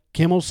recited what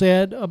Kimmel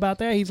said about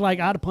that, he's like,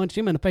 I'd have punched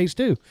him in the face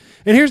too.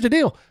 And here's the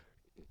deal.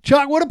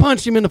 Chuck would have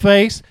punched him in the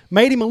face,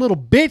 made him a little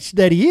bitch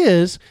that he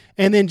is,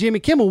 and then Jimmy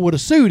Kimmel would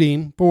have sued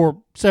him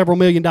for several $1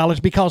 million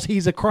because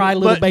he's a cry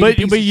little baby piece of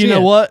shit. But you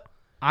know what?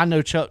 I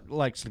know Chuck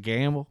likes to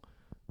gamble.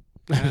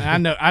 I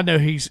know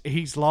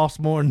he's lost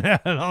more than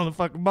that on the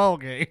fucking ball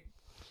game.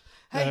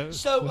 Hey,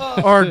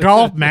 or a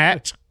golf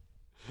match.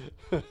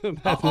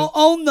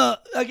 On the,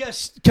 I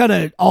guess, kind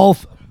of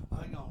off.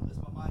 Hang on, is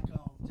my mic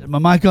on? Is my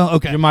mic on?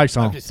 Okay, your mic's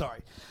on. Okay,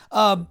 sorry.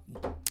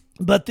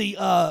 But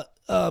that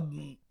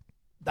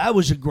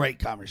was a great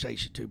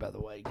conversation too. By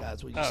the way,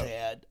 guys, we just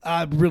had.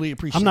 I really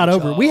appreciate. I'm not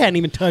over it. We hadn't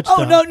even touched.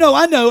 No,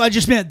 I know. I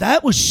just meant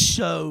that was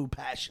so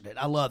passionate.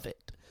 I love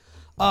it.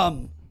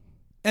 And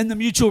the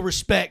mutual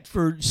respect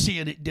for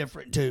seeing it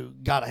different too.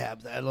 Gotta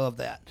have that. I love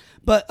that.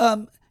 But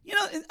I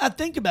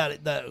think about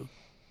it though.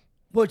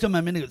 What we're talking about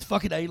a minute ago,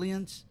 fucking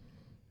aliens.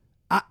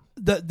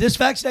 This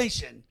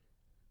vaccination,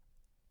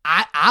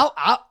 I'll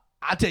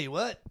tell you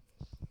what,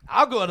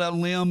 I'll go out on a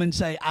limb and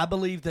say I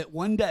believe that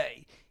one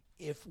day,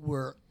 if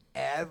we're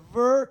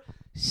ever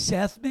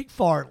Seth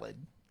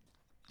MacFarlane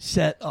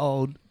set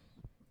on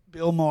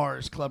Bill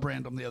Maher's Club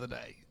Random the other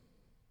day,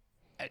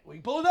 we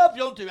can pull it up if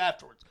you want to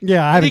afterwards.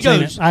 Yeah, I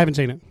haven't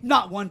seen it.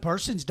 Not one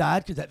person's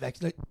died because that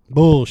vaccination.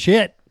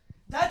 Bullshit.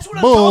 That's what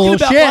I'm talking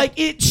about. Like,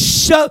 it's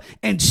so,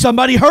 and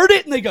somebody heard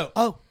it and they go,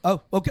 oh,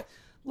 okay,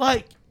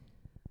 like.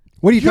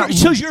 What are you talking?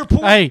 So your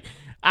point? Hey,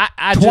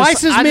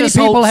 twice as many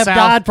people have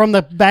died from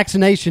the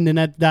vaccination than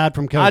that died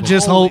from COVID. I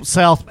just hope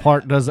South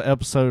Park does an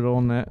episode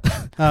on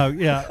that. Oh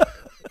yeah,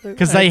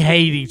 because they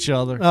hate each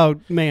other.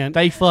 Oh man,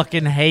 they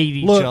fucking hate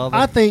each other.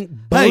 I think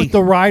both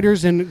the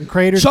writers and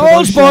creators.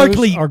 Charles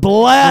Barkley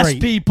blasts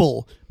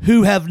people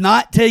who have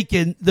not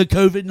taken the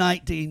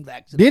COVID-19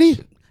 vaccine. Did he?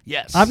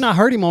 Yes, I've not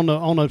heard him on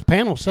the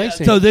panel say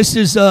so. So this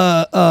is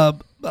I'll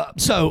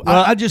listen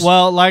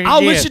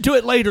to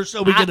it later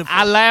so we can.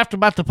 I laughed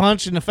about the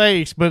punch in the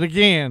face, but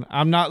again,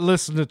 I'm not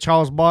listening to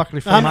Charles Barkley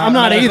for I'm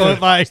not either.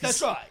 Advice.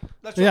 That's right.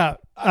 Yeah,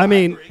 I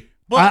mean,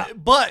 but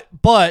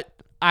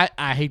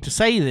I hate to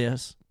say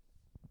this,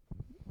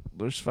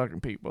 there's fucking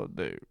people that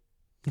do.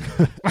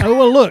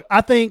 Well, look,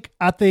 I think.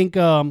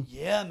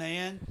 Yeah,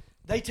 man.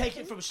 They take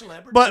it from a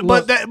celebrity.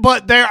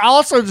 But they're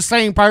also the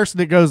same person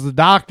that goes to the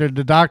doctor.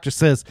 The doctor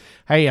says,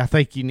 "Hey, I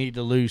think you need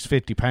to lose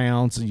 50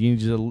 pounds and you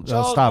need to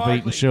stop Barkley,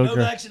 eating sugar. No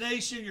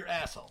vaccination, you're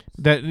asshole.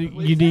 That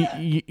you need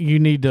to you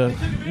need to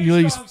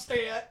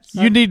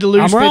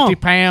lose I'm 50 wrong.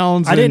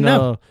 pounds I didn't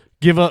know.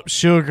 give up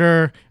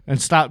sugar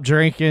and stop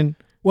drinking."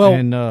 Well,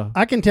 and,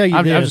 I can tell you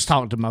I'm this. just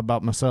talking to him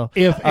about myself.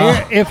 If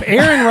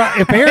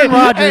Aaron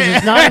Rodgers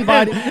is not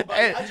invited,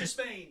 I just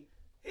mean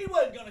he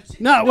wasn't going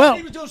to. No, well-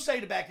 he was going to say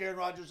to back Aaron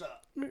Rodgers up.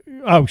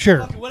 oh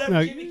sure, Whatever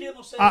No, Jimmy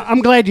Kimmel said.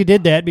 I'm glad you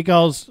did that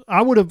because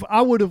I would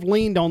have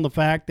leaned on the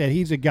fact that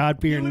he's a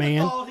God-fearing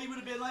man. He would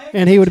have been like,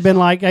 And he would have been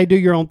like, "Hey, do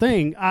your own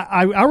thing."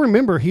 I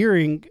remember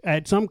hearing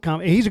at some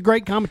he's a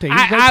great commentator.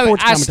 He's a great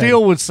sports I commentator.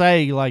 still would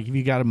say, like, if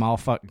you got him all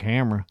fucking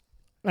camera,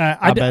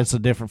 I bet it's a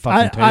different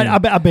fucking team. I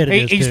bet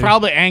it is. He's too.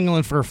 probably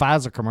angling for a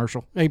Pfizer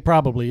commercial. He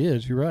probably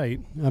is. You're right.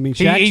 I mean,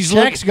 He's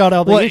Shaq's got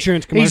all the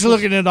insurance commercials. He's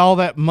looking at all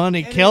that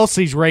money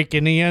Kelsey's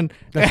raking in.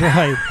 That's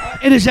right.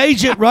 and his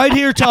agent right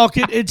here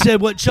talking and said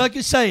what Chuck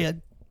is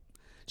saying.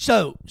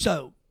 So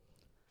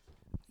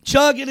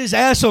Chuck and his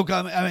asshole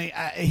comment. I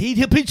mean, he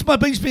pinch me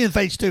in the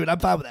face too, and I'm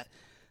fine with that.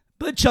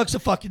 But Chuck's a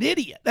fucking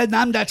idiot, and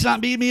that's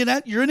not me and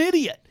that. You're an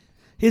idiot.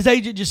 His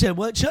agent just said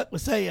what Chuck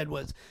was saying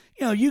was,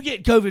 you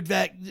get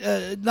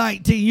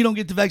COVID-19, you don't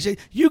get the vaccine,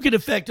 you can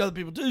affect other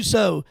people too.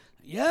 So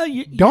yeah,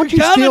 you're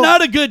kind of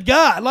not a good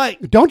guy.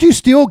 Like, don't you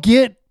still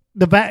get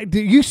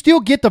you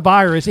still get the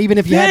virus even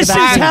if you had the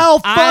vaccine? This is how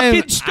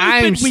fucking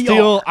stupid we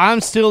are.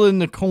 I'm still in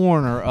the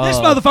corner. This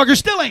motherfucker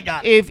still ain't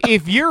got it.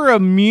 If you're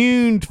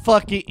immune,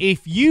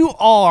 if you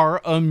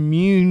are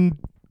immune,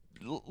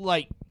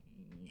 like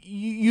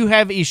you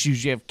have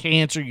issues, you have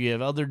cancer, you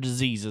have other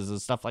diseases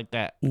and stuff like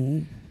that.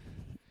 Mm-hmm.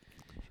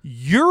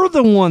 You're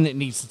the one that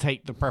needs to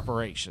take the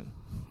preparation.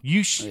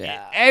 You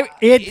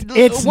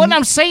what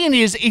I'm saying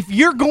is, if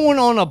you're going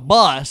on a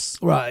bus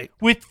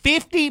with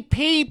 50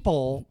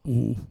 people,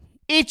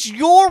 it's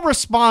your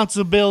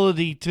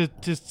responsibility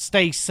to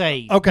stay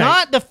safe. Okay.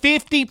 Not the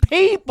 50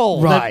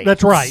 people. Right.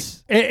 That's right.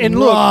 And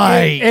look,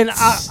 and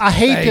I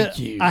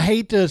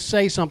hate to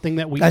say something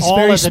that That's all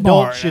very as smart.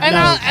 adults should And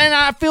know.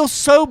 I feel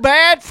so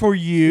bad for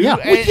you.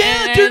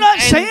 Yeah. You're not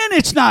saying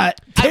it's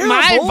not terrible.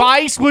 My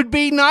advice would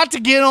be not to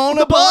get on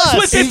a bus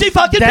with 50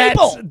 fucking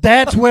people.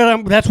 That's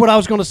what I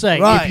was going to say.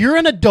 Right. If you're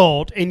an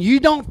adult and you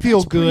don't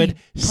feel good,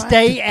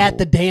 stay at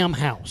the damn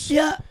house.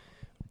 Yeah.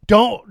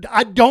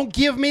 Don't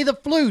give me the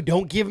flu.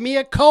 Don't give me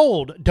a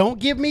cold. Don't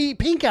give me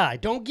pink eye.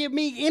 Don't give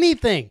me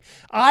anything.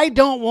 I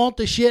don't want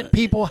the shit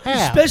people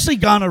have. Especially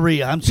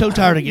gonorrhea. I'm so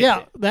tired of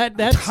getting it.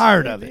 That's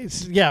tired of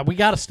it. Yeah, we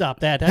got to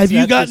stop that. Have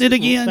you gotten it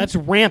again? That's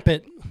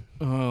rampant.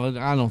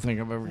 I don't think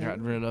I've ever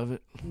gotten rid of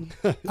it.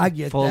 I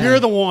get that. You're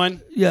the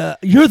one. Yeah,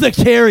 you're the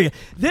carrier.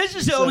 This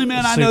is the only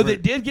man I know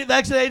that did get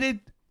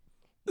vaccinated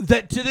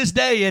that to this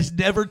day has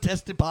never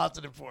tested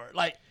positive for it.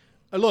 Like,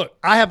 look,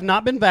 I have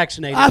not been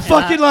vaccinated. How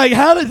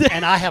did that?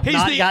 And I have he's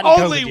not the gotten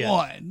COVID only yet.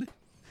 one.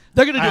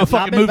 They're going to do a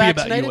fucking movie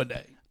about you one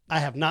day. I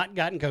have not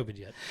gotten COVID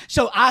yet.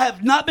 So I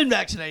have not been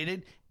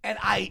vaccinated, and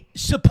I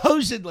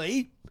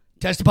supposedly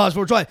tested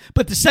positive for twice.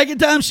 But the second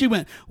time she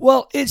went,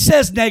 well, it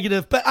says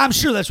negative, but I'm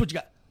sure that's what you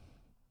got.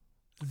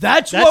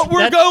 That's what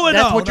we're going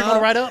on. That's what you're going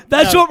to write up?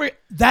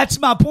 That's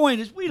my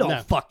point is we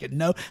don't fucking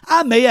know.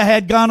 I may have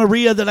had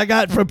gonorrhea that I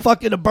got from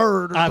fucking a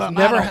bird or something.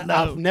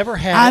 I've never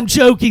had I'm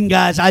joking,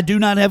 guys. I do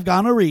not have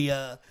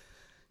gonorrhea.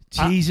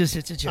 Jesus,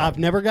 it's a joke. I've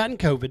never gotten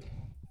COVID,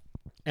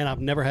 and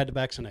I've never had the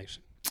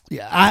vaccination.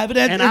 Yeah, I haven't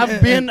had. And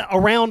I've been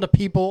around the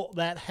people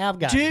that have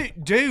gotten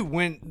it. Dude,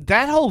 when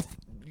that whole...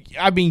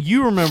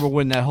 you remember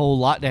when that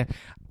whole lockdown...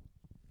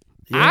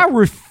 Yeah.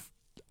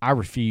 I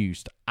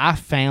refused. I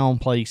found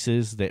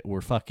places that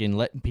were fucking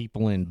letting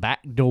people in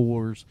back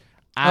doors.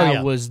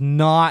 I was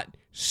not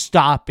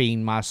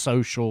stopping my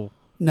social...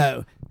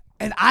 No.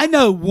 And I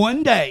know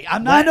one day,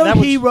 I'm not a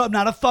hero. I'm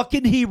not a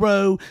fucking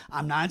hero.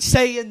 I'm not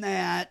saying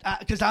that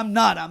because I'm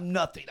not. I'm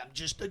nothing. I'm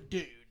just a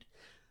dude.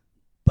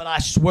 But I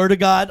swear to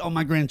God on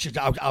my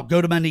grandchildren, I'll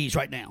go to my knees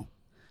right now.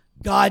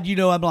 God, you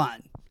know I'm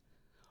lying.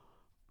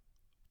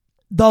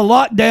 The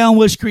lockdown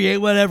was created,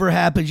 whatever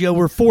happens.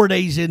 We're 4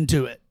 days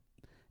into it.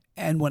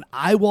 And when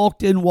I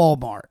walked in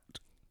Walmart,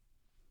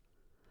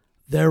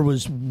 there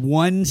was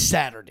one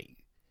Saturday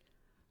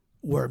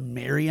where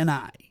Mary and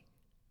I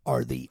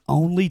are the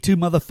only two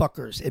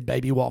motherfuckers in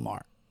baby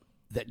Walmart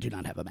that do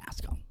not have a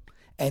mask on.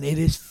 And it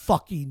is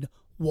fucking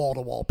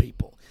wall-to-wall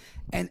people.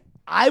 And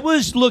I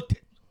was looked...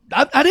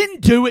 I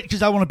didn't do it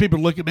because I wanted people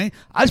to look at me.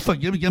 I just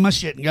fucking get my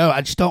shit and go.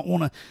 I just don't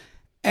want to...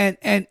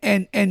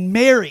 And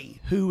Mary,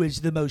 who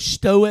is the most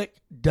stoic,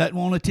 doesn't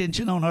want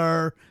attention on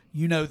her,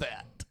 you know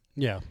that.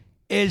 Yeah.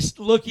 Is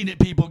looking at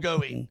people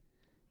going,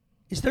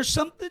 is there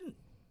something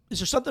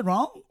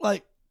wrong?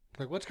 Like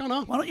what's going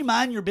on? Why don't you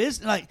mind your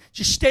business? Like,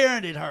 just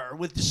staring at her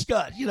with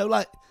disgust.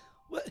 Like,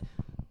 what?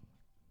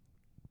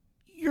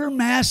 You're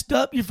masked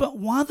up.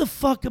 Why the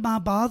fuck am I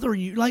bothering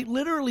you? Like,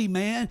 literally,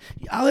 man,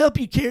 I'll help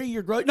you carry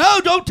your groceries. No,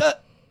 don't touch.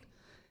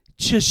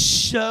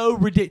 Just so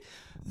ridiculous.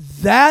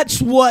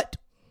 That's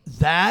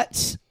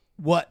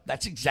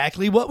That's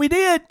exactly what we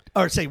did.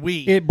 Or say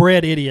we. It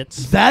bred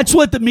idiots. That's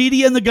what the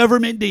media and the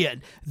government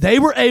did. They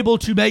were able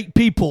to make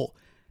people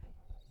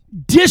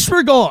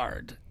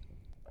disregard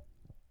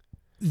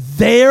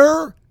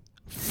their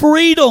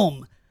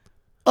freedom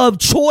of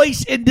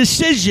choice and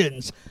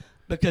decisions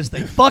because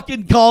they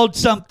fucking called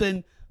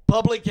something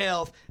public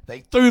health. They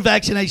threw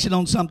vaccination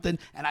on something.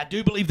 And I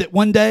do believe that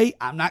one day,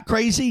 I'm not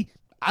crazy,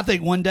 I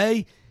think one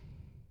day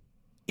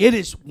it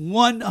is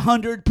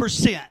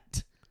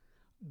 100%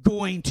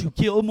 going to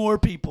kill more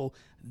people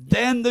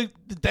than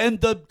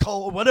the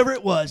cold, whatever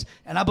it was.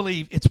 And I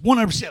believe it's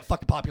 100%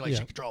 fucking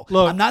population control.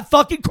 Look, I'm not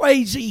fucking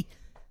crazy.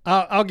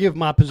 I'll give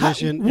my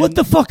position. What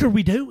the fuck are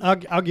we doing?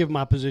 I'll give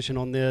my position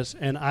on this,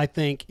 and I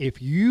think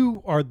if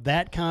you are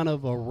that kind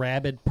of a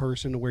rabid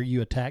person where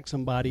you attack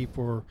somebody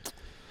for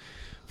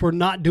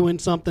not doing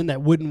something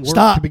that wouldn't work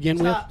to begin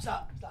with.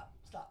 Stop.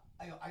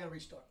 I gotta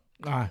restart.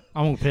 All right,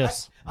 I'm gonna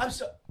piss.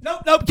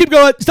 Nope, keep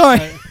going.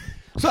 Sorry.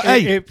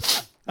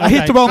 I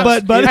hit the wrong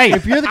button, buddy. Hey,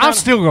 if you're I'm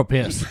still gonna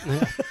piss.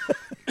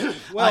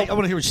 Well, I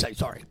want to hear what you say.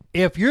 Sorry.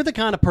 If you're the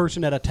kind of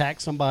person that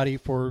attacks somebody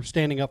for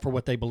standing up for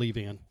what they believe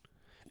in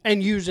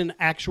and using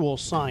actual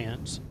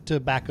science to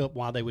back up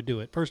why they would do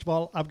it, first of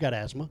all, I've got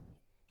asthma,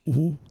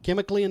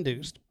 chemically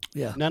induced.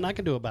 Yeah. Nothing I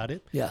can do about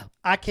it. Yeah.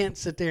 I can't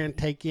sit there and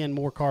take in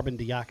more carbon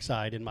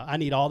dioxide I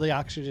need all the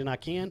oxygen I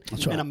can,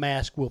 and a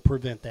mask will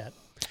prevent that.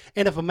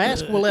 And if a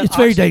mask will let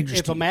very dangerous.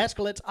 If a mask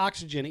lets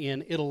oxygen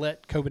in, it'll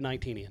let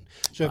COVID-19 in.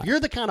 So if you're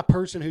the kind of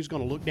person who's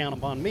going to look down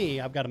upon me,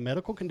 I've got a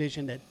medical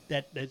condition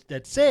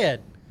that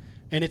said,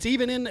 and it's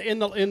even in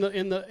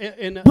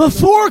the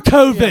before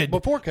COVID.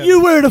 Before COVID,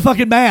 you wearing a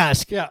fucking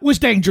mask was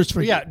dangerous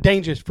for you. Yeah,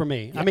 dangerous for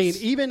me. Yes. I mean,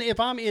 even if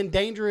I'm in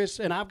dangerous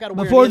and I've got to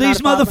wear before these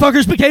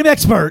motherfuckers became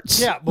experts.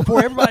 Yeah,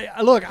 before everybody.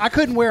 Look, I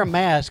couldn't wear a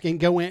mask and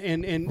go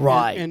in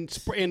and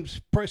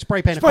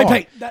spray paint a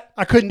car.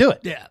 I couldn't do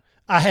it. Yeah.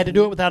 I had to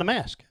do it without a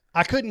mask.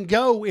 I couldn't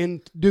go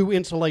and do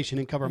insulation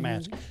and cover a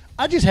mask.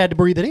 I just had to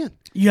breathe it in.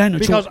 You had no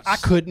because choice. I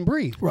couldn't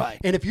breathe. Right.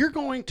 And if you're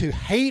going to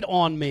hate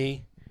on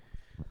me,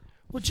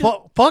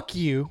 fuck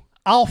you.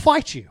 I'll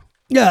fight you.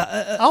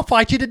 Yeah. I'll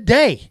fight you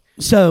today.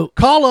 So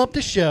call up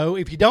the show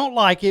if you don't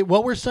like it.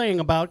 What we're saying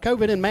about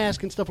COVID and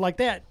masks and stuff like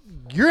that.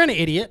 You're an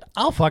idiot.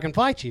 I'll fucking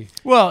fight you.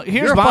 Well,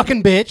 you're a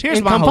fucking bitch. Here's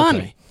and my come whole find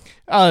thing.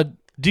 me.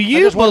 Do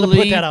you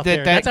believe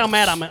that's how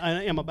mad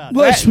I am about it?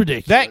 Well, it's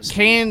ridiculous. That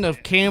can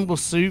of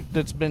Campbell's soup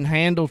that's been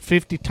handled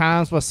 50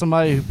 times by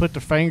somebody who put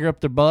their finger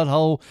up their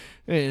butthole,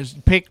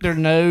 picked their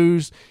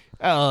nose,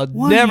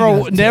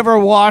 never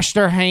washed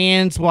their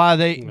hands while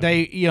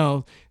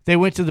they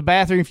went to the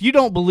bathroom. If you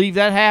don't believe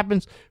that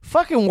happens,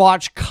 fucking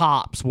watch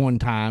Cops one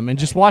time and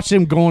just watch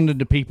them going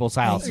into people's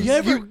houses.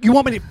 You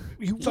want me to?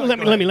 Let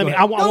me.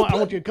 I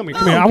want you to come here.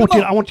 Come here.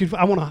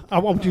 I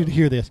want you to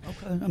hear this.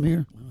 Okay, I'm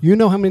here. You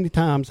know how many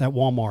times at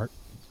Walmart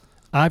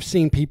I've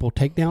seen people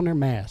take down their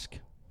mask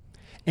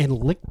and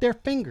lick their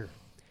finger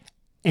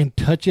and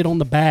touch it on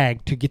the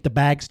bag to get the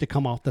bags to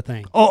come off the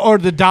thing. Or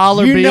the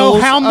dollar bills. You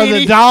know how many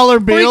the dollar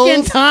bills?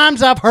 Freaking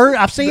times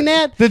I've seen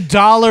that? The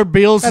dollar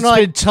bills that's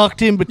been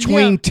tucked in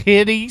between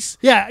titties.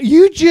 Yeah,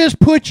 you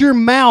just put your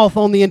mouth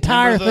on the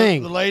entire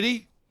thing. The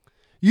lady?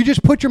 You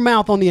just put your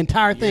mouth on the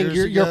entire thing.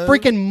 You're a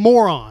freaking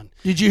moron.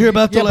 Did you hear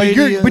about the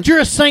lady? But you're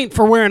a saint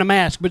for wearing a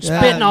mask, but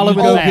spitting all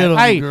over the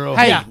bag.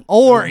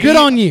 Good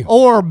on you.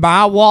 Or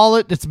my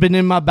wallet that's been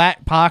in my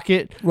back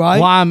pocket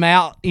while I'm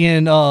out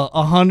in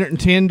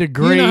 110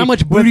 degrees. You know how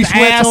much booty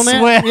sweat's on that?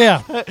 Sweat.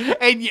 Yeah.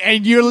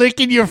 and you're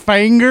licking your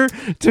finger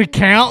to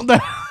count the...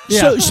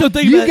 Yeah. So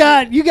you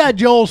got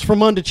Joel's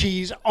from Under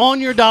Cheese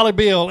on your dollar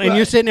bill, and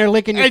you're sitting there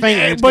licking your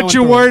finger. But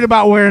you're worried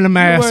about wearing a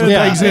mask.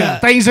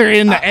 Things are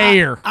in the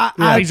air.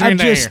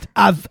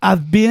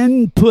 I've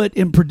been put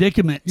in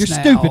predicaments. You're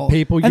stupid,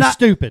 people. You're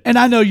stupid, and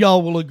I know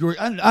y'all will agree.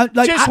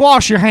 Just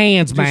wash your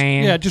hands,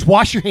 man. Just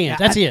wash your hands.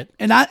 That's it.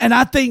 And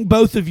I think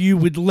both of you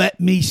would let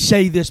me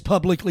say this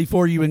publicly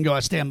for you and go,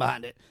 I stand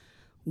behind it.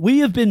 We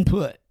have been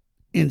put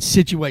in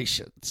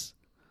situations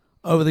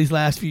over these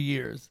last few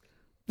years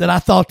that I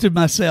thought to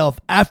myself,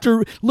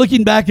 after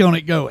looking back on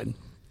it, going,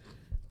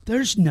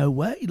 there's no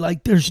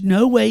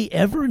way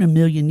ever in a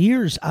million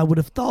years I would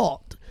have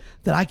thought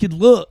that I could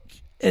look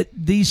at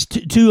these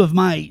two of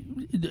my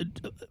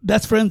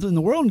best friends in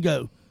the world and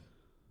go,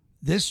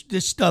 this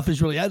stuff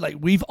is really, like,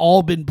 we've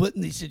all been put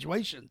in these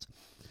situations.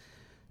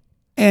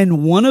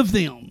 And one of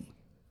them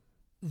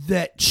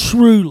that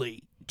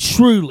truly,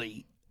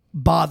 truly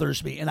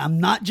bothers me, and I'm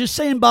not just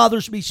saying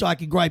bothers me so I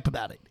can gripe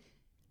about it,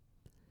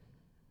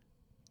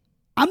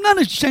 I'm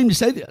not ashamed to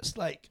say this.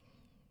 Like,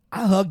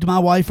 I hugged my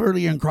wife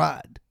earlier and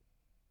cried.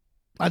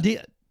 I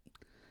did.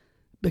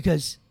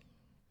 Because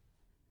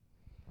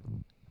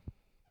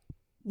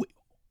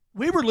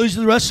we were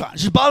losing the restaurant.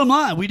 It's just bottom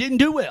line. We didn't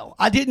do well.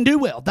 I didn't do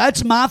well.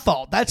 That's my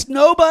fault. That's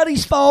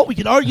nobody's fault. We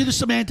can argue the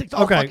semantics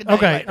all fucking day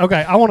later.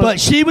 Okay. But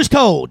she was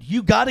told,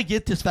 you got to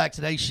get this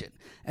vaccination.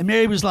 And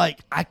Mary was like,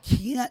 I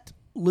can't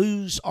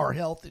lose our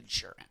health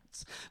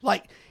insurance.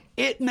 Like,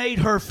 it made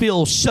her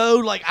feel so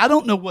like, I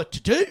don't know what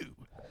to do.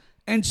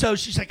 And so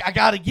she's like, I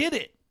got to get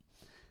it.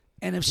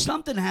 And if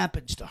something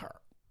happens to her,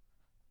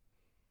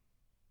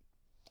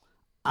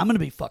 I'm going to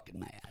be fucking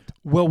mad.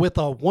 Well, with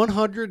a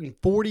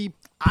 140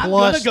 I'm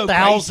plus gonna go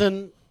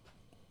thousand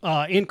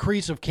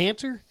increase of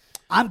cancer,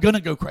 I'm going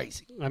to go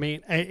crazy. I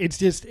mean,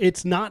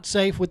 it's not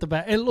safe with the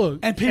vaccine. And look,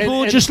 And people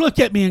will just look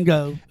at me and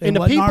go, and it the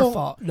wasn't our people-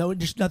 fault. No, it's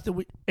just nothing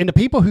we... and the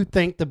people who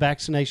think the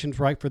vaccination's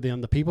right for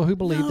them, the people who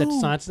believe that the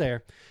science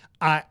there,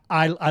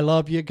 I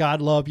love you.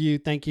 God love you.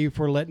 Thank you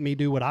for letting me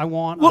do what I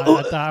want. Well,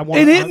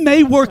 and it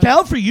may work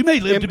out for you. You may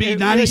live to be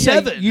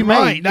 97. You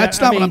right. may.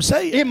 That's not what I'm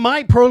saying. It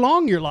might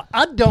prolong your life.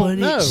 I don't But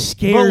know. it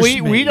scares But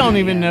we me, don't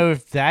even man. know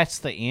if that's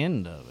the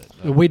end of it.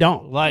 though. We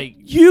don't. Like,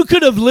 You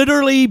could have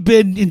literally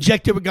been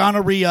injected with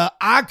gonorrhea.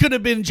 I could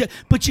have been injected.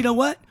 But you know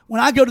what? When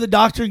I go to the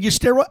doctor and get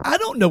steroid, I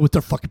don't know what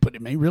they're fucking putting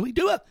in me, really.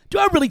 Do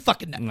I really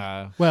fucking know?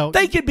 no. Well,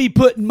 They could be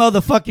putting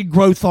motherfucking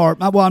growth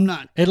hormone. Well, I'm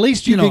not. at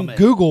least you know can me.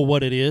 Google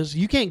what it is.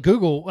 You can't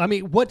Google. I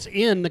mean, what's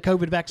in the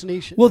COVID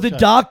vaccination? Well, the So-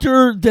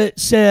 doctor that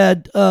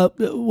said,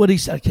 what he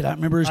said, I cannot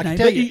remember his I can name.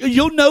 tell But you.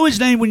 you'll know his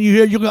name when you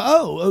hear. You'll go,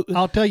 oh.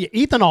 I'll tell you,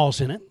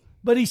 ethanol's in it.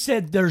 But he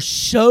said there's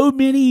so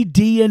many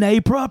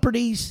DNA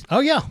properties. Oh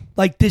yeah.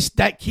 Like this,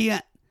 that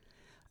can't.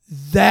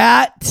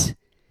 That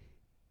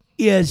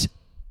is,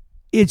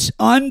 it's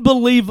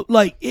unbelievable.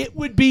 Like it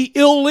would be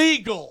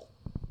illegal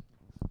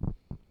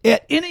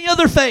at any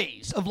other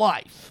phase of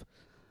life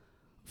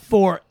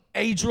for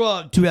a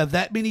drug to have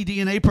that many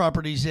DNA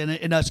properties in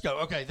it, and us go,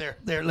 okay,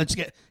 there, let's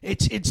get.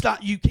 It's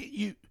not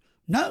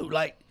no,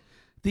 like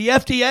the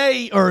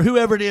FDA or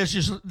whoever it is,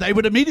 just they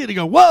would immediately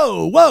go,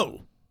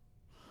 whoa.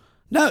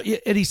 No,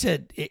 and he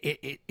said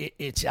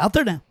it's out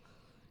there now.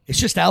 It's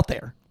just out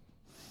there.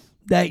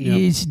 That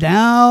is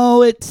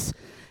now it's,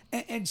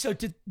 and so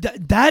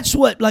that's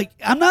what, like,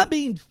 I'm not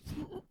being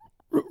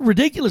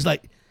ridiculous.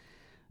 Like,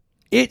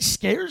 it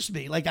scares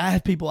me. Like, I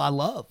have people I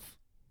love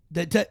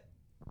that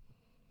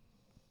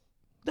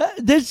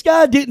this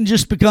guy didn't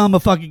just become a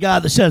fucking guy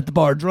that sat at the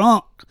bar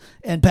drunk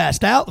and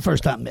passed out the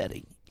first time I met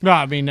him. No,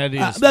 I mean, that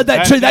is. That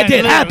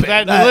did happen.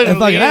 That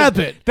fucking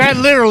happened. That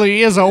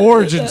literally is an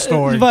origin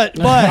story. But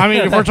I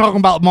mean, if we're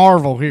talking about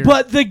Marvel here.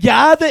 But the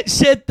guy that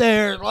sat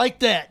there like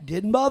that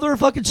didn't bother a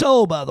fucking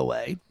soul, by the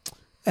way.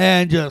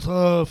 And just,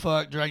 oh,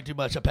 fuck, drank too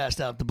much. I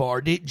passed out at the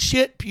bar. Didn't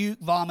shit, puke,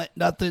 vomit,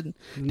 nothing.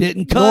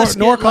 Didn't cuss.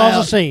 Nor get cause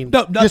loud. a scene.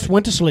 No, just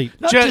went to sleep.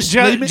 just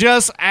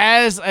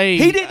as a.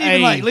 He didn't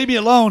even leave me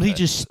alone. He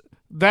just.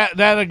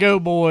 That a go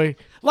boy.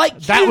 Like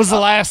that cute. was the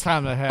last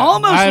time that happened.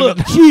 Almost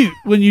looked cute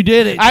when you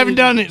did it. I haven't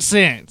done it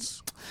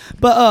since.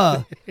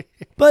 But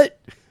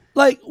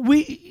like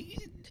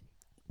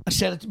I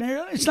said it to Mary.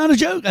 It's not a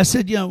joke. I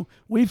said,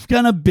 we've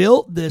kind of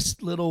built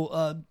this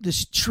little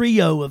this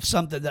trio of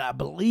something that I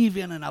believe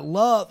in and I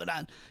love,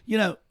 and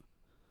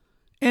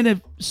and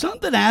if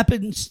something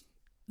happens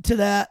to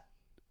that,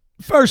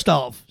 first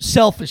off,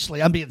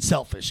 selfishly, I'm being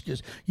selfish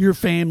because your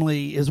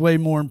family is way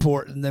more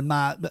important than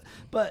mine.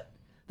 But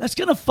that's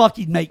gonna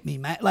fucking make me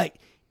mad. Like,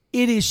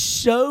 it is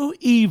so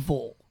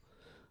evil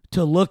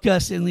to look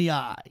us in the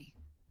eye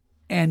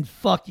and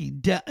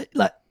fucking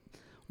like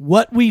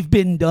what we've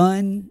been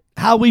done,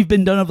 how we've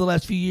been done over the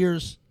last few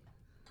years.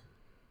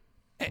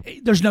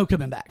 There's no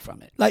coming back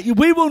from it. Like,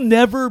 we will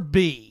never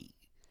be.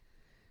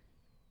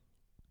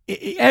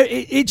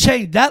 It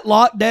changed. That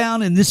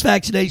lockdown and this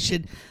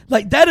vaccination,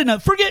 like that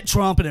enough. Forget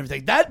Trump and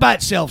everything. That by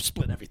itself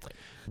split everything.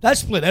 That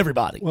split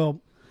everybody.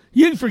 Well,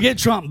 you can forget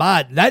Trump and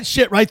Biden. That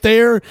shit right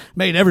there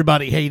made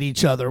everybody hate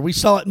each other. We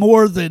saw it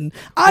more than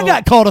I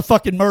got called a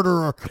fucking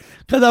murderer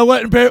because I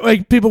went and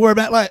like, people were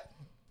like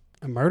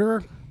a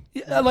murderer.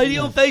 A lady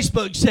on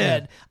Facebook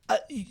said, I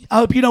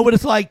hope you know what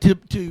it's like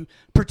to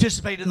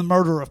participate in the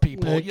murder of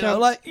people. Like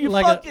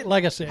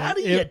I said, how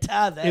do you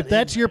tie that? If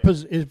that's your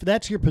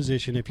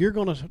position, if you're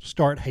going to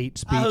start hate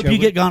speech, I hope you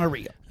get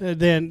gonorrhea.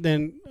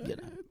 Then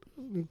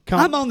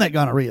I'm on that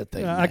gonorrhea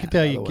thing. I can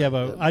tell you,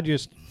 Kevo. I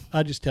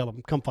just tell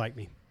them, come fight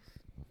me.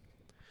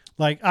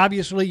 Like,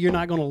 obviously, you're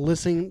not going to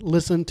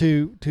listen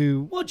to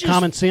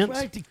common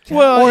sense.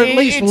 Well, or at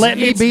least let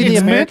me be the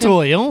American.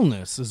 Mental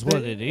illness is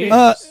what it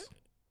is.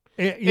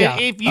 Yeah.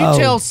 If you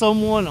tell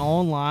someone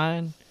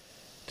online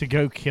to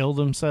go kill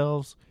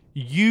themselves,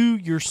 you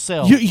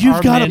yourself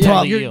you've got a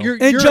problem. You're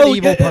Joe, an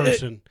evil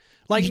person.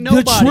 Like,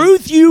 nobody. The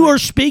truth you are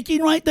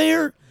speaking right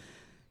there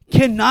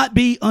cannot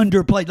be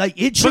underplayed. Like,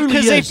 it truly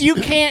because is. If you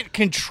can't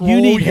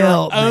control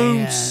your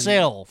own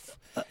self.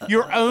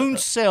 Your own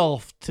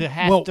self to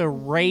have to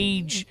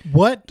rage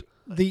what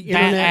the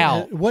internet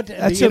out. What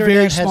That's the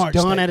internet has smart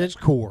done statement. at its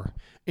core.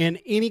 In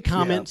any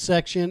comment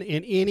section,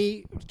 in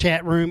any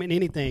chat room, in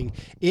anything,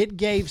 it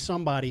gave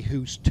somebody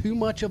who's too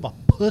much of a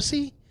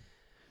pussy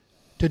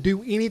to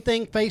do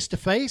anything face to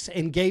face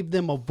and gave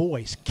them a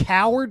voice.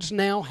 Cowards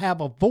now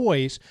have a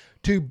voice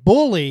to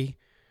bully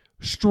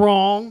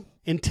strong,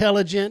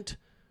 intelligent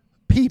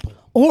people.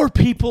 Or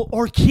people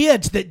or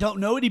kids that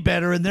don't know any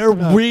better and they're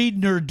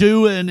reading or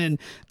doing and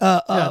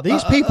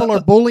these people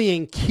are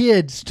bullying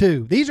kids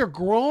too. These are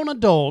grown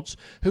adults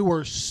who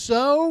are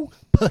so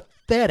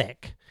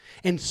pathetic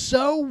and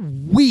so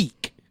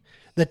weak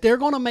that they're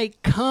going to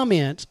make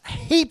comments,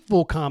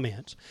 hateful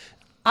comments.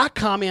 I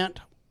comment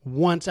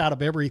once out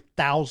of every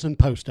 1,000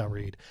 posts I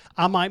read.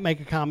 I might make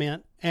a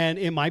comment, and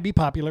it might be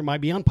popular,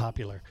 might be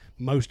unpopular.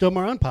 Most of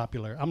them are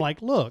unpopular. I'm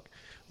like, look,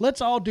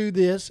 let's all do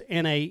this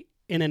in an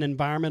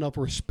environment of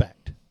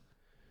respect.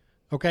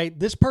 Okay,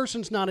 this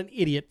person's not an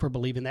idiot for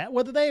believing that,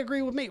 whether they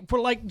agree with me. For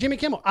like Jimmy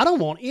Kimmel, I don't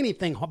want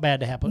anything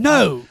bad to happen.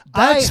 No,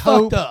 that's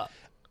fucked up.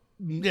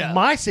 Yeah.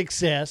 My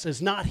success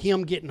is not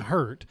him getting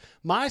hurt.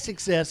 My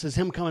success is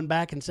him coming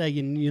back and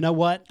saying, you know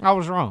what? I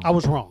was wrong. I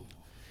was wrong.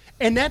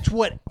 And that's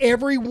what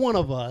every one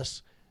of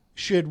us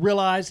should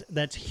realize,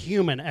 that's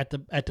human at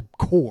the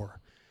core.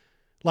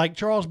 Like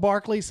Charles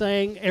Barkley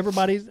saying,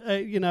 everybody's,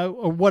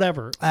 or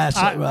whatever. That's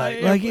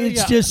right.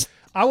 It's just...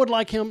 I would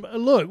like him.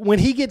 Look, when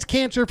he gets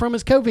cancer from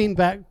his COVID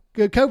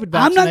vaccination,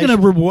 I'm not going to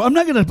reward. I'm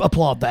not going to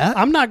applaud that.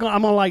 I'm not going.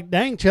 I'm going to like,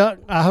 dang, Chuck.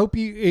 I hope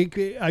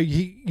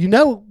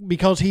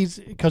because he's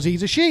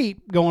a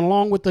sheep going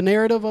along with the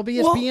narrative of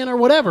ESPN or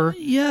whatever.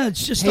 Yeah,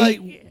 it's just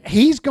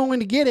he's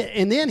going to get it,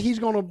 and then it's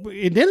going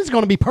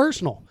to be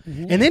personal,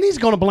 and then he's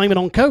going to blame it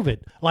on COVID,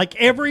 like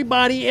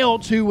everybody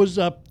else who was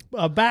a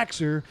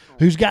vaxxer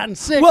who's gotten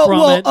sick from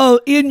it.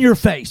 In your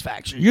face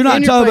vaxxer. You're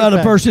not talking about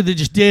a person that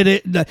just did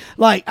it.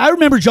 Like, I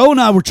remember Joe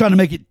and I were trying to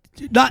make it,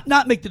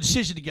 not make the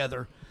decision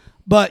together,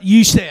 but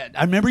you said,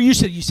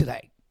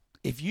 hey,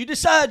 if you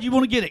decide you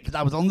want to get it, because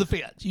I was on the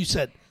fence, you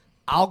said,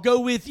 I'll go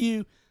with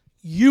you.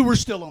 You were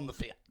still on the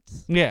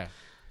fence. Yeah.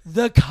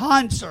 The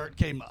concert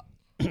came up.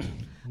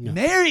 No.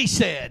 Mary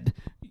said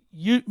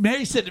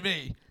to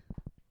me,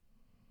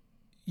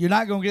 you're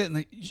not going to get in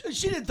the...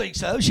 She didn't think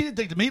so. She didn't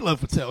think the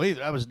meatloaf would sell either.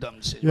 That was a dumb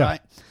decision,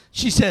 right?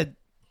 She said,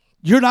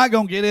 you're not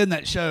going to get in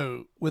that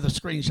show with a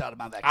screenshot of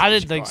my vaccination I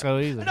didn't think card. so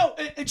either. No,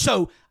 and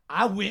so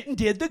I went and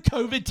did the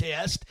COVID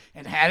test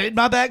and had it in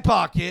my back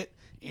pocket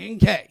in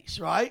case,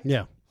 right?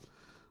 Yeah.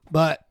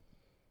 But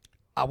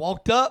I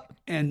walked up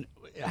and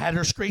I had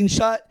her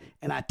screenshot,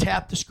 and I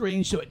tapped the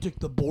screen so it took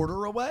the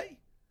border away.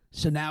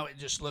 So now it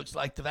just looks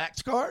like the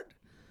vax card.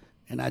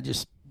 And I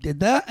just did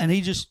that, and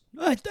he just,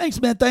 hey,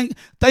 thanks, man.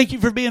 Thank you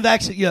for being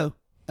vaccinated.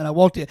 And I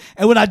walked in.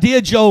 And when I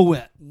did, Joel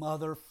went,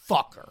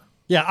 motherfucker.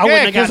 Yeah, I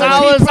wouldn't have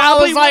got it.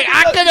 I was like,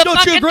 I could have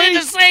fucking did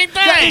the same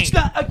thing. Yeah, it's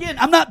not, again,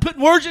 I'm not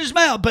putting words in his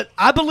mouth, but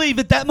I believe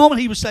at that moment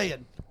he was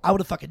saying, I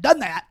would have fucking done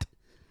that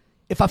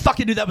if I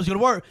fucking knew that was going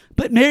to work.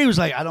 But Mary was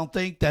like, I don't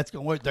think that's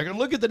going to work. They're going to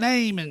look at the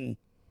name and,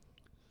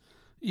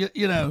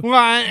 you know.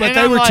 Right, but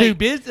they were too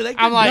busy.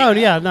 I'm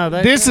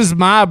like, this is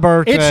my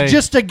birthday. It's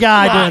just a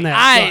guy doing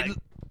that.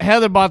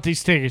 Heather bought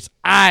these tickets.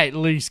 I at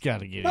least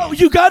got to get in. No,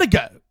 you got to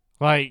go.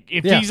 Like,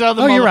 if these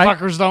other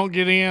motherfuckers don't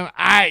get in,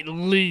 I at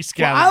least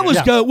got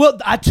to go. Well,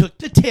 I took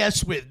the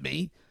test with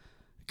me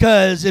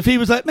because if he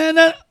was like, man,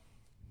 here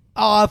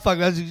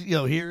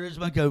is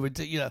my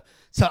COVID,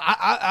 So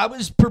I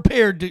was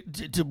prepared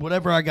to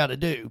whatever I got to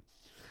do.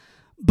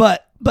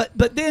 But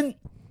then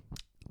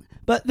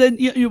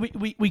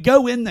we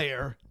go in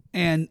there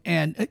and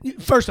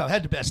first off, I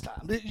had the best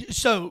time.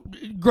 So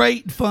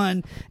great,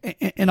 fun,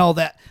 and all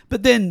that.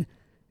 But then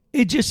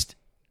it just...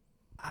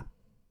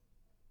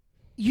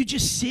 You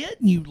just sit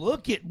and you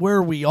look at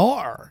where we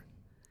are,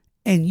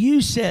 and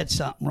you said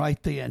something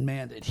right then,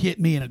 man, that hit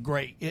me in a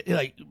great,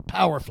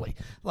 powerfully.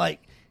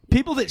 Like,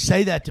 people that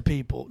say that to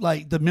people,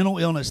 like the mental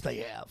illness they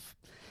have,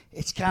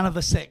 it's kind of a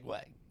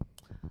segue.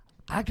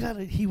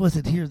 He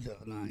wasn't here the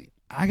other night.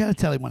 I got to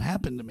tell him what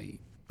happened to me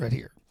right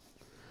here.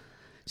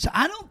 So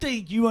I don't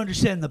think you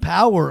understand the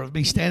power of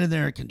me standing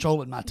there and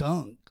controlling my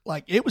tongue.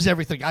 Like, it was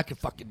everything I could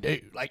fucking do.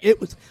 Like, it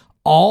was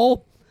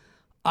all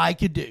I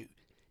could do.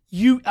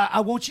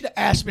 I want you to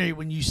ask Mary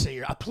when you see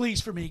her. Please,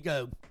 for me,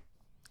 go,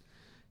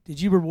 did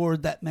you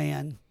reward that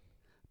man?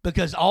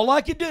 Because all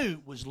I could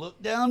do was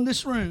look down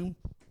this room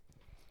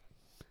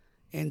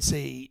and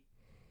see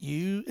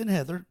you and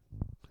Heather.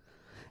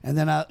 And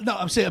then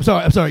I'm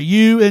sorry,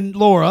 you and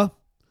Laura.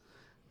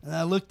 And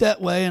I look that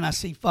way and I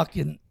see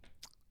fucking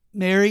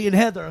Mary and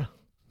Heather.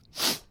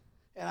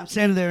 And I'm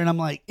standing there and I'm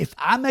like, if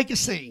I make a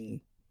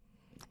scene,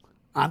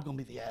 I'm going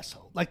to be the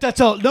asshole. Like, that's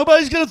all.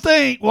 Nobody's going to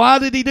think, why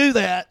did he do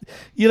that?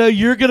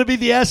 You're going to be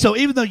the asshole,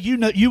 even though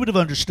you would have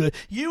understood.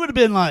 You would have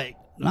been like,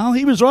 no,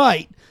 he was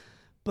right.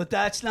 But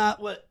that's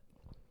not what.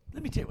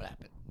 Let me tell you what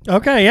happened.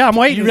 Okay, yeah, I'm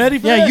waiting. You ready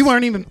for this? Yeah, you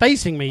weren't even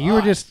facing me. You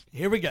were just.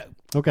 Here we go.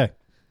 Okay.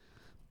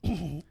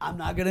 I'm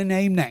not going to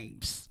name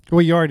names.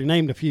 Well, you already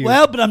named a few.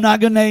 Well, but I'm not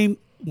going to name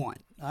one.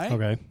 All right?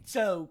 Okay.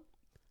 So,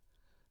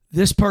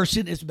 this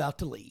person is about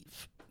to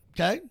leave.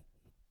 Okay?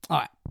 All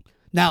right.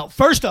 Now,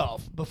 first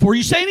off, before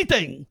you say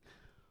anything,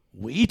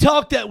 we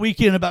talked that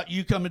weekend about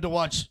you coming to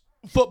watch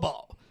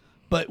football.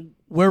 But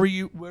where were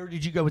you? Where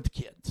did you go with the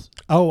kids?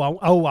 I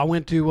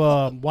went to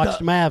watch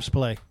the Mavs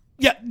play.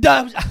 Yeah,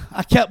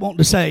 I kept wanting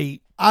to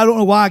say. I don't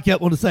know why I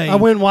kept wanting to say. I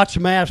went and watched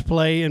the Mavs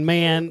play, and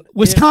man,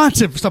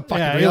 Wisconsin for some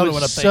fucking reason. It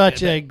was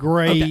such a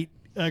great.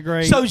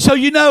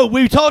 So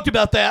we talked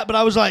about that, but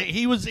I was like,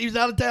 he was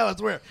out of town. I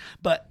swear.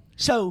 But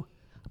so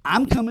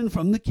I'm coming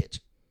from the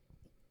kitchen.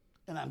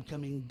 And I'm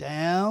coming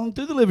down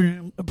through the living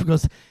room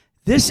because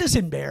this is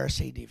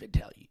embarrassing to even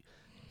tell you.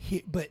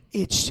 But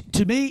it's,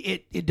 to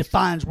me, it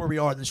defines where we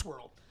are in this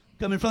world.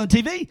 come in front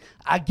of the TV.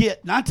 I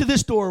get not to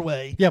this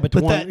doorway. Yeah, but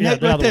to one,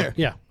 that right there. One.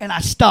 Yeah. And I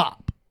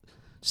stop.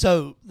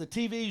 So the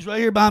TV's right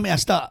here behind me. I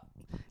stop.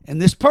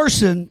 And this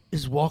person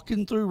is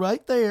walking through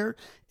right there.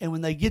 And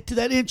when they get to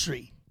that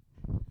entry,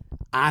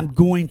 I'm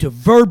going to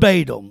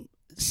verbatim,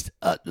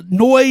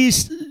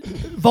 noise,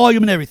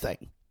 volume, and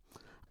everything.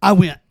 I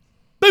went,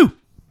 boo.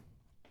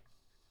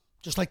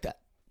 Just like that.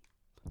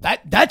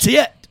 That's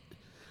it.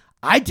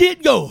 I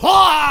did go,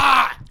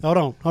 ha!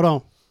 Hold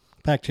on.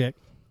 Fact check.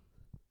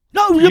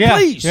 No,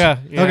 please. Yeah.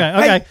 Okay.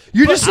 Hey,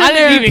 You just I said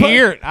didn't even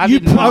hear it. You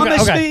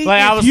promised me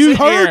if you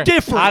heard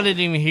different. I didn't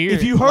even hear it.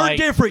 If you heard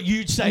different,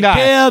 you'd say, No.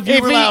 Kev,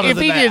 you were louder If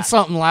than he that. did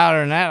something louder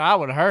than that, I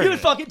would have heard You it. would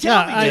fucking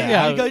tell me that.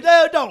 yeah. You go,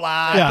 no, don't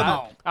lie. Yeah. Come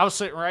on. I was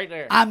sitting right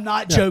there. I'm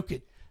not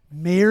joking.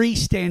 Mary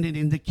standing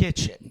in the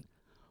kitchen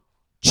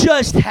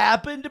just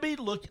happened to be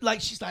looking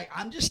like she's like,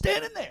 I'm just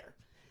standing there.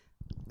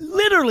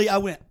 Literally, I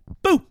went,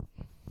 boo.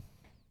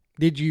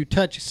 Did you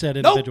touch said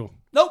individual?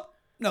 Nope.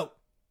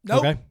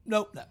 Okay.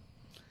 Nope.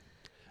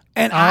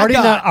 And I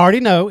already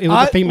know it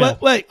was a female.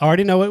 Wait. I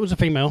already know it was a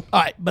female.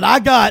 All right, but I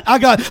got.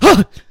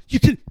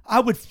 I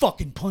would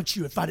fucking punch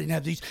you if I didn't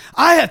have these.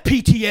 I have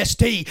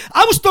PTSD.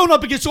 I was thrown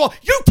up against the wall.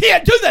 You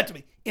can't do that to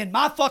me in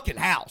my fucking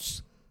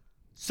house.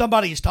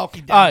 Somebody is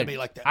talking down to me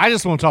like that. I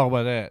just want to talk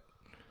about that.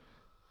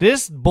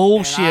 This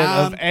bullshit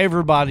of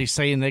everybody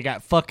saying they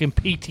got fucking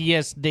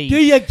PTSD. Do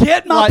you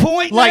get my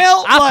point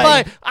now?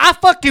 I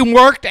fucking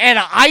worked at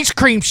an ice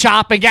cream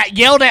shop and got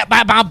yelled at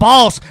by my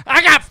boss.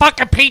 I got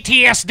fucking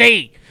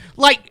PTSD.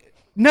 Like,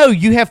 no,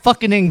 you have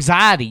fucking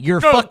anxiety. You're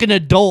a fucking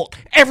adult.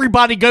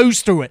 Everybody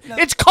goes through it. No.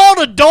 It's called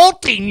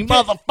adulting, you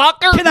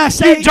motherfucker. Can I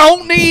say... You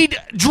don't need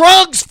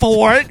drugs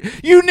for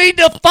it. You need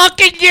to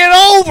fucking get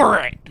over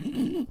it.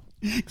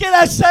 Can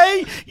I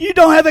say you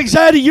don't have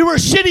anxiety? You were a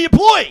shitty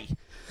employee.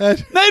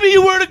 Maybe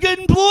you weren't a good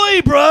employee,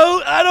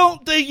 bro. I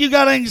don't think you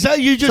got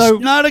anxiety. You're just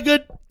not a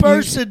good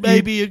person,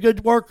 maybe a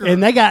good worker.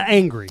 And they got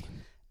angry.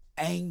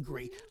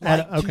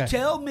 Like, to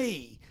tell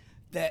me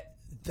that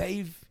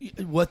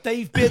what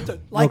they've been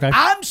through. Like,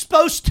 I'm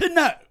supposed to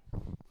know.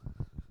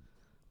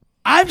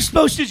 I'm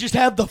supposed to just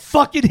have the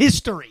fucking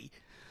history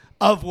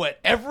of what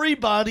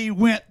everybody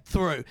went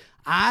through.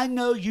 I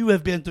know you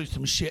have been through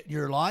some shit in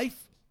your life.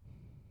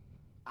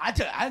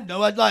 I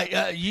know I'd like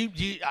you.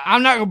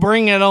 I'm not gonna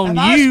bring it on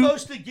you. Am you. I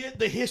supposed to get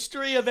the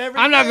history of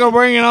everything? I'm not gonna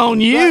bring it on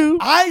you.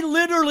 But I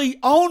literally,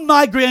 on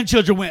my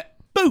grandchildren, went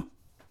boo,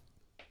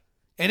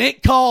 and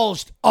it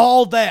caused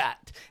all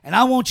that. And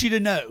I want you to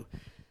know,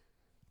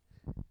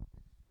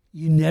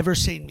 you never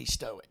seen me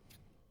stoic,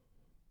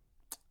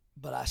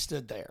 but I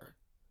stood there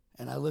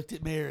and I looked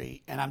at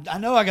Mary, and I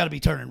know I got to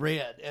be turning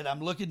red, and I'm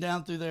looking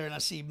down through there, and I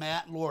see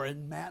Matt and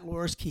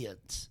Laura's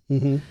kids.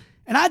 Mm-hmm.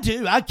 And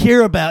I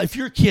care about, if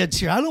your kids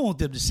here, I don't want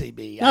them to see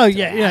me. Oh,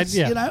 yeah.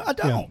 You know, I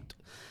don't. Yeah.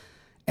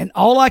 And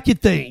all I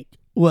could think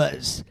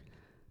was,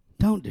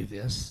 don't do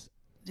this.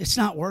 It's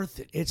not worth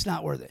it. It's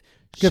not worth it.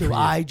 Good so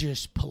I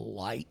just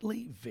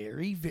politely,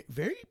 very,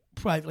 very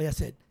privately, I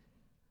said,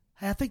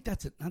 hey, I think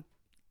that's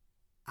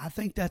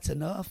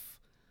enough.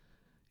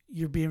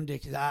 You're being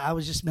ridiculous. I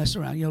was just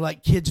messing around. You know,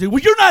 like kids do.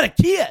 Well, you're not a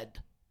kid.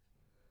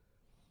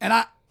 And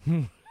I...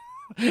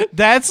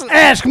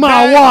 Ask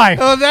my wife.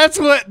 Oh, that's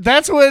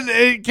when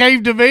it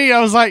came to me. I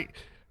was like,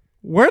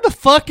 where the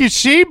fuck has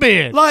she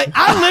been? Like,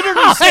 I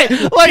literally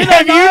said, like,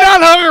 have you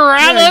not hung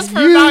around us for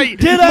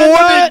like more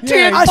than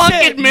 10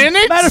 fucking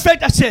minutes? Matter of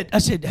fact, I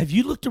said, have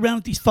you looked around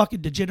at these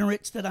fucking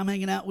degenerates that I'm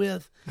hanging out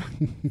with?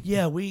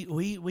 Yeah,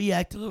 we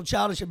act a little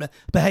childish, but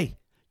hey,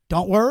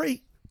 don't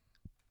worry,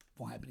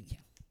 won't happen again.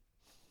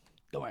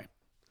 Don't worry.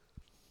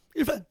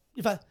 You're fine.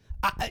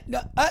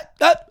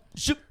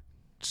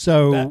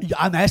 So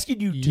I'm asking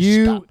you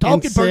to stop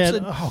talking,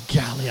 person. Oh,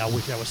 golly, I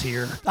wish I was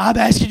here. I'm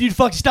asking you to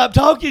fucking stop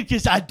talking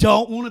because I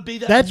don't want to be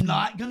that. I'm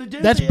not going to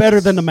do that's this.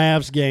 better than the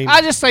Mavs game.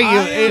 I just say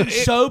I am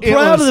so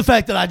proud of the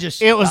fact that I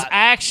just... It was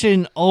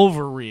action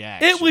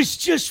overreaction. It was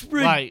just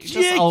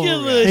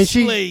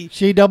ridiculously... And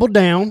she doubled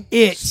down.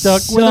 It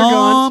stuck with her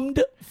guns.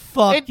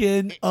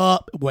 Fucking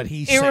up what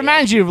he said. It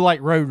reminds you of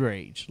like road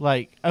rage.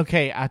 Like,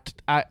 okay,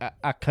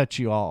 I cut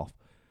you off.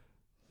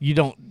 You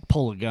don't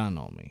pull a gun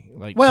on me.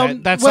 Like,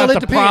 that's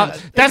not the proper.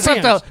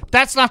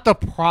 That's not the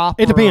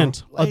proper. It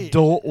depends.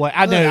 Adult way.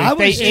 I know.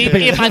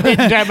 If I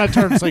didn't have my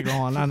turn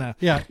signal on, I know.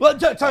 Yeah. Well,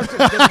 turn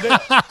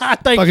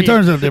fucking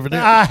turns are different.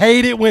 I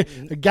hate it when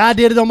a guy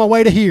did it on my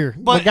way to here.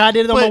 But, a guy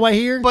did it on my way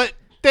here. But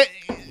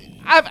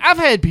I've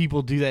had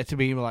people do that to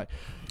me. And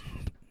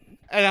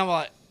I'm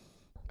like,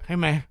 hey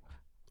man,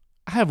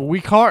 I have a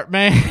weak heart,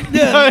 man.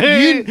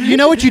 you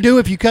know what you do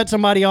if you cut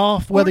somebody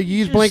off, whether you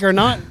use blinker or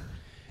not,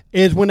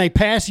 is when they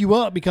pass you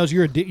up because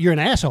you're an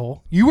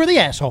asshole. You were the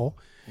asshole.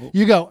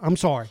 You go, I'm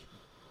sorry.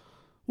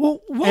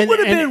 Well, what would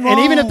have been wrong?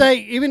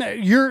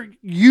 And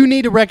you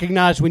need to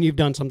recognize when you've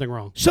done something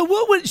wrong. So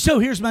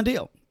here's my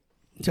deal.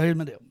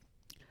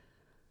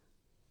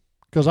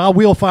 Because I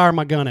will fire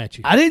my gun at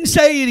you. I didn't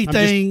say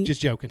anything. I'm just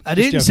joking. I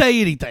didn't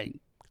say anything.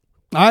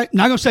 All right,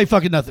 not gonna say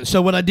fucking nothing.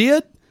 So what I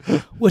did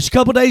was a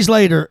couple days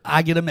later,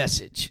 I get a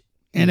message,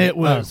 and it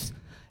was,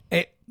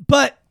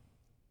 but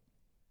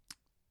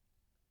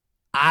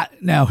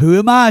Now, who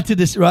am I to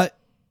this? Right?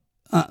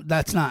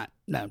 That's not.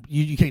 No,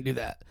 you can't do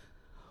that.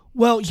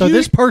 Well, so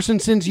this person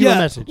sends you a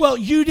message. Well,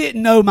 you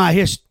didn't know my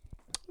history.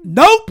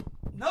 Nope,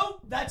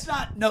 that's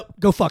not. No,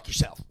 go fuck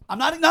yourself. I'm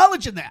not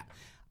acknowledging that.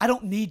 I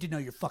don't need to know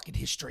your fucking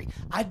history.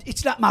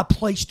 It's not my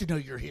place to know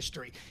your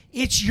history.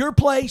 It's your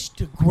place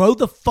to grow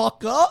the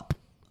fuck up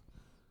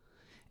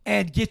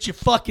and get your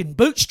fucking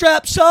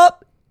bootstraps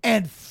up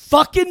and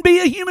fucking be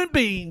a human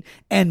being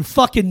and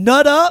fucking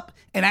nut up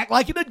and act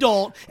like an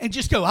adult and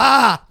just go,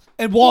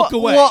 and walk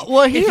away.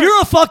 If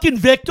you're a fucking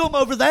victim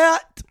over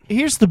that.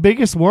 Here's the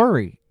biggest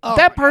worry.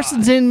 That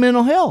person's in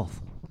mental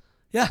health.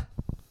 Yeah.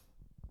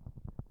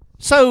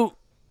 So,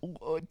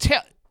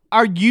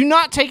 are you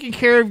not taking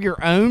care of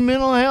your own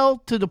mental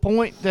health to the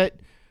point that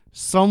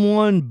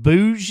someone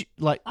boos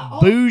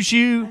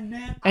you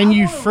and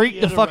you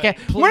freak the fuck out?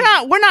 Please.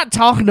 We're not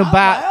talking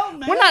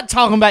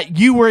about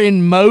you were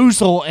in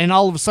Mosul and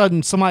all of a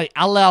sudden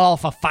I let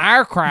off a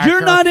firecracker.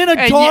 You're not in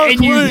a dark room.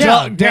 And you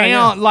duck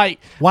down like,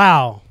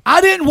 wow. I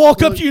didn't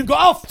walk up to you and go,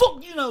 "Oh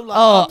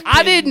fuck,"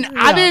 I didn't.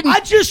 I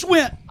just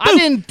went. I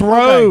didn't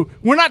throw. Okay.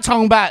 We're not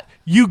talking about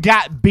you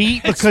got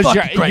beat because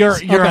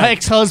your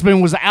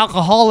ex-husband was an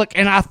alcoholic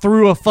and I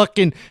threw a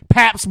fucking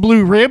Pabst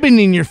Blue Ribbon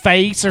in your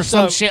face or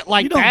some shit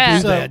like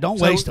that. Do that. Don't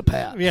waste a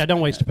Pabst. Yeah,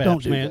 don't waste a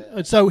Pabst, man.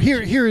 That. So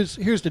here's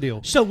the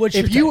deal. So what's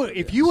if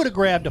you would have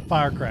grabbed a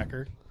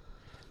firecracker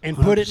and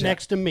 100%. Put it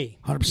next to me,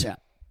 100%,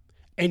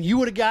 and you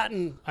would have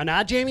gotten an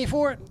eye jammy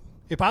for it.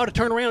 If I would have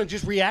turned around and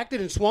just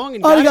reacted and swung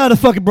and you got a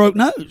fucking broke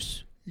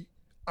nose.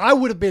 I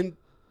would have been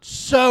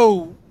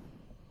so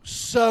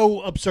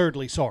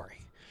absurdly sorry.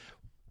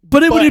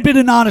 But it would have been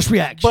an honest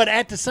reaction. But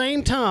at the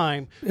same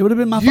time, it would have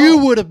been my fault. You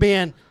would have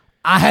been.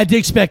 I had to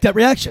expect that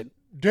reaction,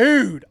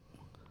 dude.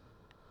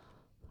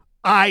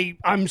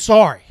 I'm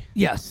sorry.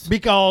 Yes.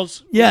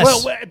 Because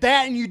well,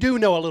 that and you do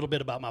know a little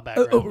bit about my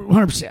background.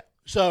 100%.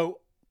 So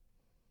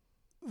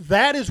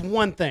that is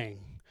one thing.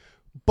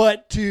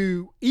 But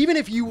even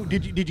if you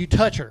did you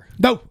touch her?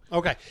 No.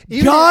 Okay.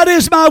 God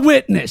is my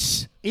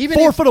witness.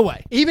 4 foot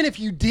away. Even if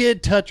you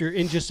did touch her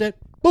and just said,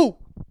 "Boo."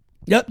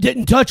 Yep,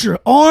 didn't touch her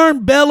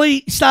arm,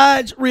 belly,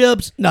 sides,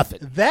 ribs, nothing.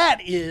 That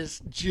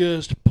is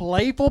just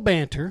playful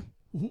banter,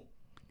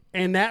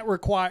 and that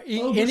requires.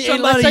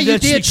 Somebody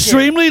that's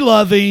extremely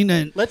loving,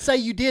 and let's say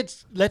you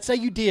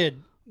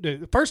did.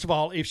 First of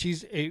all, if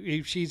she's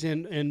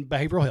in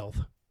behavioral health,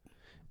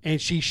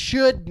 and she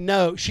should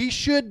know, she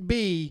should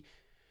be.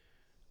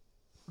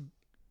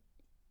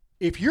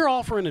 If you're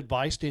offering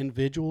advice to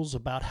individuals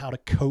about how to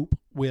cope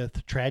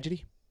with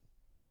tragedy,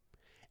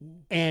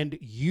 and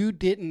you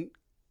didn't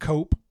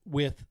cope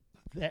with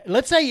that,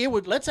 let's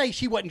say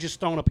she wasn't just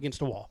thrown up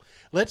against a wall.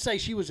 Let's say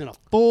she was in a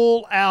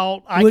full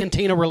out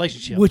Cantina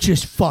relationship, which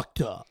is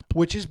fucked up,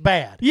 which is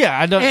bad. Yeah,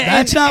 I don't.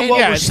 That's not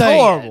what we're saying.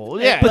 Horrible.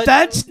 Yeah, but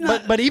that's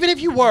not. But even if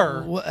you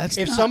were,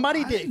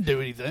 somebody didn't do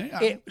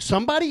anything,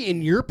 somebody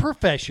in your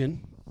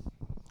profession,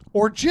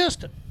 or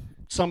just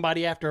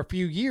somebody after a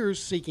few years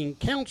seeking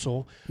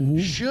counsel,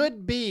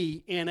 should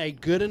be in a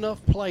good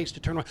enough place to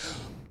turn around.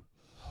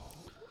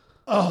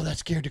 Oh, that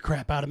scared the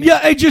crap out of me. Yeah,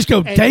 and just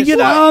go, dang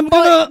it, I'm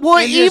going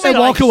to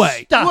walk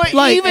away.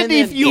 Even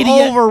if you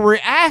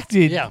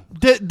overreacted,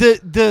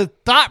 the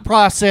thought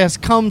process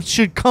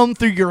should come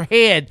through your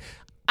head.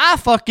 I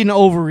fucking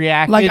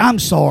overreacted. Like, I'm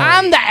sorry.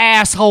 I'm the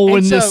asshole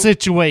in this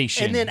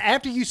situation. And then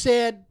after you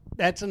said,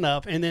 that's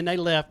enough, and then they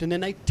left, and then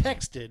they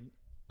texted.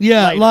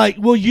 Yeah, later. like,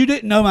 well, you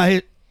didn't know my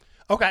hit.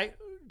 Okay,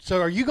 so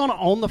are you going to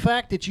own the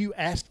fact that you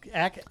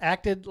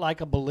acted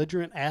like a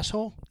belligerent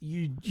asshole?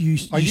 You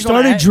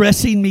started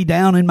dressing me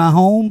down in my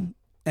home,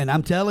 and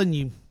I'm telling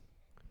you,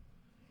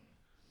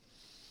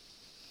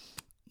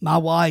 my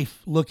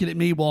wife looking at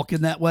me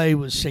walking that way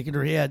was shaking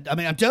her head. I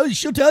mean, I'm telling you,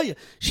 she'll tell you.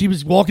 She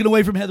was walking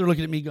away from Heather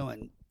looking at me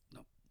going,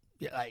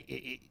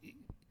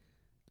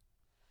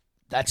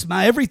 that's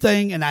my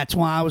everything, and that's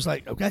why I was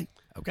like, okay,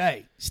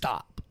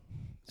 stop.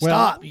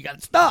 Stop. You got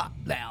to stop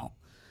now.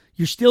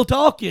 You're still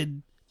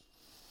talking.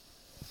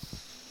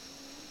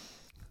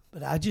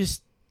 But I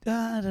just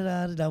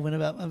went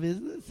about my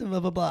business, blah,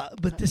 blah, blah.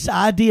 But this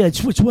idea,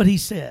 it's what he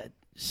said.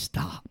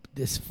 Stop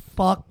this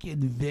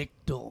fucking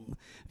victim.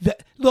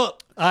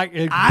 Look,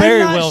 I'm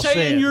not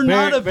saying you're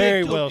not a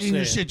victim in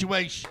your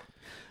situation.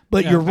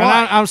 But you're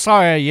right. I'm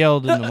sorry I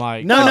yelled in the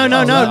mic. No.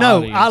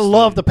 I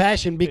love the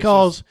passion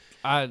because...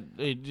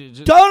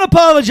 don't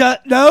apologize.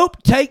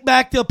 Nope. Take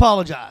back the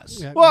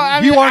apologize. Well, I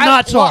mean, you are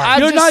not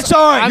sorry. You're not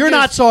sorry. You're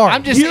not sorry.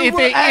 I'm just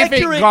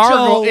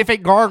if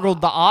it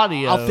gargled the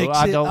audio, I'll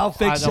fix it. I'll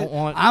fix it.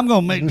 I'm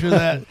gonna make sure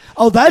that.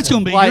 Oh, that's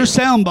gonna be your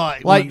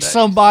soundbite. Like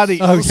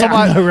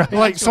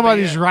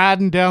somebody's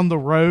riding down the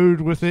road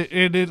with it,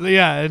 and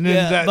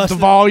then the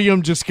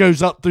volume just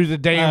goes up through the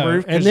damn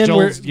roof. And then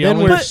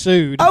we're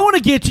sued. I want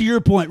to get to your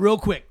point real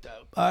quick.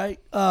 All right,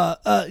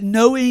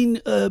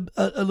 knowing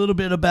a little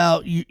bit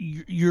about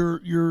your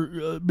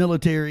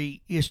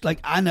military is like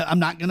I know I'm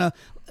not gonna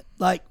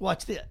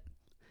watch this.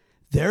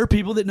 There are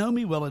people that know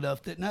me well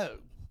enough that know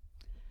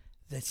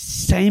the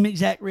same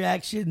exact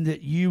reaction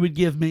that you would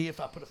give me if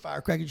I put a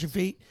firecracker at your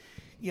feet.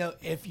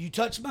 if you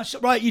touch my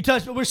shoulder, right? You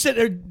touch. We're sitting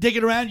there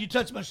digging around. You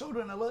touch my shoulder,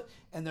 and I look,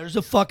 and there's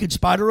a fucking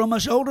spider on my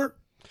shoulder.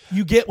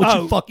 You get what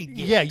you fucking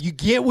get. Yeah, you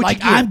get what you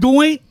get. I'm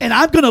going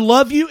to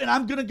love you, and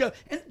I'm going to go.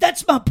 And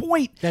that's my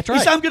point. That's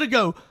right. I'm going to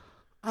go,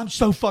 I'm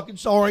so fucking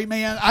sorry,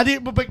 man. I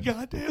didn't, but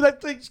goddamn,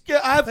 that thing's,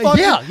 I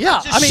fucking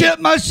just shit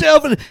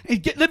myself, and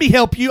let me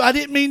help you. I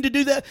didn't mean to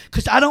do that,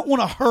 because I don't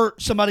want to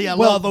hurt somebody I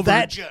love over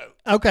a joke.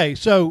 Okay,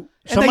 so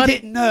they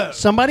didn't know.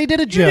 Somebody did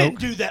a joke. You didn't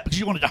do that because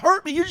you wanted to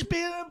hurt me. You're just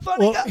being a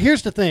funny guy. Well,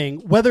 here's the thing: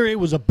 whether it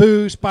was a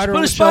boo, spider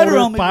on the spider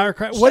shoulder, on me,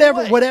 firecracker,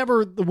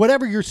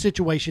 whatever your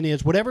situation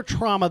is, whatever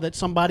trauma that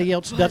somebody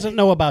else doesn't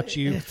know about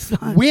you,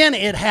 when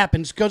it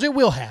happens, because it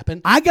will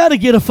happen, I got to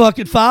get a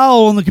fucking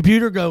file on the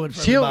computer going.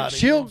 For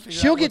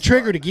she'll get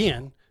triggered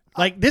again.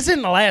 Like, this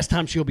isn't the last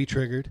time she'll be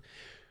triggered.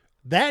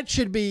 That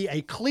should be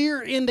a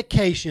clear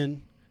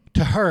indication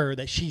to her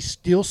that she's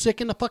still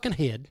sick in the fucking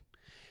head.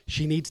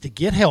 She needs to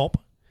get help,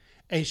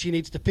 and she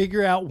needs to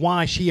figure out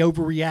why she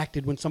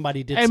overreacted when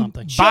somebody did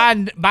something.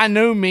 By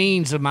no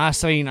means am I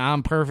saying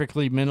I'm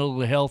perfectly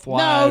mentally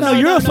health-wise. No,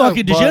 you're a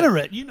fucking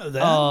degenerate. You know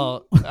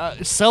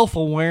that.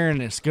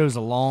 Self-awareness goes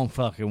a long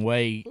fucking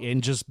way,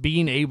 and just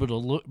being able to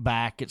look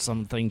back at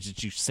some things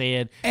that you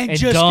said and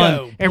just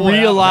done and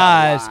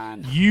realize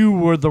you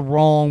were the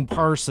wrong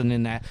person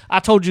in that.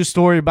 I told you a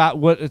story about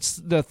it's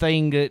the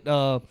thing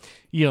that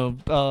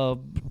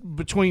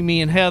between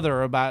me and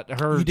Heather about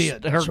her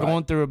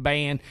going through a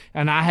band,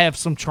 and I have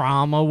some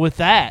trauma with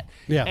that.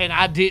 Yeah. And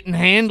I didn't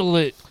handle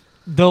it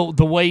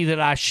the way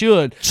that I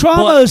should.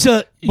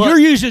 You're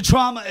using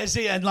trauma as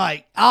in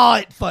like,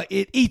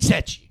 it eats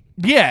at you.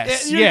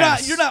 Yes.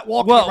 You're not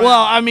walking around.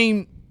 Well, I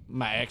mean,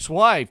 my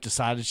ex-wife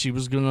decided she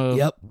was going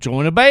to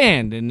join a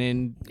band, and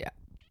then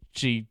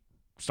she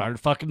started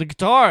fucking the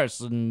guitarist,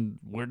 and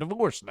we're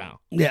divorced now.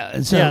 Yeah,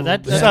 that's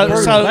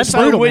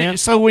brutal, man.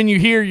 So when you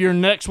hear your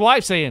next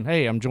wife saying,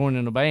 "Hey, I'm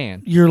joining a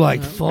band," you're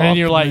like, "Fuck," and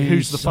you're like, me,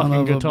 "Who's the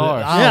fucking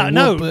guitarist?"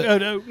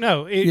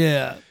 No.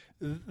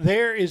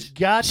 There is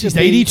got to be. She's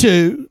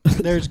 82.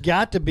 There's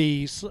got to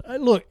be.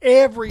 Look,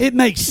 it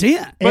makes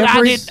sense, but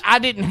I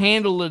didn't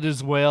handle it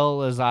as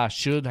well as I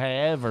should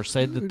have, or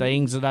said the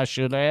things that I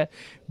should have.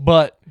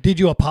 But did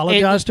you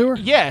apologize to her?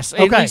 Yes.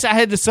 At least I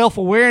had the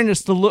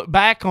self-awareness to look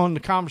back on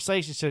the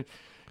conversation and say,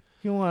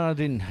 you know what, I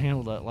didn't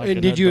handle that like an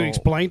adult. Did you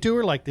explain to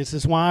her, like, this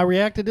is why I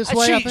reacted this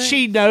way?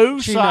 She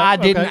knows, I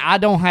didn't. Okay. I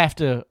don't have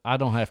to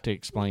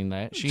explain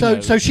that. She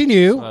knows. So she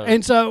knew,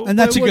 and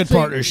that's a good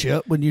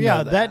partnership when you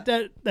know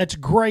that. That's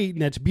great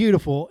and that's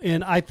beautiful.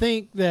 And I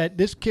think that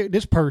this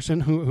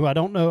person who I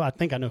don't know, I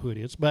think I know who it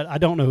is, but I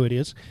don't know who it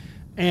is.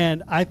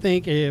 And I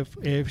think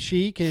if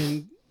she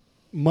can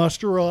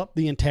muster up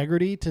the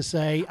integrity to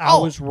say I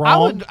was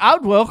wrong, I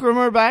would welcome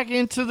her back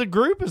into the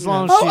group as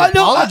long as she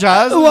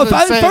apologized.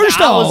 First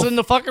off, I was in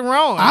the fucking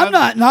wrong. I'm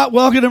not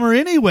welcoming her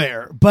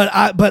anywhere,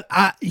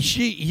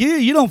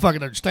 you don't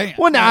fucking understand.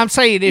 Well, no, I'm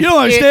saying you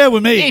don't understand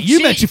with me. You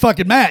bet your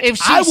fucking match.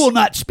 I will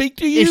not speak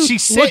to you,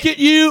 look at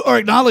you, or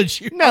acknowledge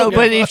you. No,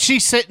 but if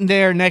she's sitting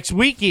there next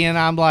weekend,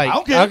 I'm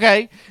like,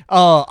 okay.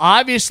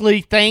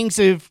 Obviously, things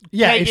have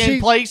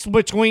taken place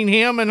between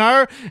him and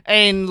her,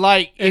 and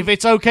like, if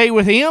it's okay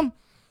with him.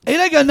 It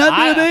ain't got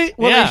nothing to do.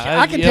 Well,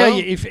 I can tell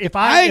you if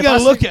I ain't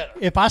gotta look at her.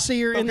 If I see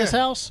her in this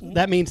house,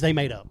 that means they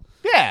made up.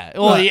 Yeah,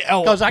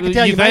 because I can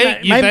tell you,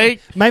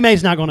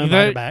 Maymay's not going to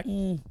invite her back.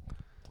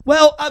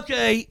 Well,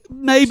 okay,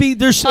 maybe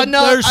there's some.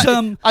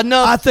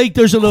 I think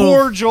there's a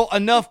little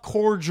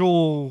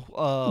cordial.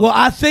 Well,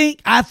 I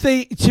think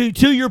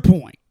to your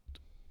point.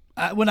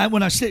 When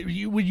I said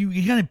when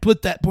you kind of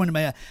put that point in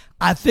my eye,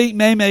 I think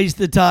Maymay's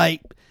the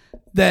type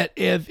that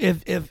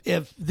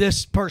if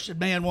this person,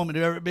 man, woman,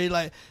 whoever, be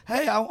like,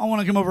 hey, I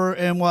want to come over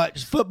and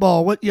watch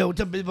football, blah,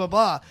 blah,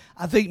 blah.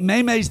 I think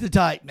Maymay's the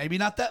type, maybe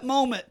not that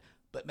moment,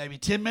 but maybe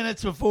 10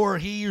 minutes before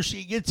he or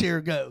she gets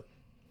here, go,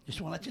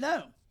 just want to let you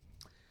know,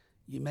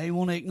 you may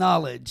want to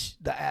acknowledge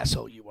the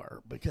asshole you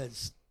were,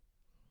 because.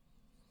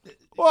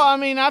 Well, I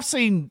mean, I've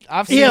seen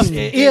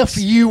if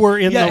you were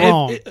in the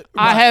wrong.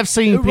 I have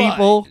seen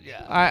people.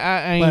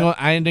 Right.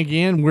 And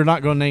again, we're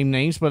not going to name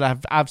names,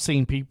 but I've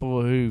seen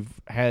people who've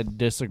had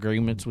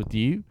disagreements with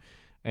you,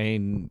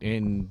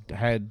 and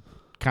had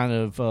kind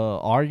of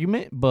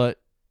argument, but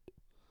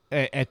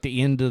at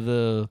the end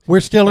of we're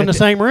still in the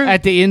same room.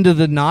 At the end of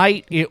the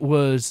night, it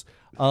was.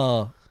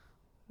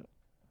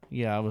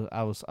 Yeah,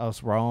 I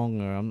was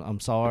wrong, or I'm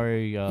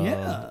sorry.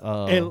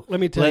 And let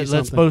me tell you something.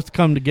 Let's both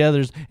come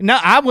together. No,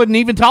 I wasn't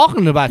even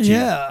talking about you.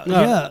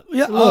 Yeah.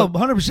 Look,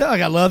 100%.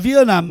 Like, I love you,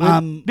 and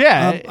man,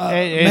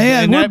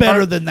 we're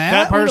better than that.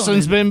 That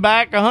person's been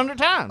back 100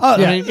 times.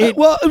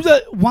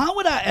 Why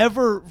would I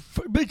ever?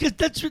 Because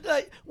that's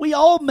we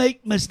all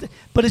make mistakes.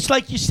 But it's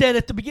like you said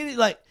at the beginning,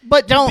 like.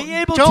 But don't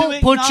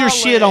put your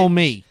shit on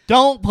me.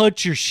 Don't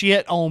put your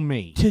shit on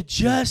me. To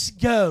just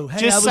go. Hey,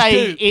 just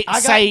say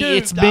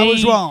it's me. I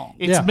was wrong.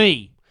 It's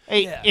me.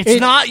 It's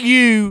not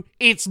you,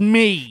 it's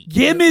me.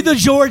 Give me the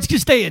George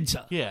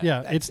Costanza.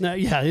 Yeah, it's not.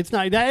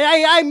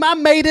 I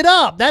made it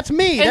up. That's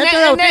me.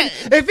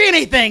 If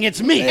anything,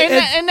 it's me.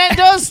 And that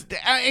does.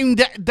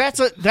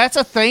 That's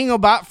a thing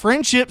about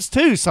friendships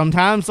too.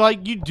 Sometimes,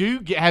 like, you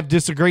do have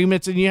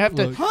disagreements, and you have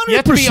to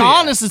be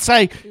honest and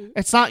say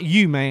it's not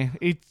you, man.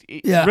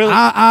 Really,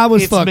 I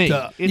was fucked me.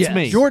 up. It's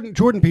me.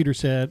 Jordan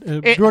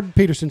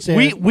Peterson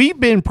said. We've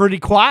been pretty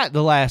quiet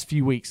the last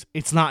few weeks.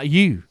 It's not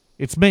you.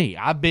 It's me.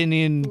 I've been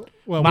in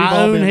my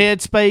own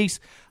headspace.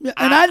 And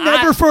I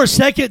never for a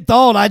second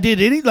thought I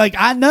did any. Like,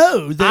 I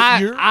know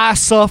that I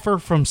suffer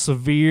from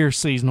severe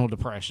seasonal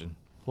depression.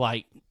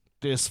 Like,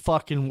 this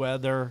fucking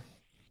weather.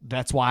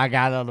 That's why I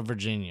got out of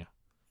Virginia.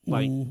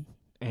 Like,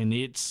 and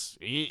it's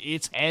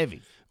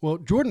heavy. Well,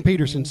 Jordan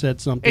Peterson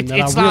said something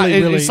it's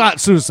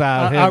not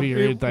suicide heavy or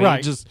anything.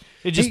 Right.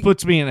 It just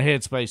puts me in a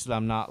headspace that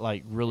I'm not,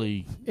 like,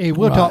 really. Hey,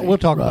 we'll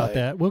talk about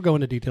that. We'll go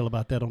into detail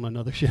about that on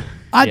another show.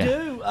 I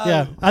do.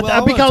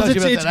 Because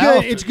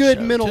it's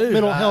good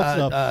mental health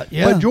stuff.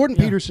 But Jordan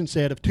Peterson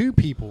said if two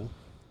people,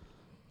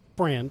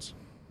 friends,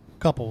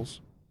 couples,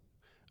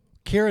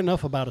 care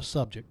enough about a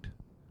subject,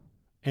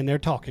 and they're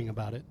talking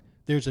about it,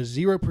 there's a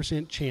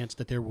 0% chance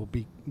that there will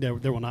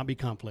not be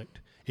conflict.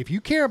 If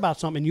you care about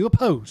something and you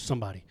oppose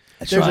somebody,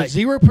 there's a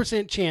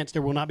 0% chance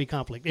there will not be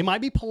conflict. It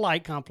might be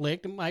polite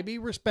conflict. It might be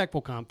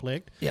respectful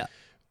conflict. Yeah.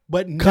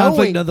 But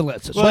conflict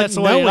nonetheless. Well, that's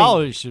the way it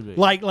always should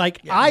be.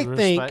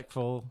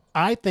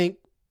 I think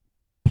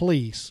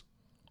police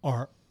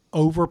are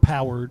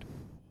overpowered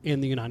in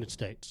the United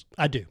States.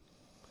 I do.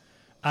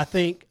 I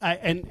think,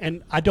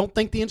 and I don't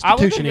think the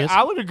institution is.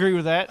 I would agree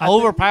with that.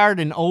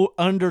 Overpowered and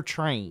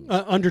undertrained.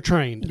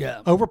 Undertrained.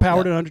 Yeah.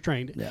 Overpowered and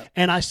undertrained. Yeah.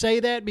 And I say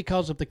that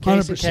because of the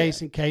case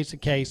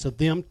of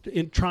them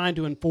trying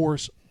to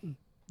enforce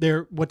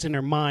what's in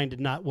their mind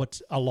and not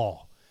what's a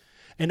law.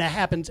 And that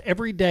happens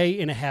every day,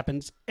 and it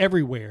happens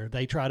everywhere.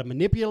 They try to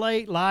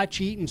manipulate, lie,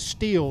 cheat, and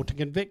steal to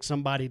convict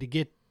somebody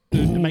to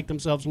make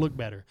themselves look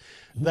better.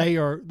 They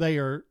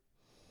are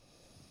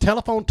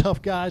telephone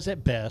tough guys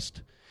at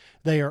best.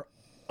 They are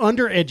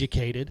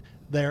undereducated,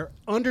 they're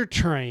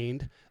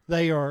undertrained,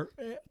 they are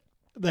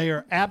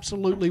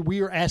absolutely, we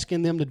are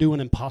asking them to do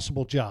an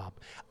impossible job.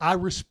 I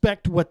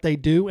respect what they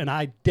do, and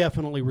I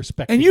definitely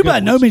respect. And you by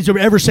no means are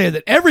ever saying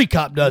that every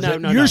cop does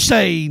it. You're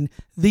saying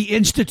the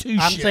institution.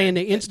 I'm saying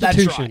the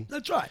institution.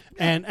 That's right.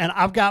 And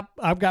I've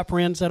got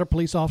friends that are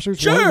police officers.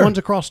 Sure. One's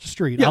across the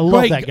street. Yeah, I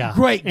love that guy.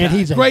 Great guy. And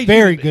he's a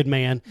very good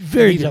man.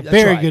 He's a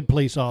very good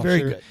police officer.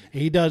 Very good.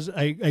 He does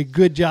a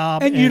good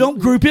job. And you don't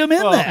group him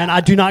in that. And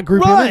I do not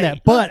group him in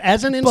that. But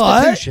as an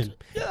institution,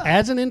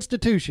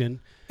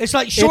 it's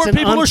like short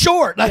people are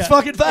short. That's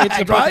fucking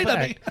fact, right?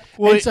 I mean,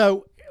 and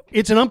so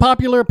it's an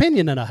unpopular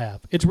opinion that I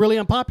have. It's really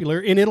unpopular,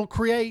 and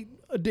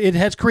it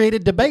has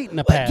created debate in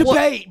the past.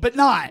 But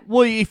not.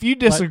 Well, if you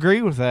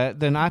disagree with that,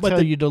 then I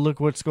tell you to look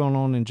what's going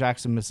on in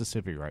Jackson,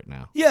 Mississippi right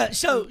now. Yeah,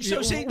 so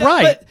see,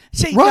 right.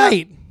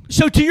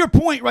 So to your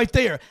point right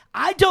there,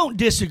 I don't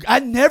disagree. I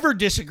never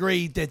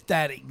disagreed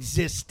that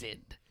existed.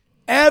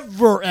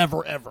 Ever.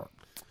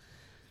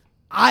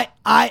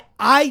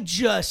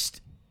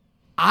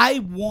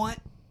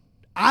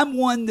 I'm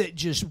one that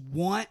just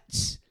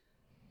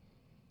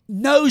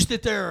knows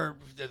that they're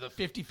the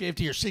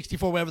 50-50 or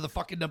 64, whatever the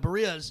fucking number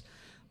is,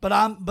 but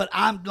I'm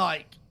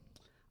like,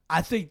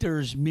 I think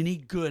there's many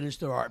good as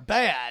there are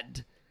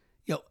bad.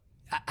 You know,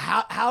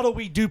 how do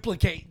we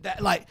duplicate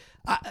that? Like,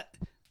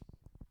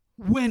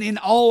 when in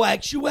all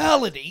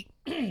actuality,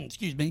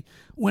 excuse me,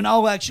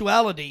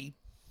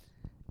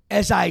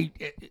 as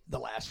the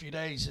last few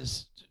days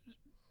is,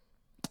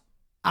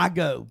 I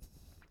go,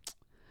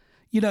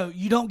 you know,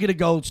 you don't get a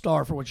gold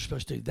star for what you're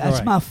supposed to do.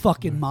 That's my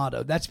fucking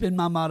motto. That's been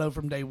my motto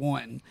from day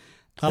one.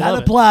 That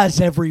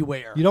applies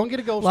everywhere. You don't get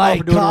a gold star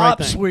for doing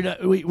cops, the right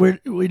thing.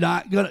 We're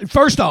not gonna.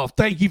 First off,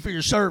 thank you for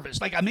your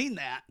service. Like, I mean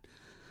that.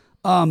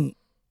 And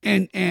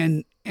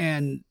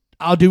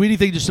I'll do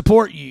anything to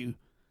support you.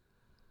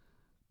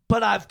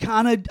 But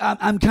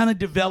I'm kind of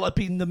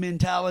developing the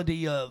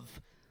mentality of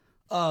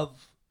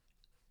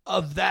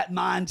that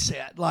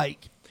mindset.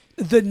 Like,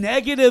 the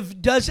negative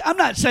does. I'm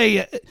not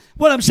saying.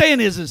 What I'm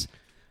saying is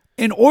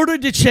in order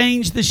to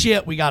change the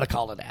shit, we got to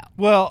call it out.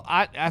 Well,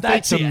 I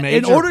think the major.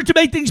 In order to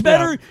make things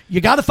better,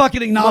 you got to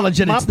fucking acknowledge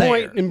that it's there.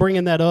 My point in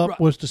bringing that up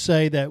was to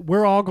say that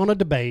we're all going to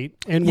debate,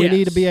 and we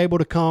need to be able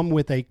to come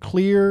with a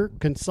clear,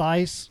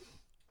 concise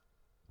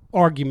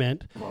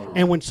argument.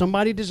 And when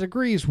somebody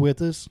disagrees with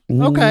us,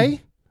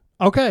 okay,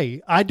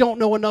 I don't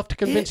know enough to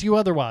convince you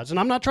otherwise, and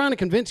I'm not trying to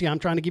convince you. I'm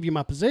trying to give you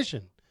my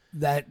position.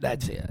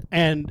 That's it.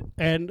 And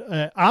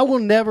I will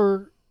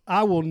never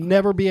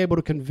be able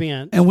to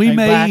convince and we a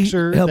may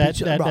vaxxer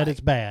that it's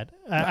bad.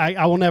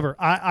 I will never.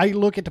 I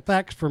look at the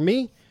facts for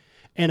me,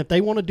 and if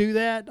they want to do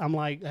that, I'm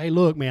like, hey,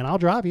 look, man, I'll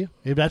drive you.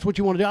 If that's what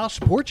you want to do, I'll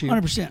support you.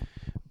 100%.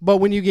 But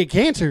when you get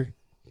cancer,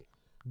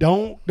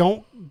 don't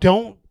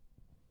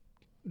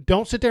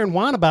sit there and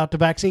whine about the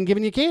vaccine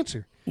giving you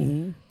cancer.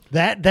 Mm-hmm.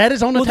 That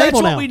is on the table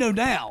that's now. what we know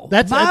now.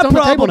 That's My on the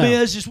table problem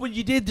now. is when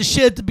you did the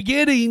shit at the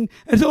beginning,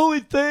 it's only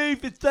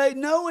thief, it's thief.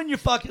 Knowing you're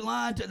fucking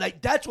lying to,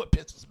 like, that's what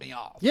pisses me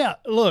off. Yeah,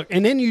 look,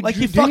 and then you Like,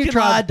 you then fucking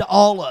lied to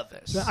all of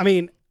us. I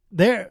mean,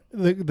 the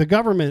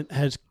governments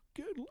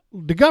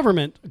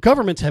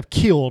have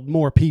killed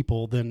more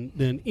people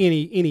than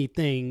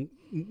anything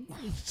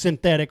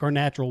synthetic or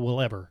natural will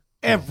ever.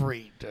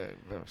 Every day.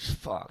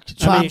 Fuck. I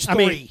Times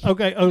mean, three.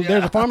 okay.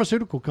 There's a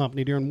pharmaceutical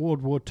company during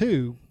World War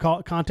II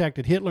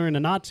contacted Hitler and the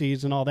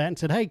Nazis and all that and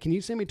said, "Hey, can you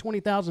send me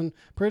 20,000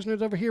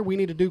 prisoners over here? We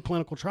need to do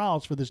clinical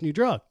trials for this new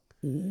drug."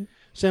 Mm-hmm.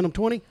 Send them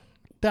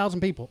 20,000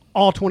 people.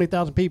 All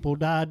 20,000 people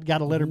died. Got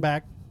a letter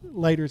back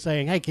later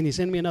saying, "Hey, can you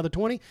send me another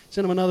 20?"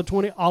 Send them another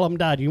 20. All of them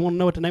died. You want to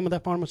know what the name of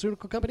that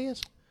pharmaceutical company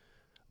is?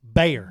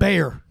 Bayer.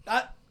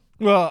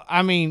 Well,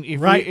 I mean,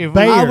 if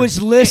Bayer. I was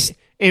listening.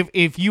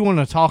 If you want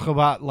to talk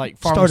about like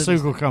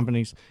pharmaceutical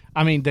companies,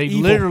 I mean, they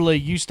literally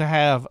used to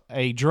have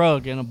a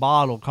drug in a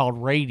bottle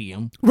called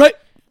radium. Right.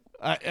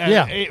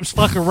 Yeah, it was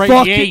fucking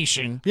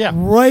radiation. Yeah,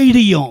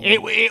 Radium.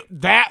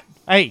 That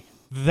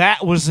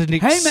was an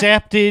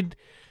accepted.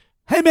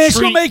 Hey man, it's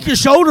gonna make your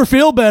shoulder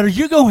feel better.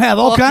 You're gonna have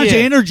all kinds of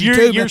energy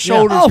too. Your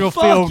shoulders gonna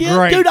feel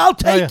great, dude. I'll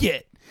take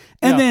it.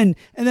 And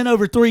then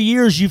over 3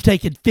 years, you've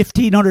taken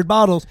 1,500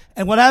 bottles,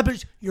 and what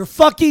happens? Your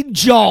fucking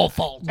jaw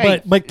falls.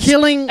 But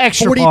killing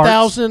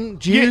 40,000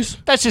 Jews. Yeah,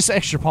 that's just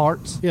extra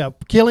parts. Yeah,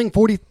 killing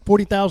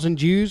 40,000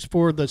 Jews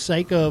for the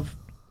sake of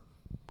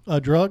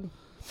a drug.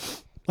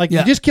 Like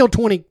you just killed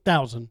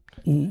 20,000,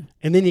 and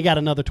then you got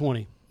another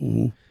 20.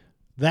 Mm-hmm.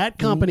 That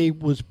company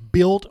was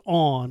built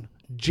on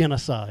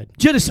genocide,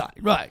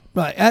 right.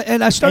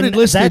 And I started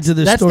listening to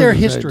this. That's story their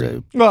today, history.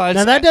 too. Well,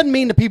 now that doesn't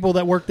mean the people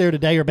that work there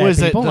today are bad was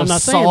people. it the I'm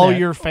not saying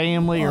Sawyer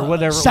family or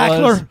whatever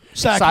Sackler?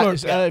 it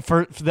was?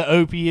 For the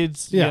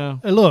opiates. Yeah.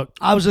 Look,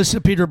 I was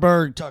listening to Peter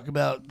Berg talk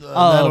about that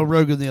on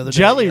Rogan the other day.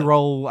 Jelly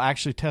Roll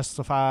actually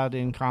testified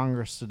in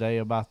Congress today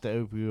about the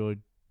opioid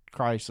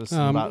crisis.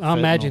 And about I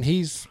imagine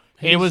fentanyl.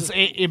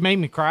 It made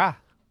me cry.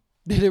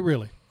 Did it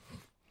really?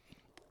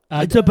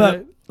 It's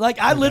about. Like,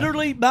 I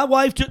literally, my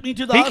wife took me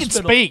to the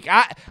hospital. He can speak.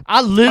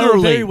 I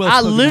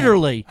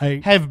literally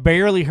have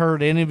barely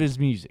heard any of his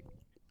music.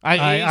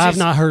 I've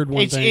not heard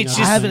one thing. I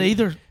haven't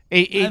either.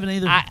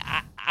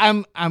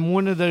 I'm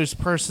one of those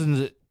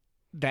persons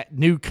that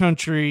new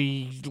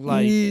country,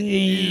 like,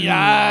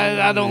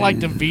 I don't like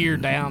to veer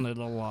down it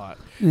a lot.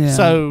 Yeah.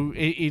 So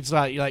it's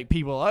like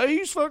people, oh,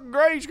 he's fucking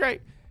great, he's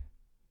great.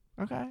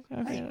 Okay,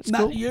 that's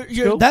cool.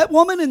 Cool. That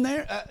woman in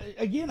there,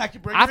 again, I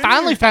could bring her in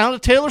finally there. found a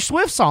Taylor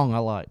Swift song I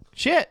like.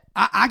 Shit.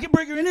 I can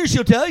bring her in there.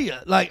 She'll tell you.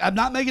 Like, I'm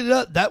not making it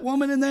up. That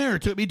woman in there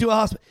took me to a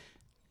hospital,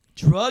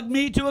 drugged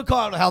me to a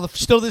car.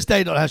 Still to this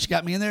day, don't know how she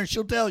got me in there.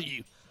 She'll tell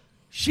you.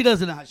 She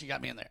doesn't know how she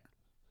got me in there.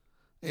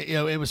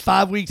 It was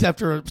 5 weeks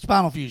after a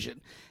spinal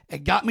fusion.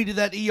 It got me to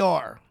that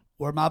ER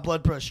where my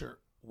blood pressure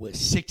was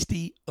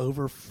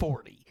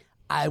 60/40.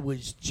 I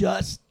was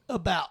just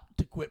about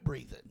to quit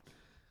breathing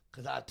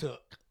because I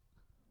took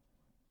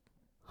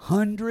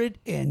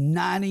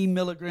 190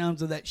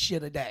 milligrams of that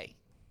shit a day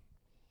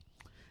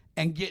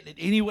and getting it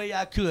any way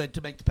I could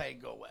to make the pain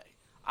go away.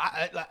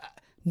 I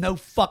no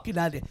fucking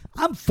idea.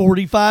 I'm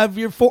 40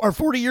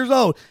 years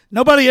old.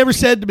 Nobody ever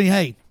said to me,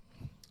 hey,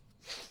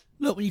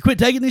 look, when you quit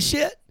taking this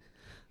shit,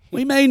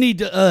 we may need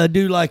to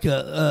do like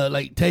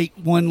take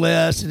one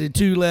less and then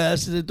two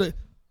less and then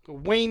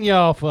wean you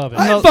off of it.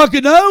 I didn't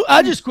fucking know.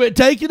 I just quit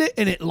taking it,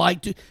 and it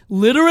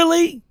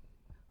literally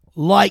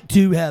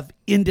have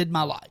ended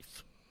my life.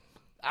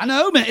 I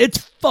know, man. It's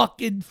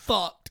fucking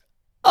fucked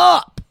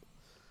up.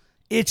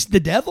 It's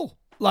the devil.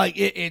 Like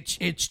it's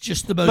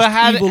just the most.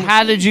 But evil.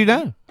 How did you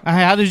know?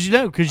 How did you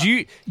know? Because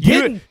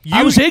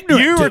I was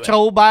ignorant. You were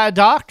told by a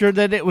doctor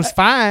that it was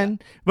fine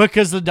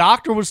because the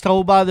doctor was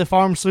told by the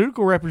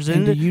pharmaceutical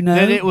representative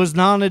that it was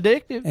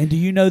non-addictive. And do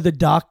you know the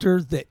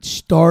doctor that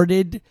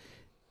started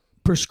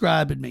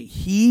prescribing me?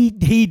 He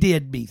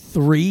did me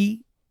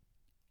three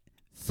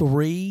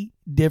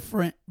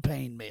different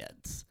pain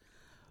meds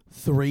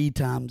 3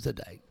 times a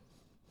day.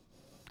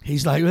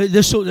 He's like,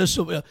 this will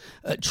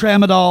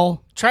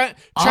tramadol.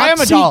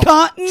 Tramadol.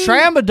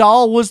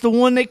 Tramadol was the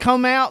one that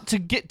come out to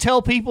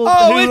tell people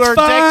who are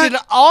addicted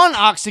on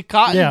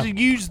Oxycontin to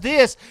use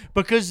this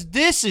because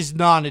this is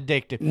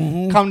non-addictive.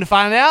 Mm-hmm. Come to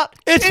find out,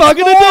 it's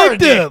fucking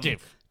addictive.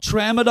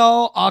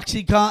 Tramadol,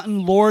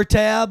 Oxycontin,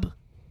 Loratab,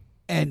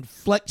 and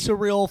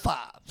Flexeril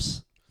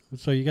 5s.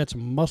 So you got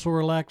some muscle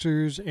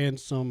relaxers and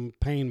some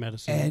pain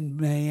medicine.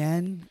 And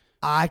man,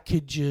 I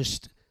could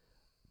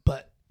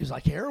but it was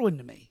like heroin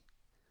to me.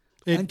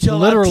 It's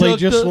literally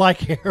just like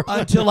heroin.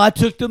 Until I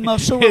took the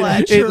muscle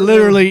relaxer. It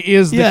literally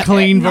is the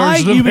clean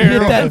version of you would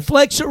heroin. hit that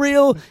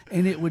Flexeril,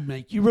 and it would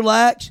make you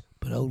relax,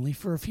 but only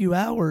for a few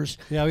hours.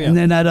 Yeah. And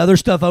then that other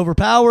stuff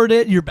overpowered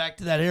it. You're back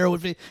to that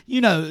heroin.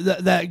 You know,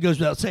 that goes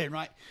without saying,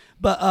 right?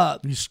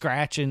 But you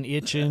scratching,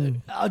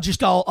 itching,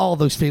 just all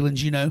those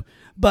feelings, you know.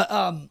 But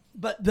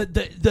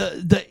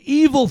the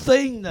evil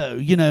thing, though,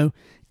 you know,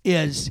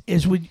 is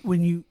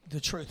when you the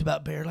truth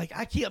about Bear. Like,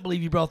 I can't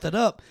believe you brought that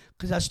up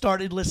because I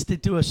started listening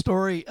to an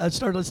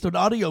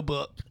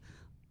audiobook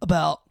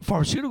about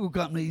pharmaceutical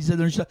companies, and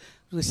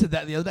they said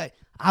that the other day.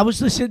 I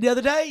was listening the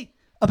other day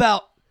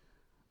about.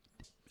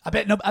 I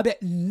bet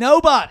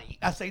nobody.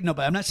 I say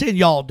nobody. I'm not saying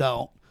y'all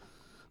don't,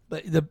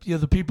 but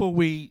the people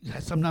we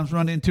sometimes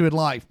run into in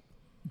life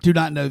do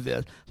not know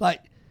this.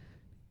 Like,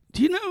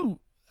 do you know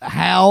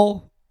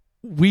how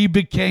we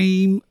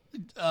became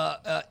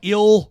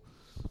ill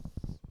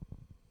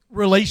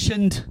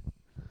relationed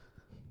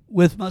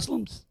with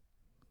Muslims?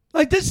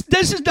 Like this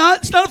is not.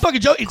 It's not a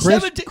fucking joke.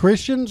 It's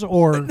Christians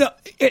or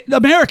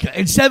America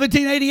in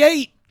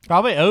 1788.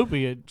 Probably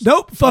opiates.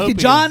 Nope. Fucking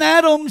John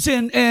Adams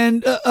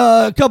and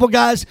a couple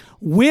guys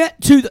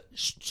went to the.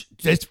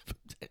 It's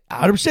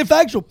 100%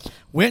 factual.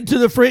 Went to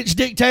the French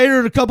dictator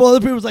and a couple other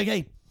people. Was like,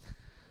 hey,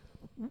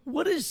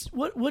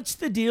 what's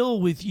the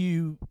deal with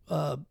you?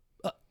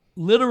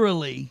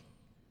 Literally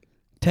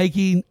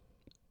taking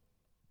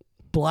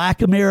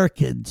black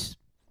Americans.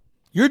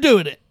 You're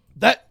doing it.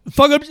 That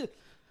fuck up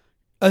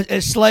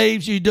as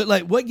slaves. You do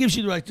like what gives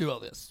you the right to do all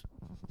this?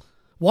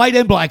 White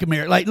and black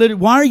America. Like, literally,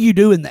 why are you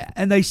doing that?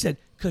 And they said,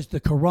 because the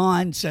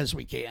Quran says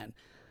we can.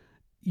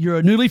 You're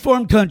a newly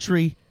formed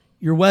country.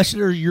 You're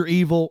Westerners. You're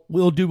evil.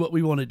 We'll do what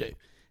we want to do.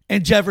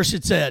 And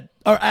Jefferson said,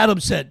 or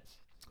Adams said,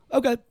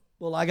 okay,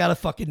 well, I got a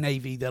fucking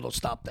Navy that'll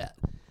stop that.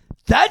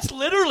 That's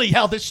literally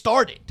how this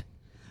started.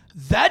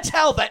 That's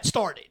how that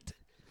started.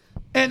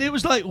 And it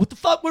was like, what the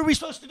fuck were we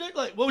supposed to do?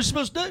 Like, what was we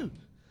supposed to do?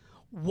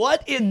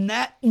 What in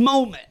that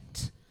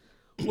moment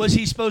was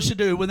he supposed to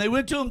do? When they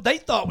went to him, they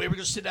thought we were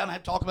going to sit down and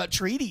have to talk about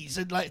treaties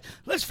and like,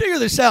 let's figure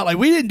this out. Like,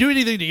 we didn't do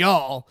anything to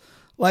y'all.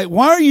 Like,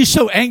 why are you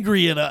so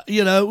angry at us?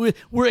 You know,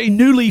 we're a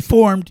newly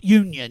formed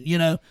union, you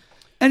know,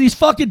 and these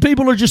fucking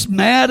people are just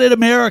mad at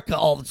America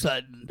all of a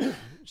sudden.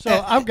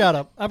 So I've got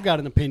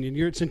an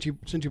opinion. Since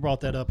you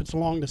brought that up, it's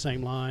along the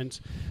same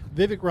lines.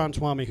 Vivek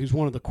Ramaswamy, who's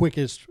one of the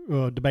quickest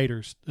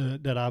debaters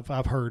that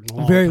I've heard in a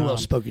long Very time. well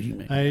spoken, you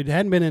mean. It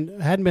hadn't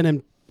been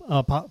in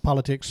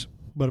politics,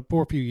 but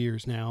for a few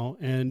years now,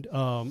 and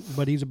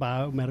but he's a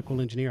biomedical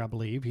engineer, I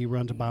believe. He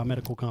runs a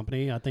biomedical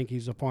company. I think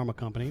he's a pharma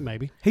company,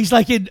 maybe. He's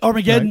like in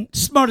Armageddon, right.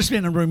 Smartest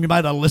man in the room. You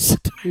might not listen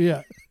to.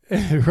 Yeah,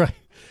 right.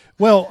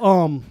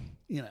 Well,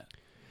 you know,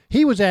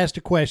 he was asked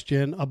a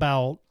question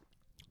about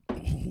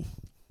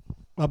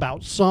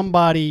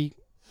somebody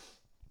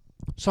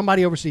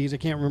overseas. I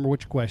can't remember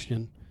which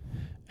question,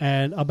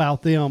 and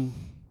about them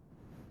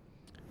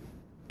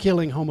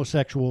killing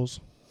homosexuals.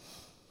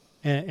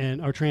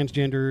 And are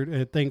transgendered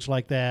and things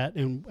like that.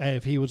 And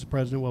if he was the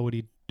president, what would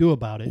he do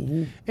about it?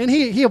 Mm-hmm. And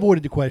he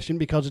avoided the question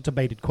because it's a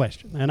baited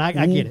question. And I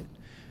get it.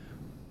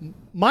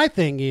 My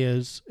thing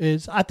is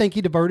I think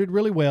he diverted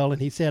really well.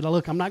 And he said,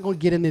 look, I'm not going to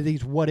get into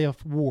these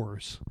what-if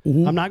wars.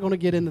 Mm-hmm. I'm not going to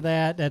get into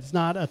that. That's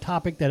not a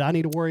topic that I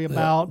need to worry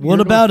about.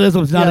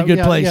 Whataboutism is not a good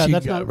place. Yeah,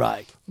 that's not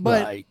right.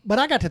 But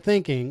I got to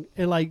thinking,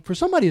 like, for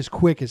somebody as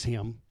quick as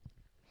him,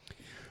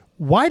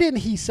 why didn't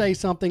he say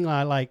something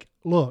like,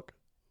 look,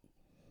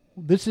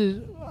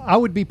 I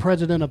would be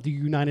president of the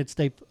United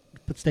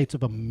States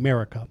of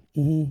America.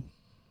 Mm-hmm.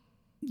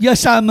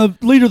 Yes, I'm a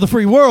leader of the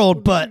free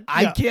world, but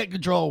I can't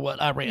control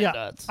what Iran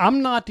does.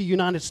 I'm not the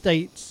United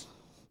States.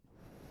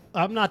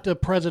 I'm not the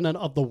president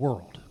of the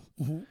world.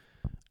 Mm-hmm.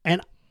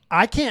 And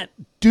I can't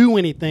do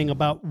anything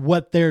about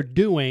what they're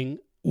doing.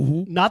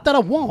 Mm-hmm. Not that I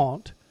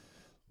want,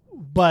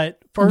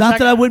 but first, not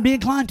that I wouldn't be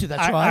inclined to.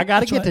 That's right. I got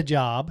to get the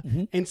job.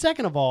 Mm-hmm. And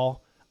second of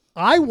all,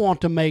 I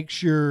want to make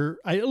sure.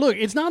 Look,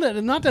 it's not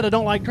that I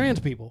don't like trans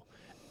people.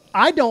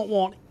 I don't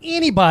want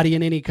anybody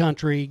in any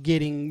country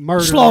getting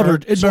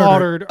murdered,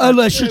 slaughtered,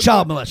 unless you're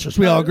child molesters.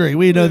 We all agree.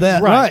 We know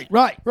that.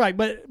 Right.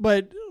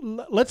 But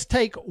let's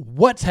take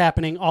what's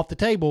happening off the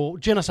table.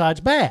 Genocide's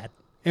bad,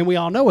 and we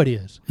all know it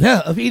is. Yeah,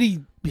 of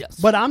any. Yes.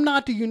 But I'm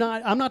not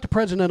the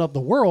president of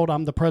the world.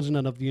 I'm the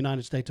president of the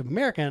United States of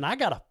America, and I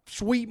got to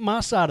sweep my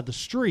side of the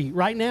street.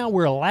 Right now,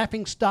 we're a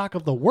laughing stock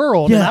of the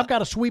world, and I've got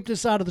to sweep this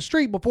side of the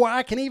street before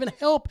I can even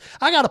help.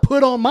 I got to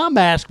put on my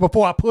mask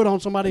before I put on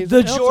somebody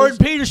else's. The Jordan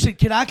Peterson,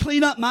 can I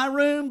clean up my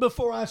room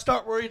before I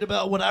start worried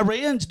about what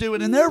Iran's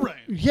doing in their room?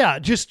 Yeah,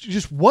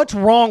 just what's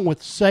wrong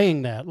with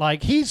saying that?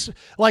 Like,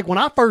 when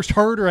I first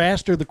heard her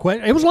asked her the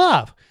question, it was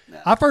live.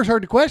 I first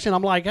heard the question.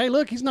 I'm like, hey,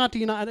 look, he's not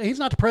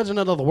the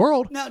president of the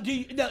world. Now,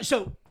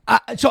 so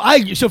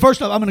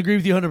first off, I'm going to agree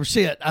with you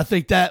 100%. I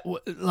think that,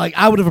 like,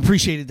 I would have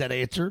appreciated that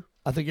answer.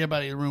 I think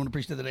everybody in the room would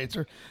appreciate that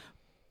answer.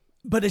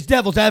 But as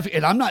devil's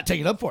advocate, I'm not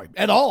taking up for him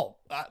at all.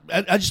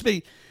 I just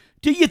mean,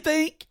 do you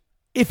think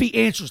if he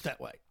answers that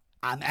way,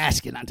 I'm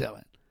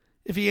telling,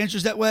 if he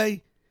answers that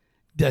way,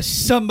 does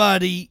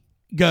somebody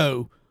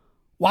go,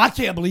 well, I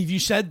can't believe you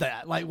said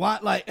that? Like, why?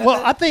 Like,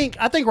 well, I think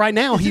right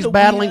now he's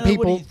battling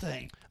people. What do you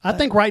think? I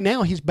think right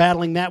now he's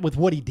battling that with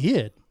what he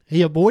did.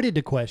 He avoided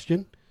the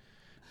question.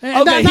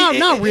 Okay,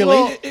 not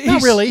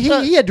really.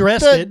 He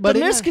addressed it. But the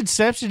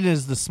misconception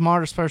is the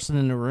smartest person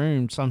in the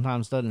room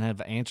sometimes doesn't have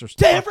the answers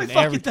to every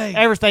fucking thing.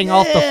 Everything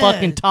off the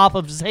fucking top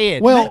of his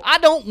head. Well, I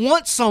don't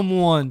want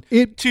someone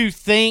to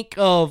think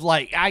of,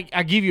 like,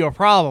 I give you a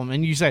problem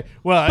and you say,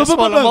 well, that's what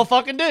I'm going to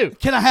fucking do.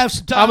 Can I have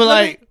some time? I'll be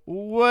like,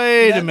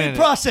 Wait a minute.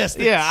 Process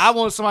this. Yeah, I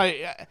want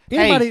somebody.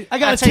 Anybody- I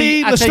got a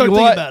team. Let's start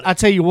thinking about it. I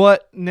tell you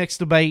what. Next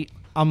debate,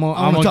 I'm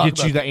gonna talk get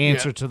you about the that.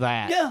 answer to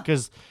that. Yeah.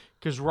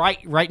 Because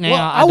right now,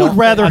 Well, I would don't-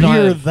 rather I don't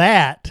hear have-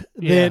 that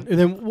Yeah.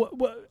 than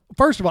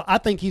first of all, I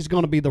think he's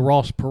going to be the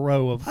Ross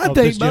Perot of I this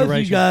think both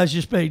generation. of you guys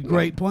just made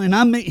great points. And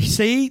I mean,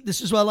 see,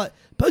 this is what I like.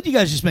 Both of you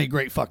guys just made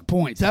great fucking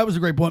points. That was a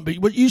great point. But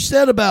what you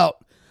said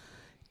about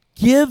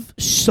give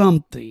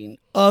something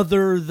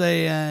other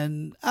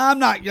than I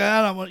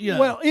don't want. You know,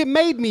 Well, it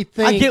made me I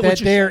think get what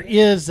that you're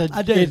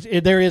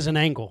there is an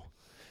angle,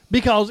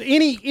 because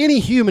any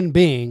human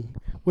being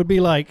would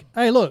be like,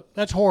 hey, look,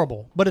 that's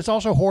horrible, but it's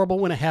also horrible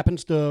when it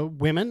happens to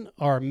women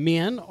or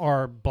men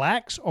or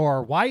blacks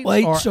or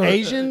whites or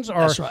Asians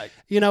or that's right.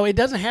 It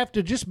doesn't have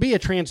to just be a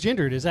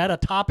transgendered. Is that a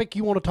topic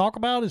you want to talk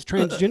about? Is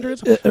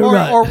transgenderism,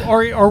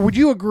 right. or would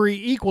you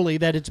agree equally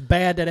that it's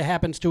bad that it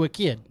happens to a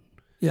kid?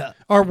 yeah.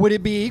 Or would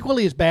it be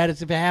equally as bad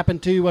as if it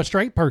happened to a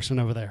straight person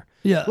over there?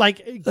 Yeah.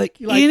 Like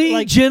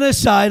Any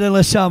genocide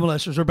unless child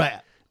molesters are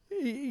bad.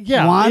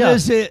 yeah. Why yeah.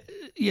 does it?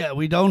 Yeah,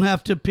 we don't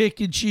have to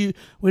pick and choose.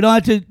 We don't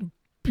have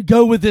to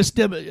go with this.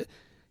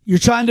 You're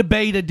trying to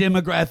bait a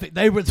demographic.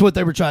 That's what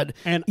they were trying to.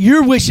 And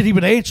you're wishing he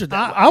would answer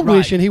that. I'm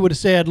wishing he would have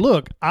said,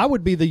 look, I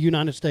would be the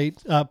United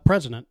States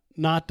president,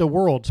 not the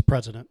world's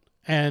president.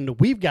 And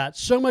we've got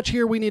so much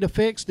here we need to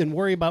fix than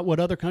worry about what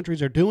other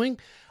countries are doing.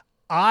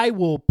 I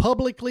will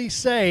publicly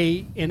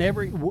say in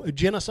every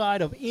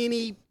genocide of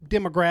any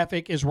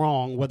demographic is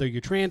wrong, whether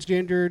you're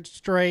transgendered,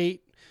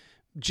 straight,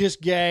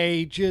 just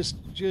gay, just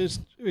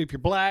if you're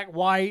black,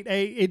 white,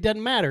 it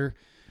doesn't matter.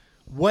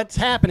 What's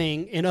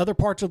happening in other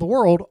parts of the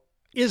world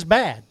is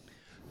bad.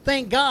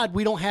 Thank God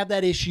we don't have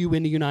that issue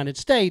in the United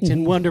States,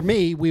 and under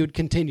me, we would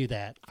continue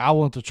that. I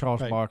want the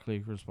Charles Barkley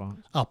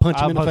response. I'll punch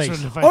him in the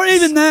face. Or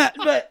even that.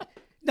 But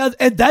now,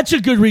 and that's a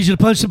good reason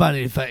to punch somebody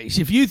in the face.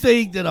 If you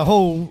think that a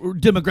whole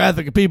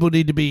demographic of people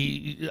need to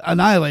be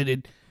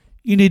annihilated,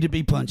 you need to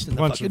be punched in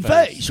the fucking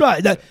face.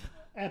 Right.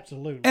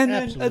 Absolutely. And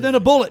then a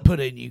bullet put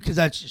in you, because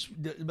that's just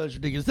the most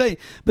ridiculous thing.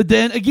 But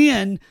then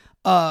again,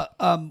 I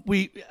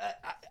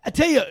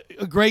tell you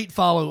a great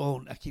follow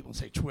on, I keep on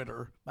saying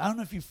Twitter. I don't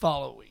know if you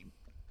follow him.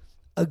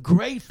 A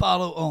great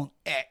follow on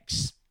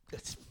X.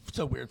 That's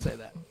so weird to say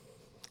that.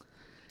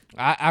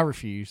 I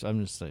refuse.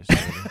 I'm just saying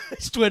Twitter.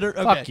 It's Twitter.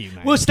 Okay. Fuck you,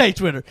 man. We'll stay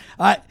Twitter.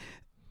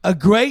 A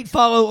great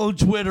follow on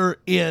Twitter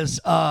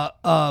is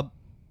my.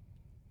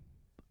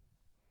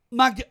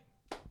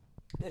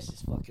 This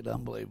is fucking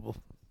unbelievable.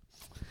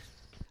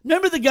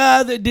 Remember the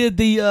guy that did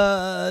the?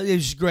 It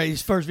was great.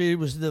 His first video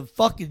was the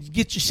fucking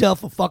get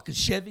yourself a fucking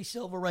Chevy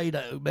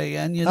Silverado,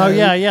 man. You know? Oh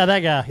yeah, that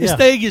guy. This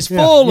thing is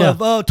full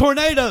of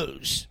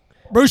tornadoes,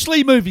 Bruce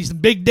Lee movies,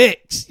 and big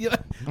dicks. You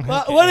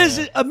know? What is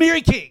it?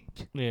 Amiri King.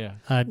 Yeah.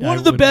 One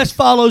of the best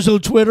follows on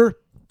Twitter.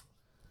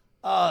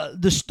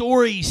 The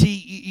stories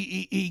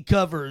he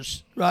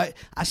covers, right?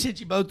 I sent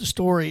you both the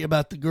story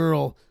about the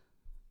girl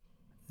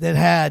that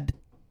had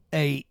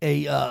an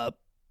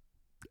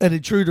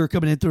intruder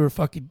coming in through her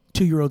fucking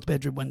 2-year-old's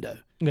bedroom window.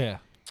 Yeah.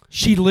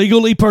 She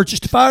legally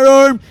purchased a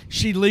firearm.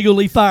 She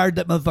legally fired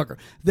that motherfucker.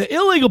 The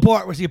illegal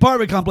part was the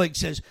apartment complex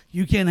says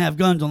you can't have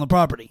guns on the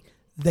property.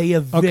 They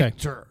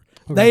evict her.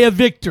 Okay. They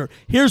evict her.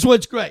 Here's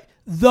what's great.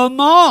 The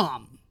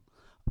mom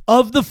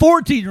of the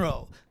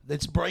 14-year-old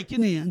that's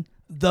breaking in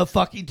the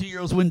fucking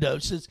 2-year-old's window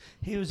says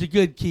he was a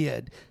good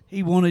kid.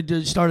 He wanted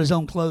to start his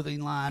own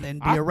clothing line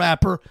and be a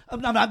rapper.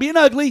 I'm not being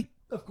ugly,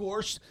 of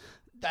course.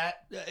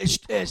 That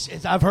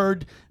as I've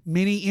heard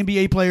many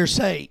NBA players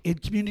say, in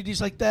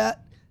communities like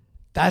that,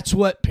 that's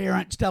what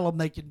parents tell them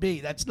they can be.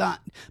 That's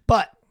not.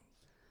 But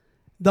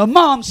the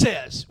mom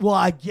says, well,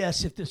 I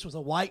guess if this was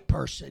a white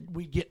person,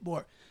 we'd get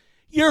more.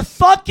 Your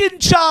fucking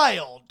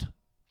child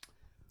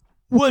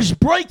was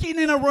breaking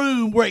in a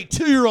room where a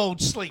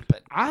 2-year-old's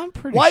sleeping. I'm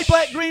pretty white,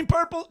 black, green,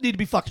 purple need to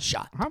be fucking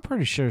shot. I'm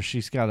pretty sure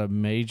she's got a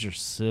major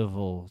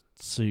civil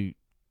suit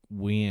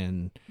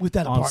win with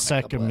that on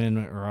Second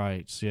Amendment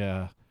rights.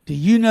 Yeah. Do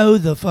you know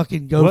the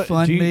fucking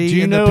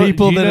GoFundMe and the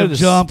people that have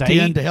jumped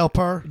in to help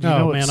her? Do you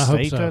know what I hope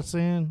state so. That's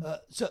in?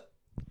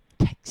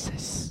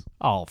 Texas.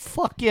 Oh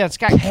fuck yeah! It's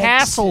got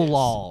castle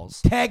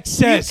laws.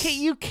 Texas.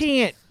 You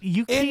can't.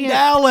 In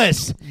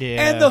Dallas.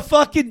 Yeah. And the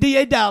fucking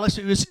DA Dallas,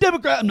 who is a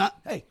Democrat. I'm not.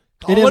 Hey,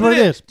 it is what it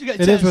is.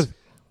 It is what.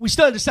 We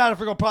still decided if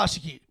we're gonna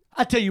prosecute.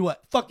 I tell you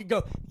what, fucking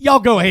go. Y'all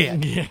go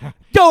ahead. Yeah.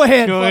 Go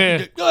ahead. Go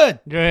ahead. Go ahead.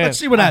 Let's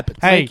see what happens.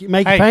 Hey,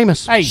 make it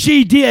famous. Hey,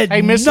 she did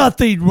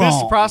nothing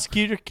wrong. Mr.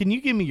 Prosecutor, can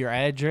you give me your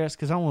address?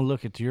 Because I want to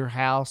look at your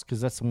house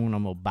because that's the one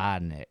I'm going to buy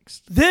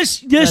next.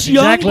 This young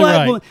exactly black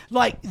right. woman,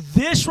 like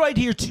this right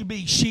here to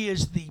me, she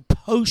is the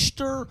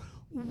poster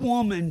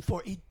woman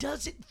for it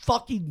doesn't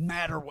fucking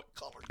matter what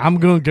color. I'm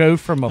going to go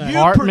from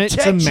apartment to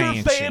protect mansion.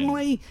 your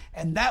family,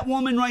 and that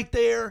woman right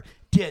there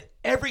did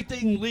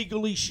everything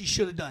legally she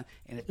should have done.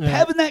 And if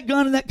having that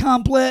gun in that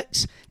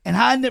complex and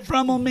hiding it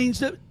from them means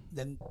that,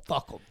 then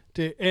fuck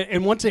them.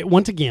 And once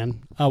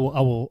again, I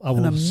will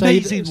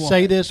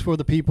say this for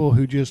the people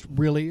who just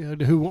really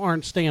who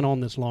aren't staying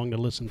on this long to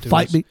listen to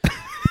Fight us. me.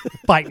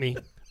 Fight me.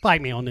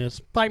 fight me on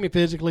this. Fight me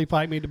physically.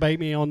 Fight me. Debate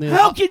me on this.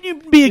 How can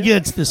you be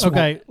against this?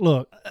 Okay,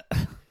 look.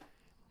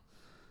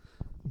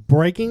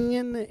 Breaking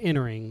and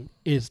entering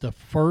is the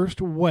first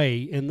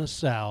way in the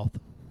South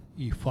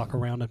you fuck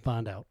around and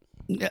find out.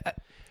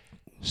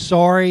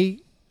 Sorry,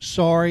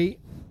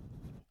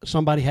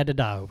 somebody had to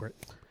die over it.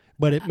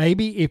 But it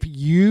maybe if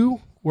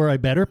you were a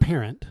better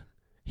parent,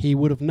 he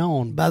would have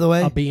known. By the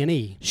way, a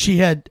B&E. She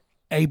had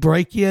a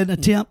break-in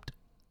attempt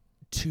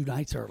 2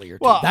 nights earlier.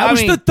 Well, that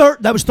was the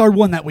third. That was third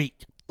one that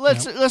week.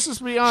 Let's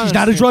just be honest. She's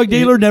not a drug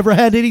dealer. Never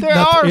had any. There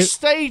are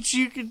states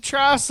you can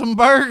try some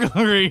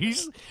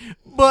burglaries,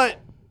 but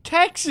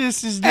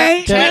Texas is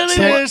not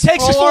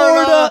Texas,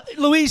 Florida,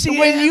 Louisiana.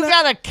 When you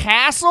got a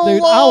castle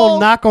Dude, law, I will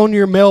knock on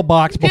your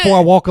mailbox before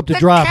I walk up the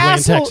driveway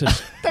in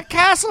Texas. The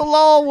castle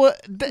law.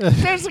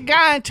 There's a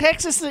guy in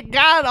Texas that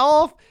got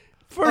off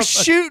for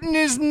shooting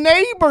his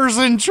neighbor's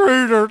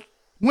intruder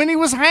when he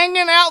was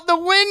hanging out the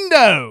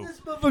window. This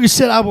motherfucker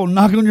said, "I will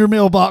knock on your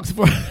mailbox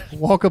for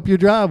walk up your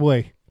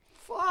driveway."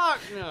 Fuck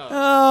no.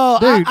 Oh,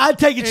 Dude, I'd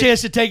take a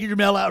chance of taking your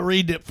mail out and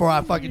reading it before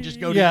I fucking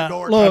just go to your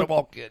door and try to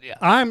walk in. Yeah.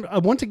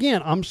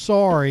 I'm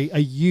sorry a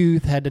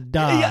youth had to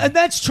die. Yeah, and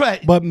that's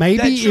tragic. But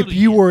maybe if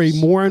you were a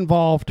more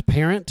involved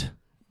parent,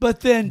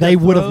 but then they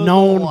would have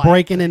known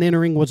breaking and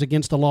entering was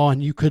against the law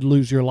and you could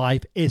lose your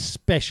life,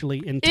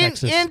 especially in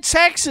Texas. In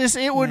Texas,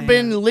 it would have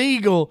been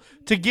legal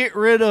to get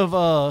rid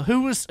of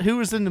who was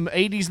in the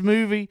 80s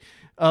movie?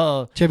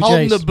 Chevy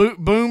holding Chase. the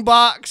boom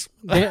box.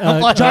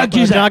 John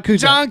Cusack.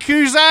 John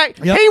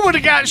Cusack. Yep. He would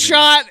have got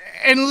shot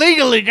and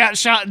legally got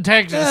shot in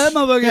Texas.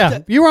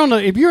 If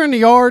you're in the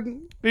yard,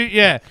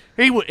 yeah,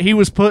 he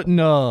was putting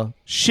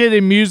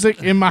shitty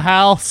music in my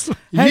house.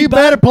 You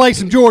better play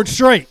some George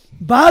Strait.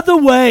 By the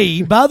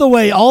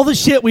way, all the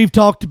shit we've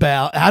talked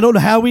about, I don't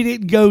know how we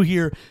didn't go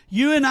here.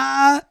 You and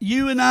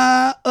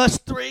I, us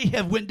three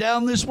have went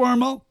down this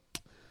wormhole.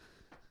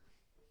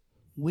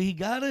 We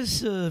got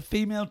us a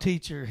female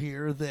teacher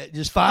here that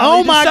just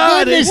finally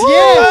decided. Goodness,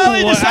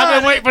 yeah. I've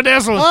been waiting for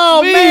this one.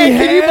 Oh, man,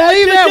 can you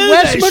believe that?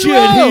 West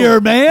Monroe. Here,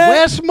 man.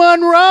 West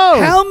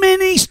Monroe. How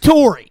many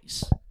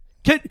stories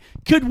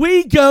could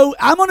we go?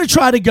 I'm going to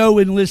try to go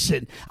and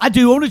listen. I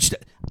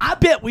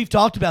bet we've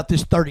talked about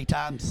this 30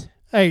 times.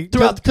 Hey, to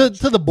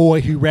the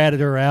boy who ratted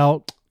her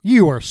out,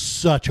 you are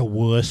such a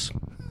wuss.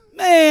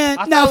 Man,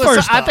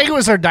 I think it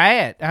was her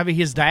dad. I mean,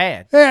 his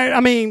dad.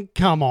 I mean,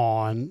 come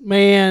on,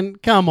 man.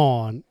 Come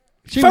on.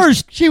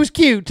 She was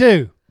cute,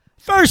 too.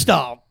 First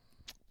off,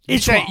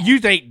 it's wrong. You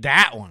think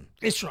that one.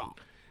 It's wrong.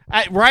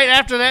 Right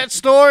after that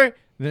story,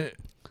 a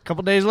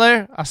couple days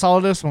later, I saw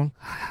this one.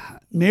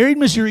 Married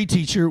Missouri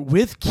teacher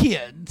with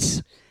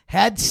kids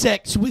had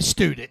sex with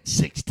student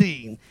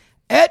 16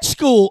 at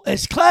school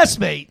as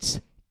classmates.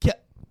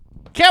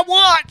 Kept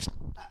watch.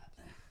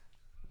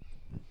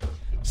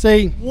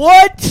 See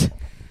what?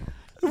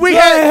 We the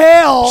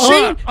had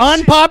hell?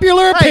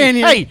 Unpopular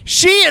opinion. Hey,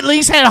 she at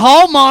least had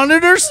hall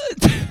monitors.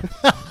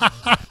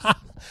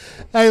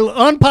 Hey,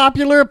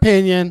 unpopular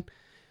opinion.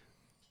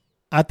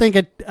 I think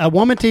a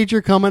woman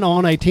teacher coming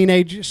on a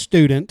teenage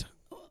student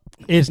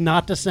is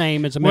not the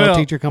same as a male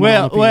teacher coming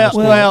on a female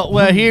student.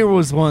 Well, here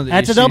was one of the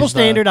That's issues, a double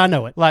standard. I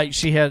know it. Like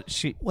she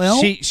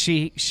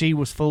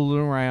was fooling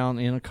around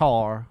in a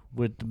car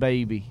with the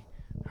baby.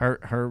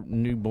 Her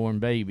newborn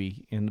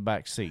baby in the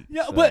back seat.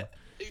 Yeah, but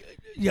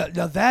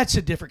now that's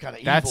a different kind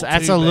of evil.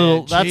 That's a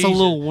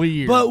little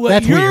weird. But what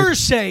that's you're weird.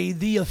 saying,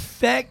 the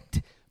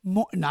effect,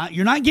 you're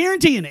not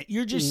guaranteeing it.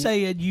 You're just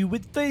saying you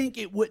would think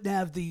it wouldn't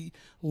have the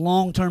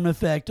long-term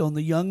effect on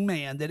the young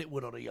man that it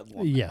would on a young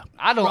woman. Yeah,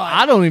 I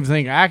don't even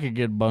think I could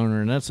get a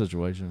boner in that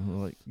situation.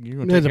 Like you're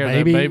gonna take There's care a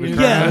of baby. that baby.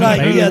 Yeah,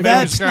 crying.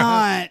 that's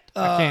not.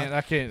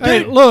 I can't.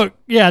 Hey, look,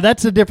 yeah,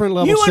 that's a different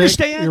level. You sick.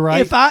 understand? You're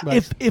right.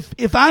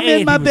 If I'm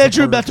in my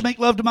bedroom about to make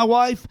love to my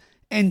wife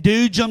and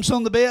dude jumps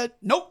on the bed,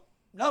 nope,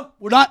 no,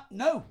 we're not.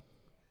 No,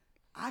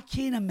 I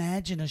can't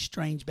imagine a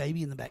strange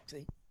baby in the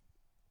backseat.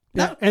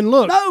 No, yeah, and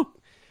look, no.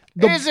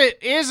 Is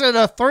it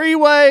a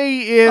three-way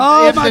if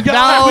my the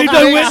God,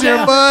 dog we licks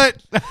your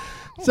butt?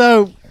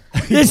 So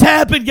it's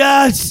happened,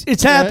 guys.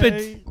 It's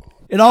happened.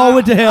 It all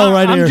went to hell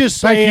right here. I'm just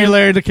Thank saying, you,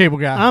 Larry, the cable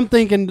guy. I'm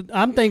thinking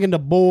the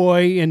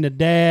boy and the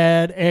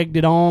dad egged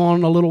it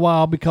on a little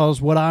while because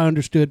what I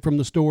understood from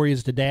the story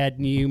is the dad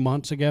knew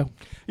months ago.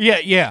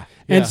 Yeah.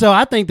 And so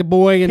I think the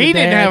boy and the He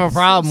didn't dad have a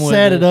problem with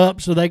set it. it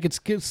up so they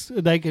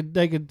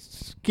could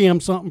skim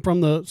something from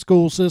the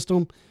school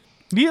system.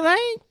 Do you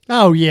think?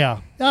 Oh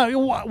yeah.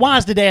 Why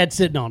is the dad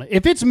sitting on it?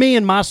 If it's me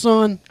and my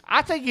son,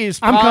 I think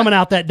I'm coming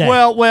out that day.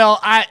 Well,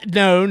 I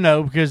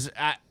no, because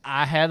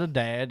I had a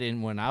dad,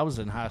 and when I was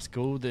in high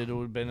school, that it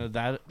would have been a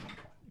dad.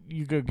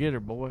 You go get her,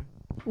 boy.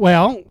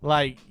 Well,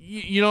 like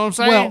you know what I'm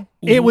saying?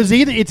 Well,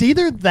 it's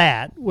either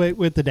that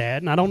with the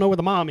dad, and I don't know where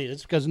the mom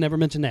is because I never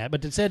mentioned that,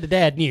 but it said the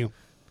dad knew,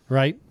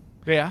 right?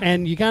 Yeah.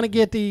 And you kind of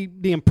get the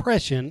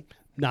impression,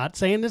 not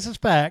saying this is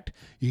fact,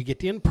 you get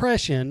the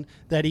impression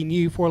that he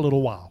knew for a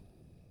little while.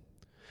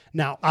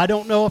 Now, I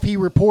don't know if he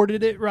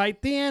reported it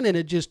right then and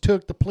it just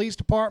took the police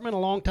department a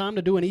long time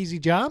to do an easy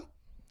job,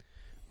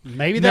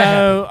 Maybe that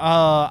happened.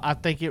 I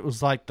think it was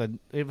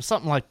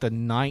something like the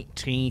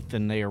 19th,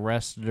 and they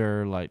arrested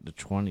her like the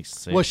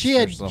 26th. Well, she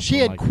had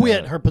like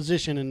quit that. her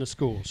position in the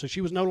school, so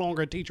she was no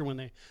longer a teacher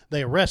when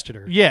they arrested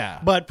her. Yeah,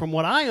 but from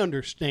what I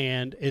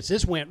understand,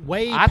 this went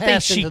way I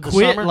past think she into the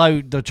quit summer.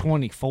 like the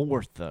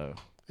 24th though.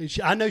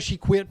 I know she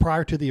quit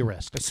prior to the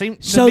arrest.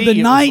 So the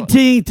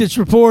 19th, it's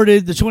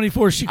reported. The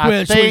 24th, she quit.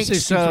 I think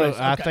 26th, so. okay.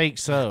 I think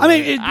so. I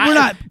mean, we're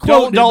not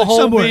quoting don't it, but hold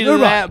somewhere. me to Right,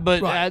 that,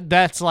 but right.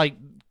 that's like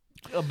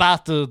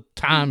about the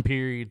time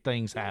period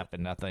things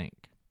happened. I think.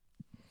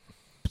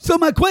 So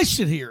my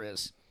question here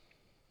is,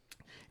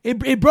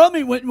 it brought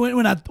me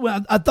when I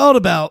thought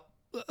about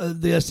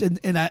this,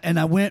 and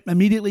I went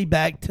immediately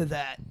back to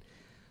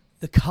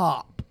the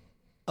cop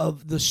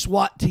of the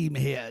SWAT team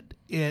head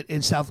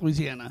in South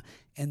Louisiana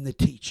and the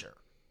teacher,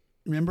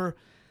 remember,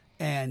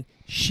 and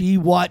she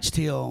watched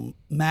him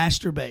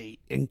masturbate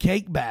and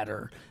cake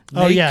batter,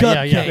 make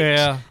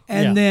cupcakes,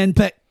 and then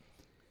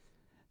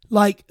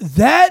like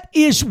that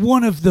is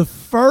one of the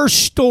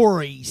first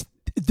stories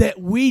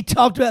that we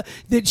talked about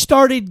that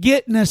started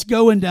getting us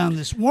going down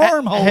this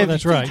wormhole.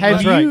 That's right.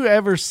 Have you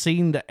ever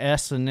seen the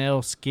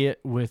SNL skit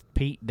with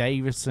Pete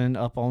Davidson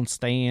up on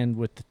stand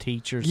with the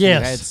teachers who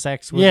had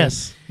sex with him?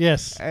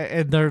 Yes.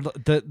 And they're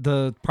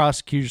the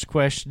prosecutors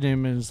questioned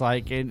him and was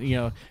like,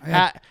 and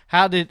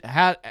how did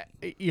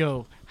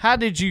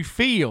you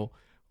feel?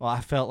 Well, I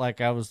felt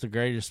like I was the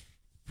greatest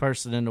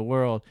person in the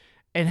world.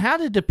 And how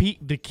did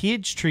the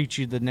kids treat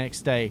you the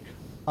next day?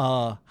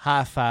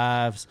 High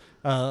fives.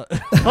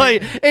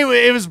 Like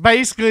it was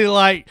basically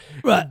like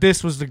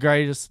this was the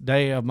greatest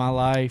day of my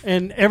life,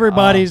 and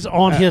everybody's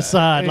on his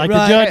side. Like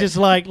the judge is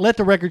like, let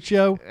the record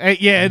show.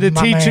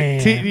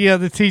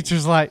 The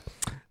teacher's like,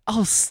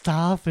 oh,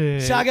 stop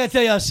it. So I gotta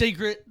tell you a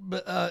secret,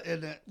 but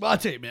I'll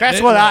tell you, man.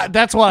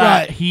 That's what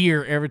I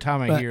hear every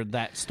time I hear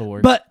that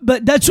story. But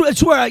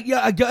that's where I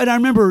go, and I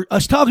remember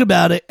us talking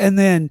about it, and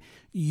then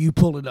you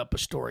pulling up a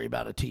story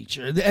about a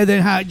teacher, and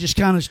then how it just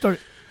kind of started.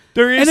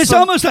 It's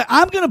almost like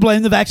I'm going to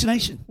blame the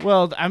vaccination.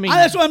 Well, I mean,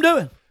 that's what I'm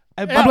doing.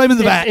 I'm blaming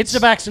the vaccine. It's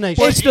the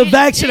vaccination. It's the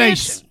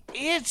vaccination.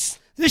 It's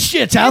this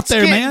shit's out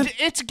there, man.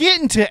 It's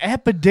getting to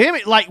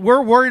epidemic. Like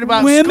we're worried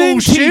about Women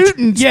school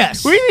shootings.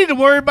 Yes, we need to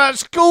worry about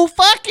school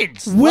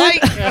fuckings.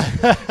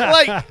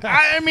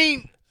 I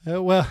mean,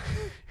 well.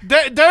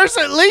 There's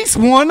at least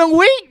one a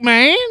week,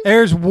 man.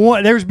 There's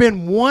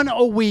been one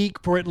a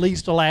week for at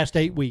least the last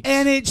 8 weeks,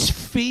 and it's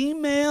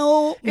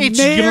female. It's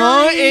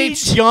young.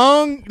 It's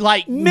young,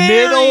 like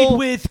married middle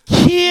with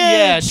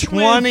kids.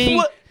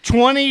 Yeah,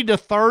 20 to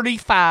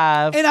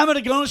 35. And I'm going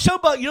to go on a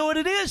soapbox. You know what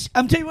it is?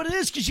 I'm telling you what it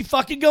is because you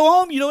fucking go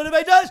home. You know what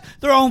everybody does?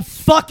 They're on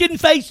fucking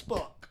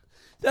Facebook.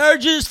 They're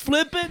just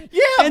flipping.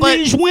 Yeah, and but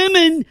these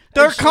women,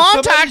 they're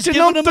contacting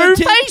them through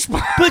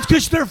Facebook. But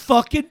because they're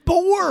fucking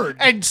bored.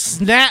 And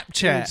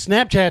Snapchat.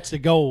 Snapchat's the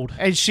gold.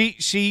 And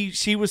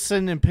she was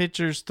sending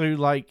pictures through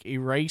like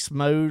erase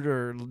mode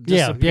or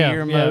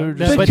disappear mode.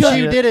 But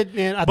she did it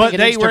in, I think,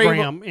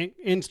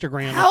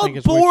 Instagram. How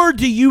bored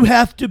do you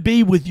have to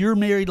be with your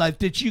married life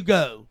that you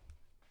go,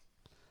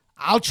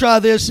 I'll try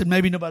this and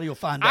maybe nobody will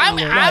find out.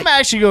 I'm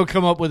actually going to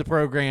come up with a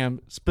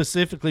program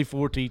specifically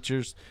for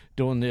teachers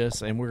doing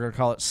this, and we're going to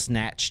call it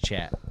Snatch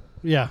Chat.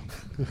 Yeah.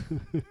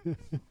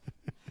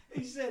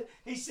 He said,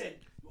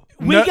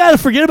 we got to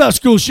forget about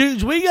school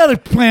shootings. We got to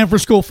plan for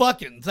school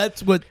fuckings.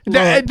 That's what.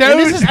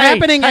 This is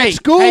happening at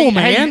school,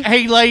 man.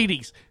 Hey,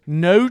 ladies,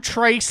 no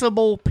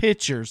traceable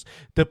pictures.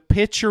 The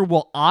picture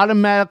will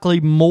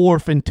automatically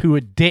morph into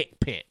a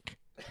dick pic.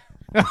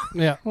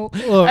 Yeah.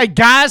 Hey,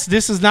 guys,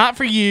 this is not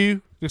for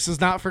you. This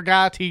is not for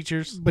guy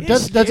teachers. But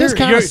does this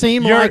kind of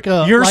seem like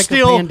a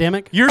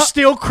pandemic? You're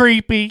still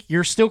creepy.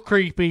 You're still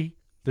creepy.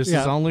 This is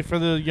only for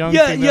the young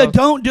females. Yeah,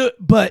 don't do it.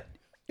 But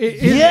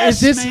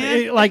is this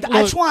man, like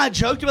that's why I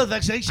joked about the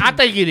vaccination. I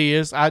think it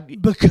is.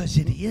 Because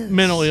it is.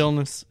 Mental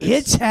illness.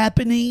 It's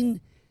happening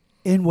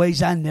in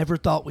ways I never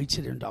thought we'd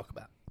sit here and talk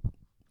about.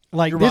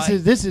 Like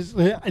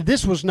this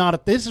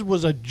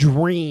was a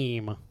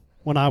dream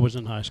when I was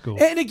in high school.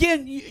 And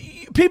again,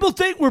 people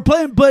think we're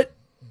playing, but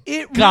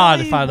it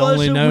really if I'd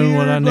only known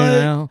what I knew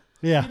now.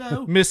 Yeah. You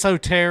know, Miss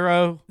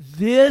Otero.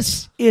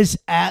 This is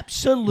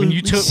absolutely when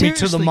you took me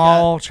to the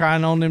mall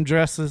trying on them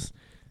dresses.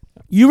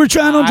 You were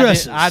trying on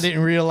dresses. I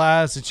didn't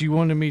realize that you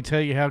wanted me to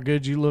tell you how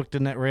good you looked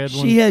in that red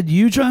one. She had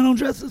you trying on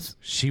dresses?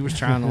 She was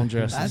trying on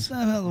dresses. That's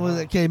not how the way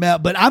that came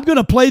out. But I'm going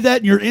to play that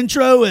in your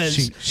intro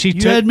as she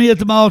had me at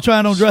the mall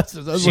trying on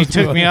dresses. She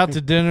took me out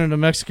to dinner at a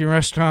Mexican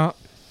restaurant.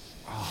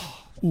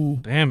 Oh,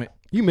 damn it.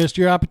 You missed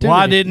your opportunity.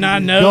 Why didn't I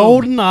know?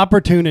 Golden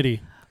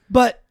opportunity.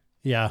 But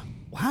yeah,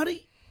 how do you?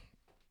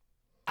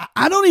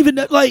 I don't even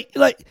know.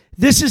 Like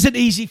this is an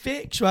easy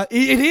fix, right?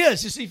 It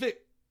is. It's an easy fix.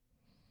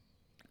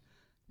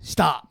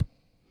 Stop.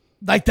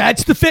 Like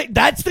that's the fix.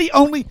 That's the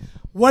only.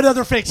 What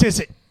other fix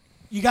is it?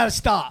 You got to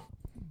stop.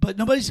 But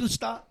nobody's gonna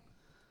stop.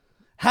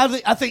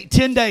 I think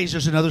 10 days.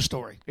 There's another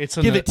story.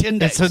 Give it 10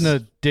 days. It's an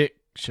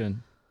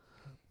addiction.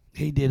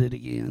 He did it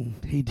again.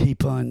 He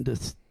punned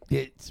us.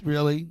 It's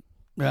really.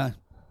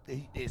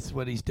 It's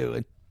what he's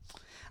doing.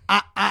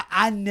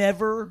 I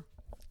never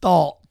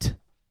thought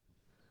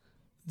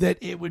that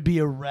it would be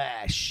a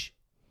rash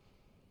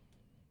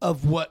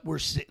of what we're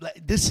seeing.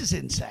 Like, this is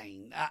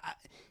insane.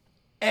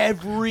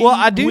 Every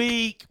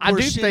week, I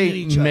do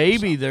think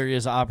maybe there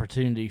is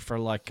opportunity for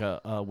like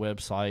a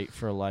website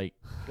for like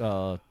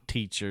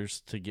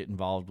teachers to get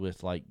involved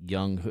with like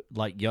young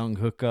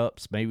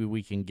hookups. Maybe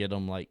we can get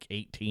them like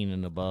 18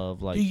 and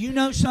above. Like, do you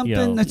know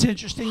something that's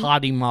interesting?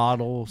 Hottie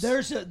models.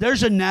 There's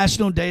a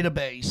national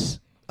database.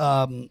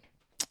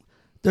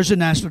 There's a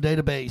national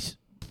database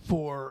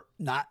for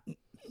not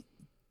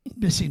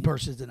missing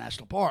persons in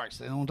national parks.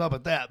 They don't talk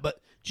about that,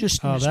 but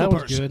just missing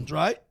persons, good.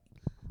 Right?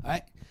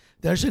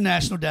 There's a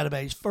national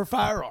database for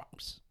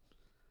firearms.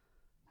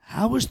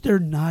 How is there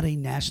not a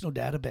national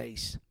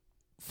database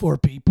for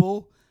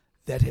people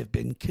that have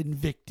been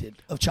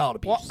convicted of child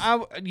abuse?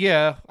 Well,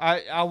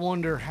 I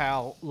wonder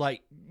how,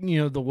 like,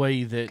 the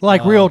way that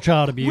real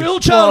child abuse. Real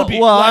child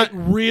abuse.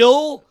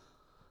 Real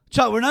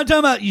child. We're not talking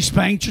about you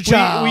spanked your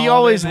child. We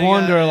always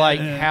wonder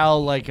how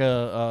like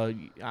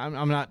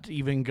I'm not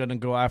even gonna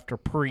go after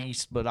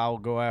priests, but I'll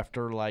go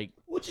after like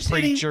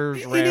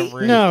preachers,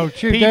 reverends. No,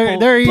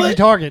 they're easy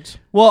targets.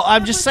 Well,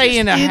 I'm just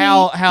saying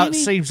how it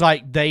seems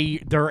like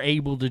they're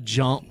able to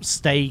jump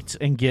states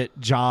and get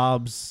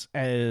jobs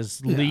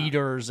as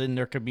leaders in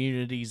their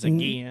communities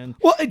again.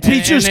 Well,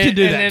 teachers can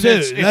do that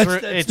too.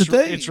 That's the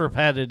thing. It's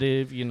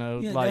repetitive,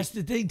 that's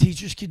the thing.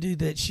 Teachers can do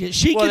that shit.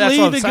 She can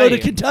leave and go to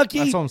Kentucky.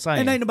 That's what I'm saying.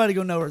 And ain't nobody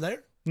gonna know her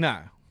there. No,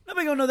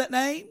 nobody gonna know that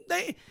name.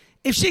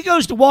 If she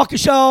goes to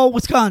Waukesha,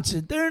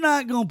 Wisconsin, they're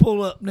not going to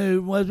pull up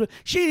new.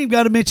 She ain't even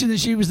got to mention that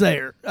she was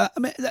there.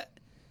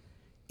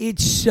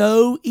 It's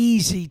so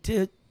easy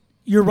to.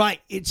 You're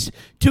right. It's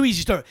too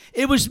easy to start.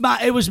 It was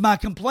my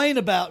complaint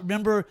about.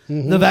 Remember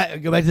go back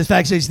to this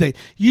vaccination thing.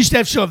 You used to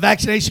have to show a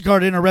vaccination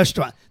card in a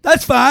restaurant.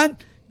 That's fine.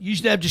 You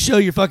used to have to show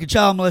your fucking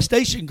child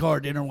molestation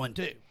card to enter one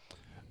too.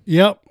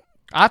 Yep.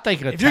 I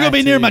think if you're gonna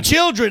be near my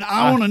children,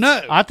 I want to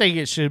know. I think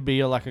it should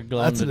be like a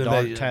glow in the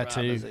dark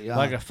tattoo,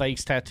 like a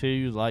face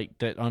tattoo, like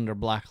that under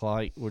black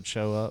light would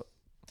show up.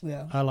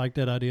 Yeah, I like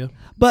that idea.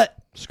 But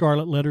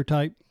scarlet letter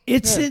type.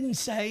 It's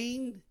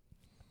insane,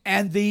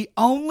 and the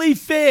only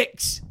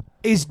fix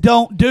is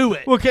don't do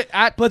it. Okay,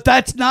 but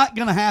that's not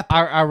gonna happen.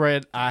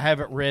 I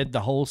haven't read the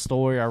whole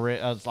story.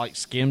 I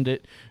skimmed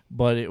it,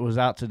 but it was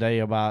out today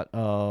about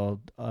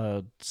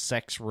a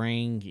sex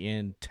ring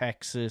in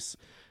Texas.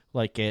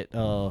 Like at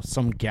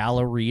some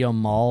Galleria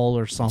Mall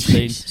or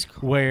something,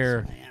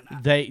 where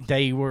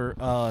they were.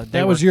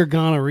 That was your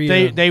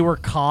gonorrhea. They were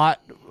caught,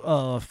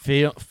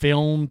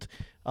 filmed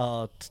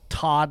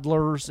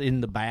toddlers in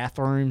the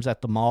bathrooms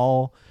at the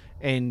mall,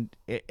 and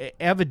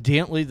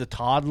evidently the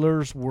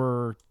toddlers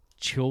were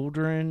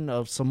children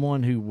of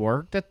someone who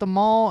worked at the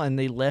mall, and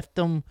they left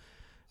them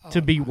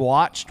to be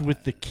watched with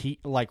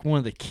one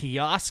of the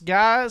kiosk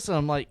guys. And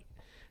I'm like,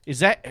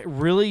 is that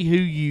really who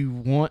you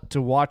want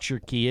to watch your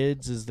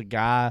kids? Is the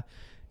guy,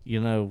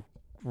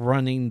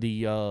 running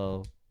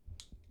the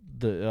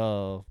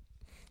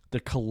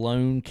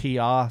cologne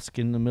kiosk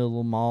in the middle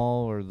of the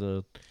mall, or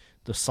the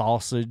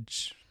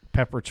sausage,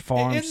 Pepperidge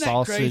Farm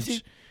sausage?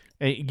 Crazy?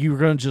 You're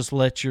going to just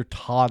let your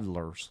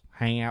toddlers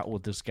hang out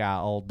with this guy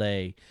all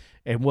day.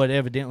 And what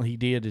evidently he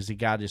did is he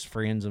got his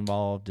friends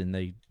involved, and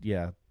they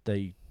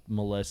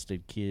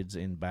molested kids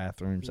in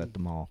bathrooms at the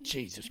mall.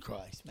 Jesus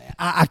Christ, man.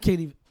 I can't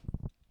even.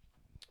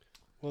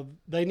 Well,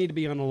 they need to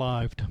be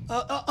unalived.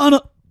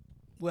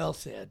 Well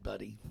said,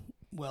 buddy.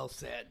 Well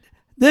said.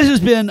 This has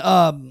been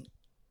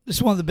this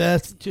is one of the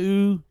best.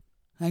 Hang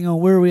on,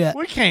 where are we at?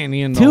 We can't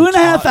end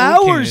 2.5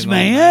 hours,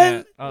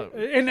 man.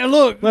 And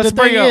look, let's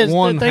bring up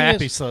one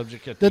happy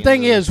subject. The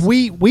thing is,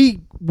 we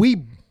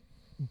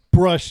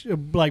brush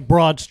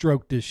broad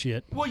stroke this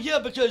shit. Well, yeah,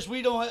 because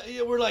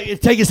we're like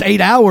it takes us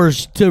 8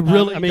 hours to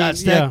really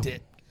dissect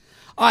it.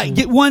 All right,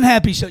 get one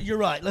happy. So you're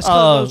right. Let's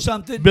go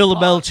something. Bill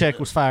Belichick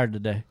was fired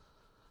today.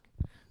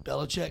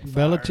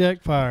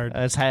 Belichick fired.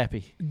 That's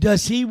happy.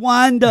 Does he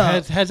wind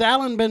up? Has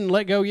Allen been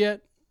let go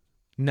yet?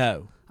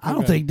 No. I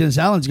don't think Dennis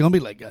Allen's going to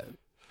be let go.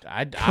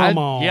 Come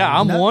on. Yeah,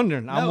 I'm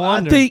wondering.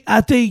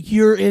 I think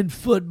you're in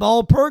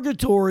football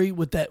purgatory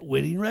with that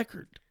winning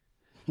record.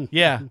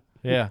 Yeah.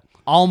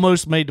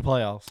 Almost made the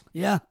playoffs.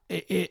 Yeah.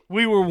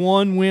 We were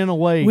one win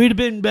away. We'd have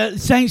been better.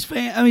 Saints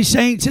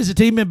as a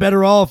team been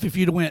better off if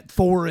you'd have went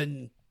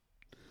 4-13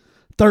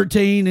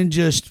 and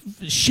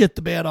just shit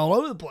the bed all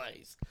over the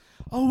place.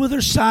 Oh, well,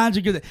 there's signs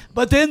of good.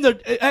 But then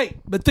there's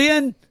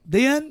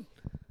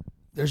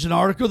an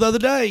article the other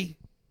day.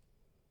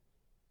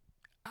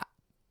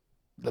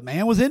 The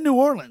man was in New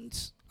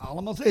Orleans. All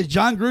I'm going to say is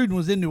John Gruden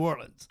was in New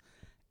Orleans.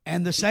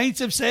 And the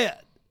Saints have said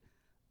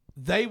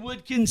they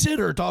would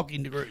consider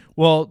talking to Gruden.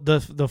 Well,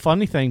 the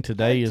funny thing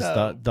today is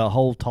the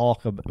whole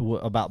talk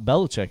about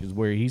Belichick is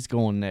where he's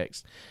going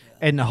next.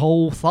 And the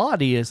whole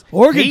thought is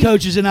Oregon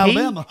coaches in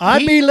Alabama.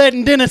 I'd be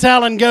letting Dennis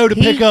Allen go to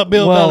pick up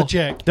Bill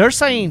Belichick. They're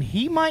saying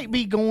he might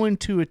be going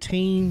to a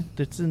team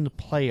that's in the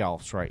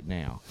playoffs right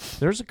now.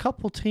 There's a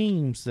couple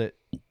teams that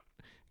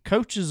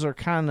coaches are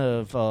kind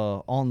of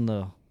on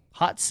the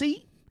hot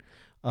seat.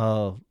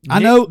 I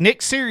know Nick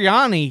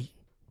Sirianni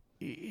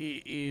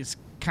is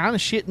kind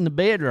of shit in the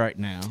bed right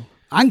now.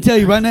 I can tell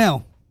you right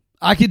now.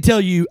 I can tell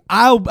you.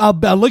 I'll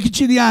look at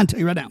you in the eye and tell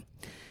you right now.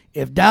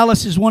 If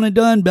Dallas is one and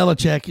done,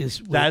 Belichick is.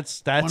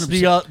 That's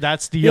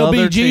 100%. the He'll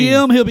other be GM.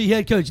 team. He'll be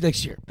head coach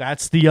next year.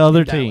 That's the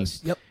other team.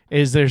 Dallas. Yep.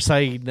 Is they're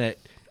saying that?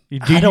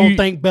 I don't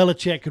think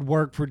Belichick could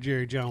work for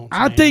Jerry Jones.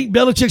 I man. think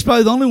Belichick's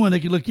probably the only one that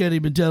can look at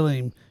him and tell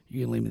him,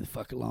 "You can leave me the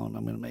fuck alone.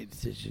 I'm going to make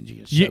decisions. You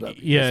can shut up.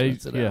 Yeah.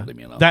 Leave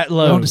me alone." That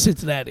low. Going to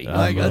Cincinnati.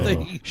 I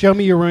think. Show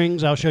me your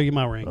rings. I'll show you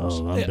my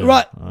rings.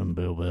 Right. I'm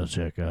Bill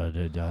Belichick.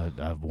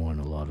 I've won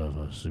a lot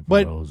of Super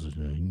But- Bowls.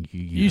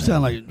 You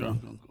sound like a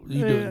drunk uncle.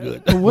 You're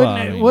doing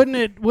good.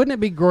 Wouldn't it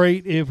be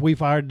great if we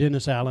fired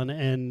Dennis Allen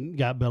and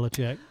got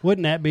Belichick?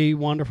 Wouldn't that be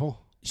wonderful?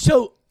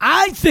 So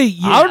I think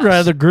yes, I would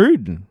rather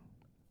Gruden.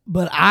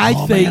 but I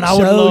think Man,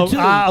 so too.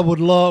 I would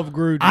love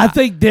Gruden. I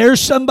think there's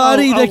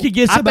somebody that could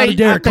get somebody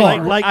Derek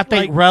Carr. I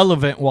think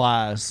relevant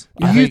wise.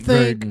 Do you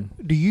think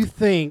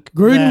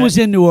Gruden that- was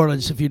in New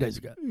Orleans a few days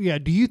ago. Yeah.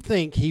 Do you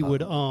think he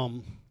would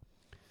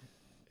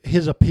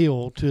his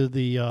appeal to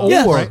the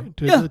Yes.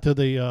 to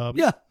the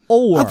Yeah.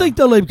 Or I think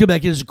they'll let him come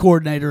back as a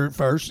coordinator at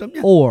first.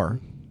 Yeah.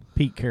 or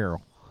Pete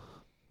Carroll.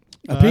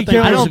 Pete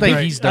Carroll I don't is think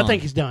great. he's done. I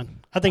think he's done.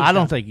 I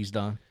don't think he's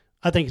done.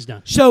 I think he's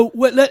done. So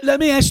let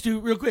me ask you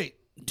real quick.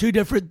 Two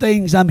different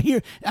things. I'm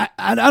here.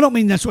 I don't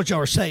mean that's what y'all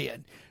are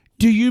saying.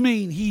 Do you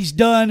mean he's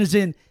done as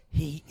in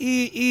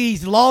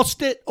he's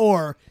lost it,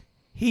 or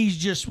he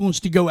just wants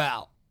to go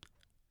out?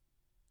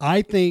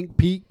 I think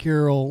Pete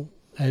Carroll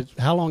has.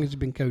 How long has he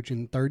been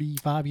coaching?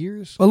 35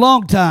 years. A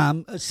long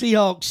time.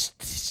 Seahawks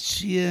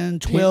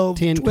 12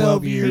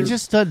 12 years. He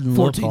just doesn't look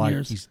 14 like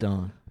years. he's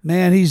done.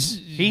 Man,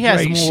 He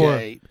has great more-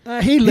 shape.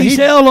 He He's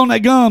held on that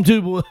gum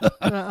too, boy.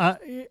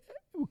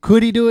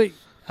 could he do it?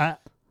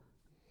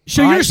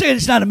 So you're saying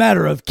it's not a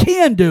matter of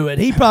can do it.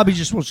 He probably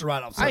just wants to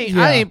write off something.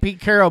 I think Pete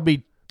Carroll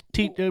be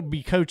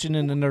coaching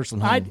in the nursing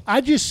home.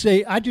 I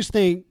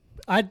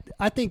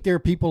think there are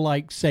people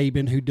like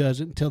Saban who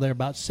does it until they're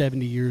about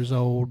 70 years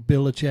old.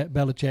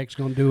 Belichick's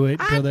going to do it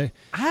until they.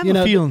 I have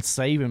a feeling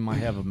Saban might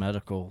have a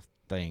medical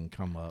thing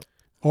come up.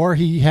 Or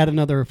he had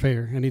another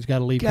affair and he's got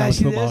to leave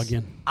college football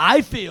again.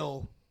 I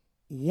feel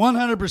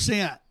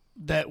 100%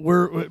 that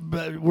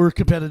we're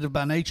competitive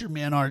by nature.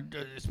 Men are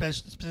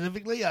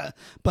specifically,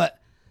 but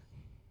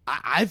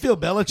I feel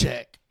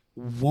Belichick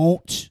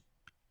wants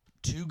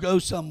to go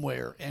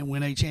somewhere and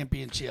win a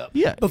championship.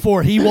 Yeah.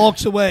 Before he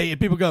walks away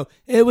and people go,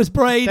 "It was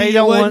Brady." They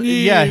don't wasn't want. you."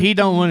 Yeah, he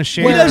don't want to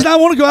share. He does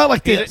not want to go out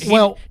like this.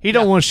 He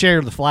don't want to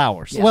share the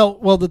flowers. Yeah.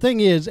 Well, the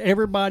thing is,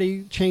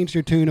 everybody changed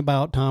their tune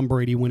about Tom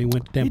Brady when he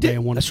went to Tampa Bay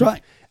and won. That's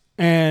right.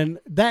 And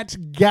that's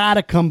got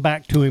to come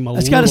back to him a little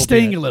bit. That's got to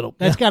sting a little.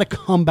 That's got to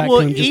come back to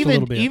him just a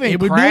little bit. Even It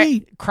would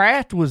be.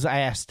 Kraft was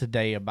asked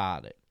today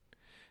about it.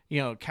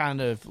 You know, kind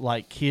of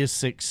like his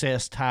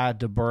success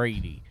tied to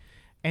Brady.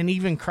 And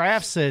even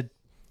Kraft said,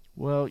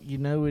 well, you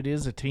know, it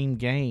is a team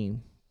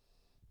game.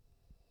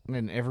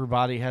 And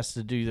everybody has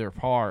to do their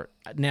part.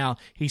 Now,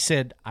 he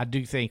said, I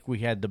do think we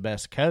had the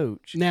best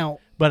coach. Now,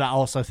 but I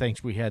also think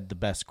we had the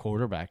best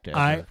quarterback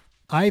ever.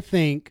 I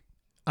think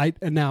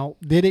now,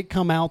 did it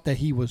come out that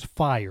he was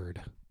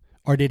fired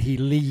or did he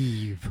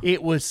leave?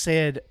 It was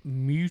said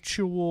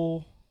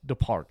mutual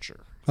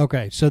departure.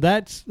 Okay, so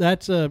that's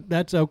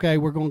okay.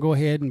 We're going to go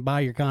ahead and buy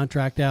your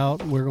contract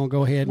out. We're going to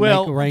go ahead and make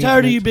arrangements.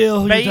 Tired of you,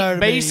 Bill. You're tired of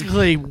me.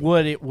 Basically,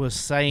 what it was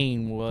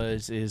saying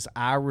is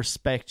I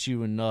respect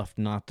you enough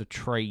not to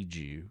trade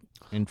you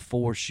and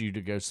force you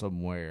to go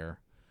somewhere.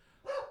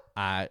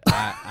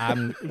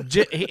 And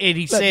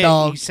he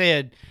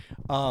said,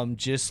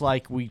 just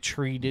like we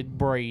treated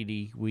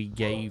Brady, we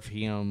gave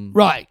him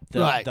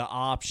the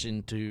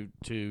option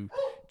to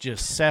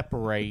just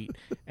separate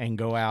and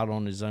go out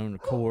on his own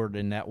accord,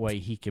 and that way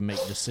he can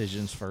make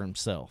decisions for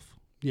himself.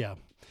 Yeah.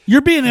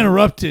 You're being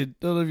interrupted.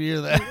 Don't know if you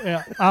hear that.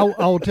 Yeah, I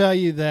will tell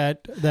you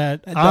that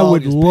I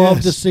would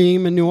love to see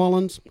him in New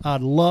Orleans.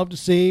 I'd love to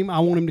see him. I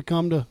want him to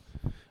come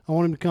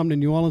to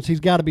New Orleans. He's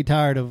got to be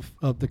tired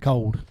of the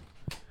cold.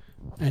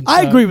 And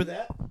I agree with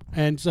that.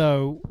 And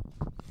so,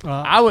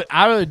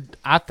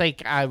 I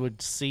think I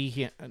would see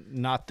him.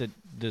 Not that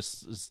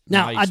this is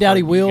now. nice I doubt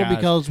he for you will guys.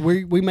 because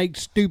we make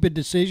stupid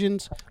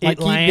decisions like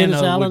keep Atlanta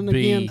Dennis Allen would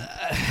be- again.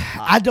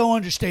 I don't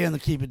understand the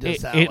keeping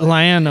this out.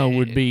 Atlanta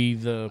would be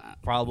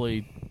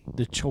probably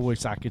the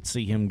choice I could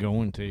see him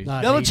going to.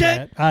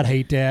 Belichick? I'd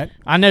hate that.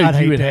 I know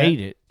I'd you would that. hate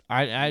it.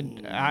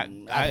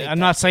 I'm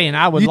not saying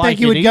I would You like think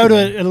he it would go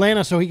either. to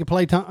Atlanta so he could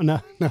play Tom? No,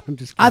 I'm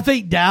just kidding. I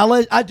think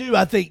Dallas. I do.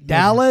 I think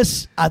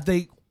Dallas. I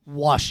think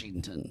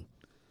Washington.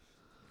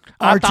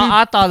 I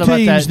thought about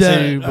that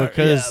too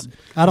because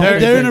I don't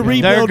think they're in a they're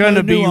rebuild. they're going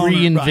to with a be new owner.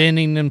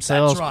 reinventing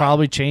themselves, That's right.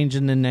 probably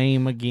changing the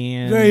name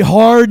again. Very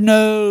hard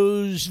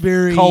nosed,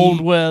 very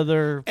cold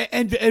weather.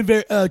 and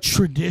very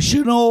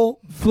traditional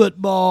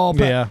football.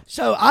 Yeah.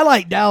 So I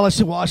like Dallas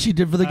and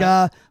Washington for the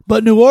guy,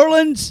 but New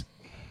Orleans.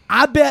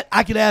 I bet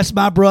I could ask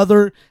my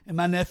brother and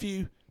my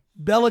nephew,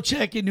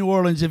 Belichick in New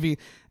Orleans,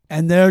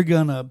 and they're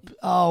gonna.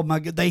 Oh my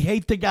God, they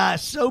hate the guy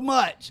so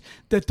much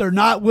that they're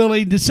not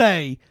willing to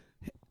say,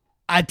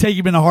 I'd take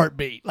him in a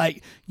heartbeat.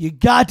 Like, you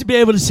got to be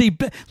able to see,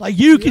 like,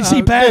 you can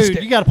see past dude,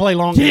 it. You got to play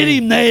long. Get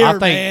him there,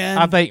 man.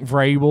 I think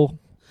Vrabel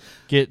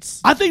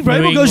gets. I think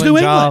Vrabel goes to New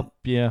England.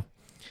 Yeah.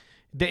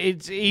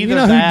 It's either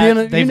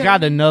that. They've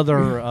got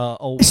another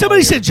old.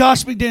 Somebody said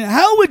Josh McDaniel.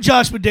 How would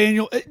Josh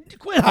McDaniel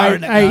quit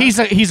hiring that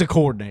guy? He's a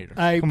coordinator.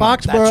 Hey,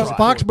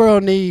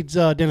 Foxborough needs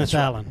Dennis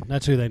Allen.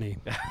 That's who they need.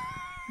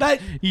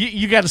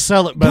 You got to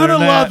sell it better.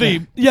 Gonna love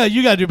him. Yeah,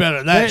 you got to do better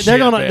than that. They're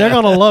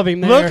gonna love him.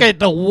 There. Look at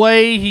the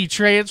way he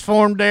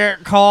transformed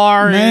Derek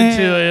Carr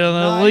into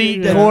an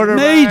elite quarterback.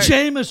 Made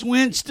Jameis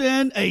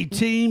Winston a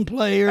team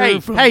player.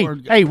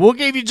 Hey, we'll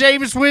give you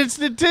Jameis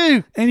Winston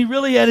too. And he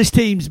really had his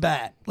team's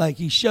back. Like,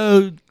 he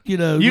showed, you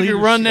can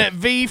run that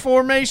V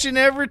formation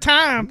every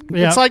time.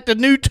 Yep. It's like the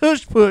new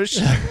tush push.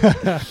 All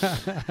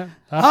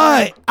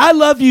right, I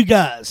love you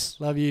guys.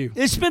 Love you.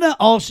 It's been an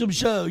awesome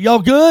show. Y'all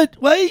good?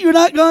 Wait, you're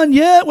not gone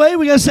yet? Wait,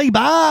 we got to say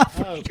bye.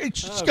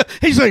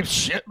 He's like,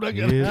 shit.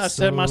 I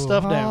set my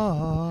stuff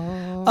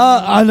down.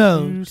 I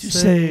know. To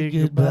say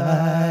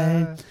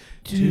goodbye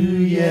to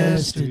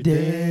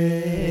yesterday.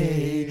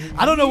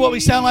 I don't know what we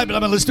sound like, but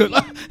I'm going to listen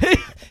to it.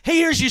 He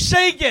hears you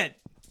singing.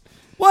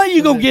 Why are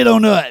you going to get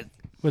on that?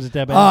 Was it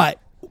that bad?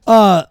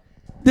 All right.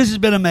 This has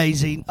been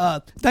amazing.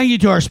 Thank you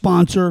to our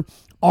sponsor,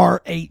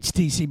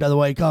 RHTC, by the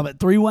way. Call them at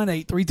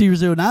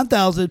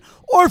 318-330-9000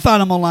 or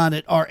find them online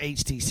at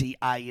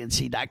rhtcinc.com.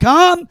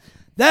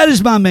 That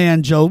is my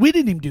man, Joel. We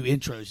didn't even do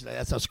intros today.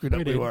 That's how screwed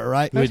up we were,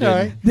 right? That's all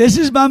right. This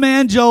is my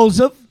man,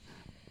 Joseph.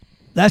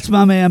 That's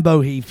my man, Bo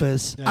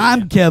Hefus.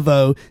 I'm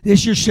Kevo. This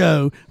is your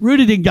show,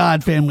 Rooted in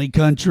God Family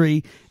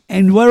Country.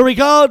 And what are we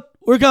called?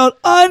 We're called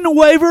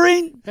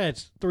Unwavering. Yeah,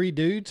 it's three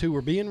dudes who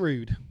were being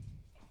rude.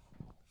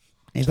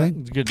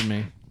 Anything? It's good to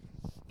me.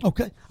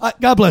 Okay.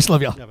 God bless.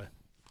 Love y'all. Yeah,